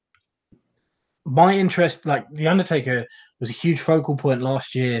mean, my interest, like The Undertaker, was a huge focal point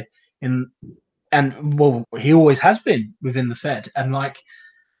last year and he always has been within the Fed, and like.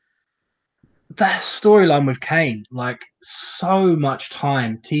 That storyline with Kane, like so much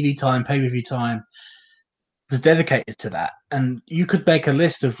time, TV time, pay-per-view time was dedicated to that. And you could make a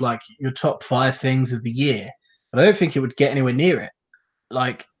list of like your top 5 things of the year, but I don't think it would get anywhere near it.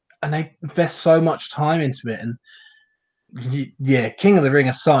 Like, and they invest so much time into it. And yeah, King of the Ring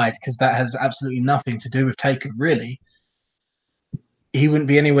aside, because that has absolutely nothing to do with Taker, really. He wouldn't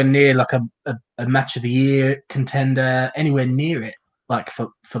be anywhere near like a match of the year contender, anywhere near it, like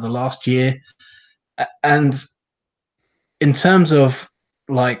for the last year. And in terms of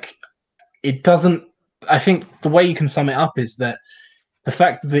like, it doesn't, I think the way you can sum it up is that the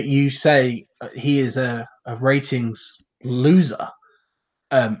fact that you say he is a ratings loser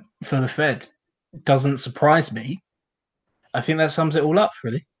for the Fed doesn't surprise me. I think that sums it all up,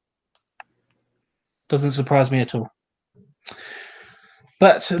 really. Doesn't surprise me at all.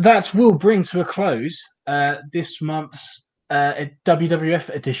 But that will bring to a close this month's WWF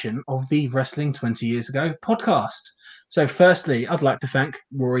edition of the Wrestling 20 Years Ago podcast. So firstly, I'd like to thank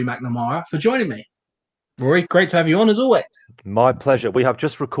Rory McNamara for joining me. Rory, great to have you on as always. My pleasure. We have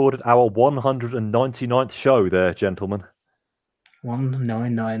just recorded our 199th show there, gentlemen.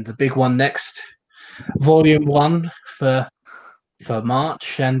 199, the big one next. Volume 1 for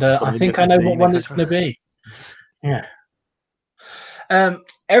March. And I think I know what one it's going to be. Yeah.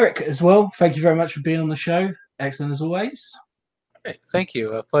 Eric, as well, thank you very much for being on the show. Excellent as always. Hey, thank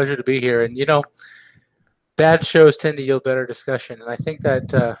you. A pleasure to be here. And, bad shows tend to yield better discussion. And I think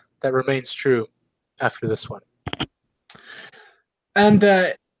that that remains true after this one.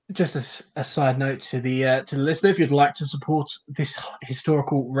 And just a side note to the listener, if you'd like to support this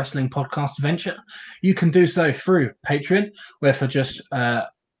historical wrestling podcast venture, you can do so through Patreon, where for just $1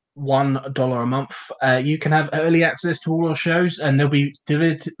 a month, you can have early access to all our shows, and they'll be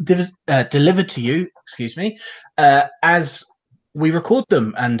delivered to you. As we record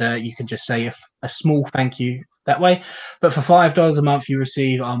them, and you can just say a small thank you that way. But for $5 a month, you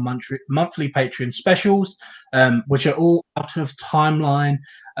receive our monthly Patreon specials, which are all out of timeline.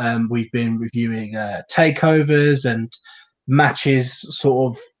 We've been reviewing takeovers and matches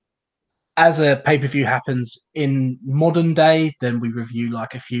sort of as a pay-per-view happens in modern day. Then we review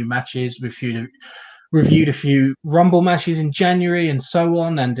like a few matches, reviewed a few Rumble matches in January and so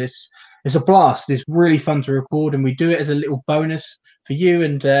on. And it's a blast. It's really fun to record, and we do it as a little bonus for you.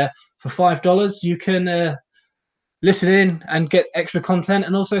 And for $5, you can listen in and get extra content,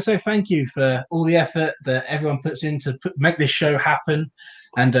 and also say thank you for all the effort that everyone puts in to make this show happen.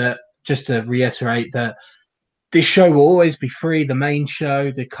 And just to reiterate that this show will always be free. The main show,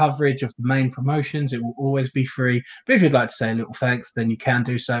 the coverage of the main promotions, it will always be free. But if you'd like to say a little thanks, then you can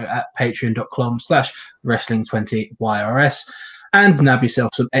do so at patreon.com/wrestling20YRS and nab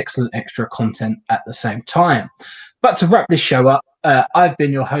yourself some excellent extra content at the same time. But to wrap this show up, I've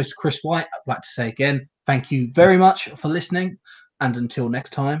been your host, Chris White. I'd like to say again, thank you very much for listening. And until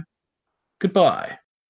next time, goodbye.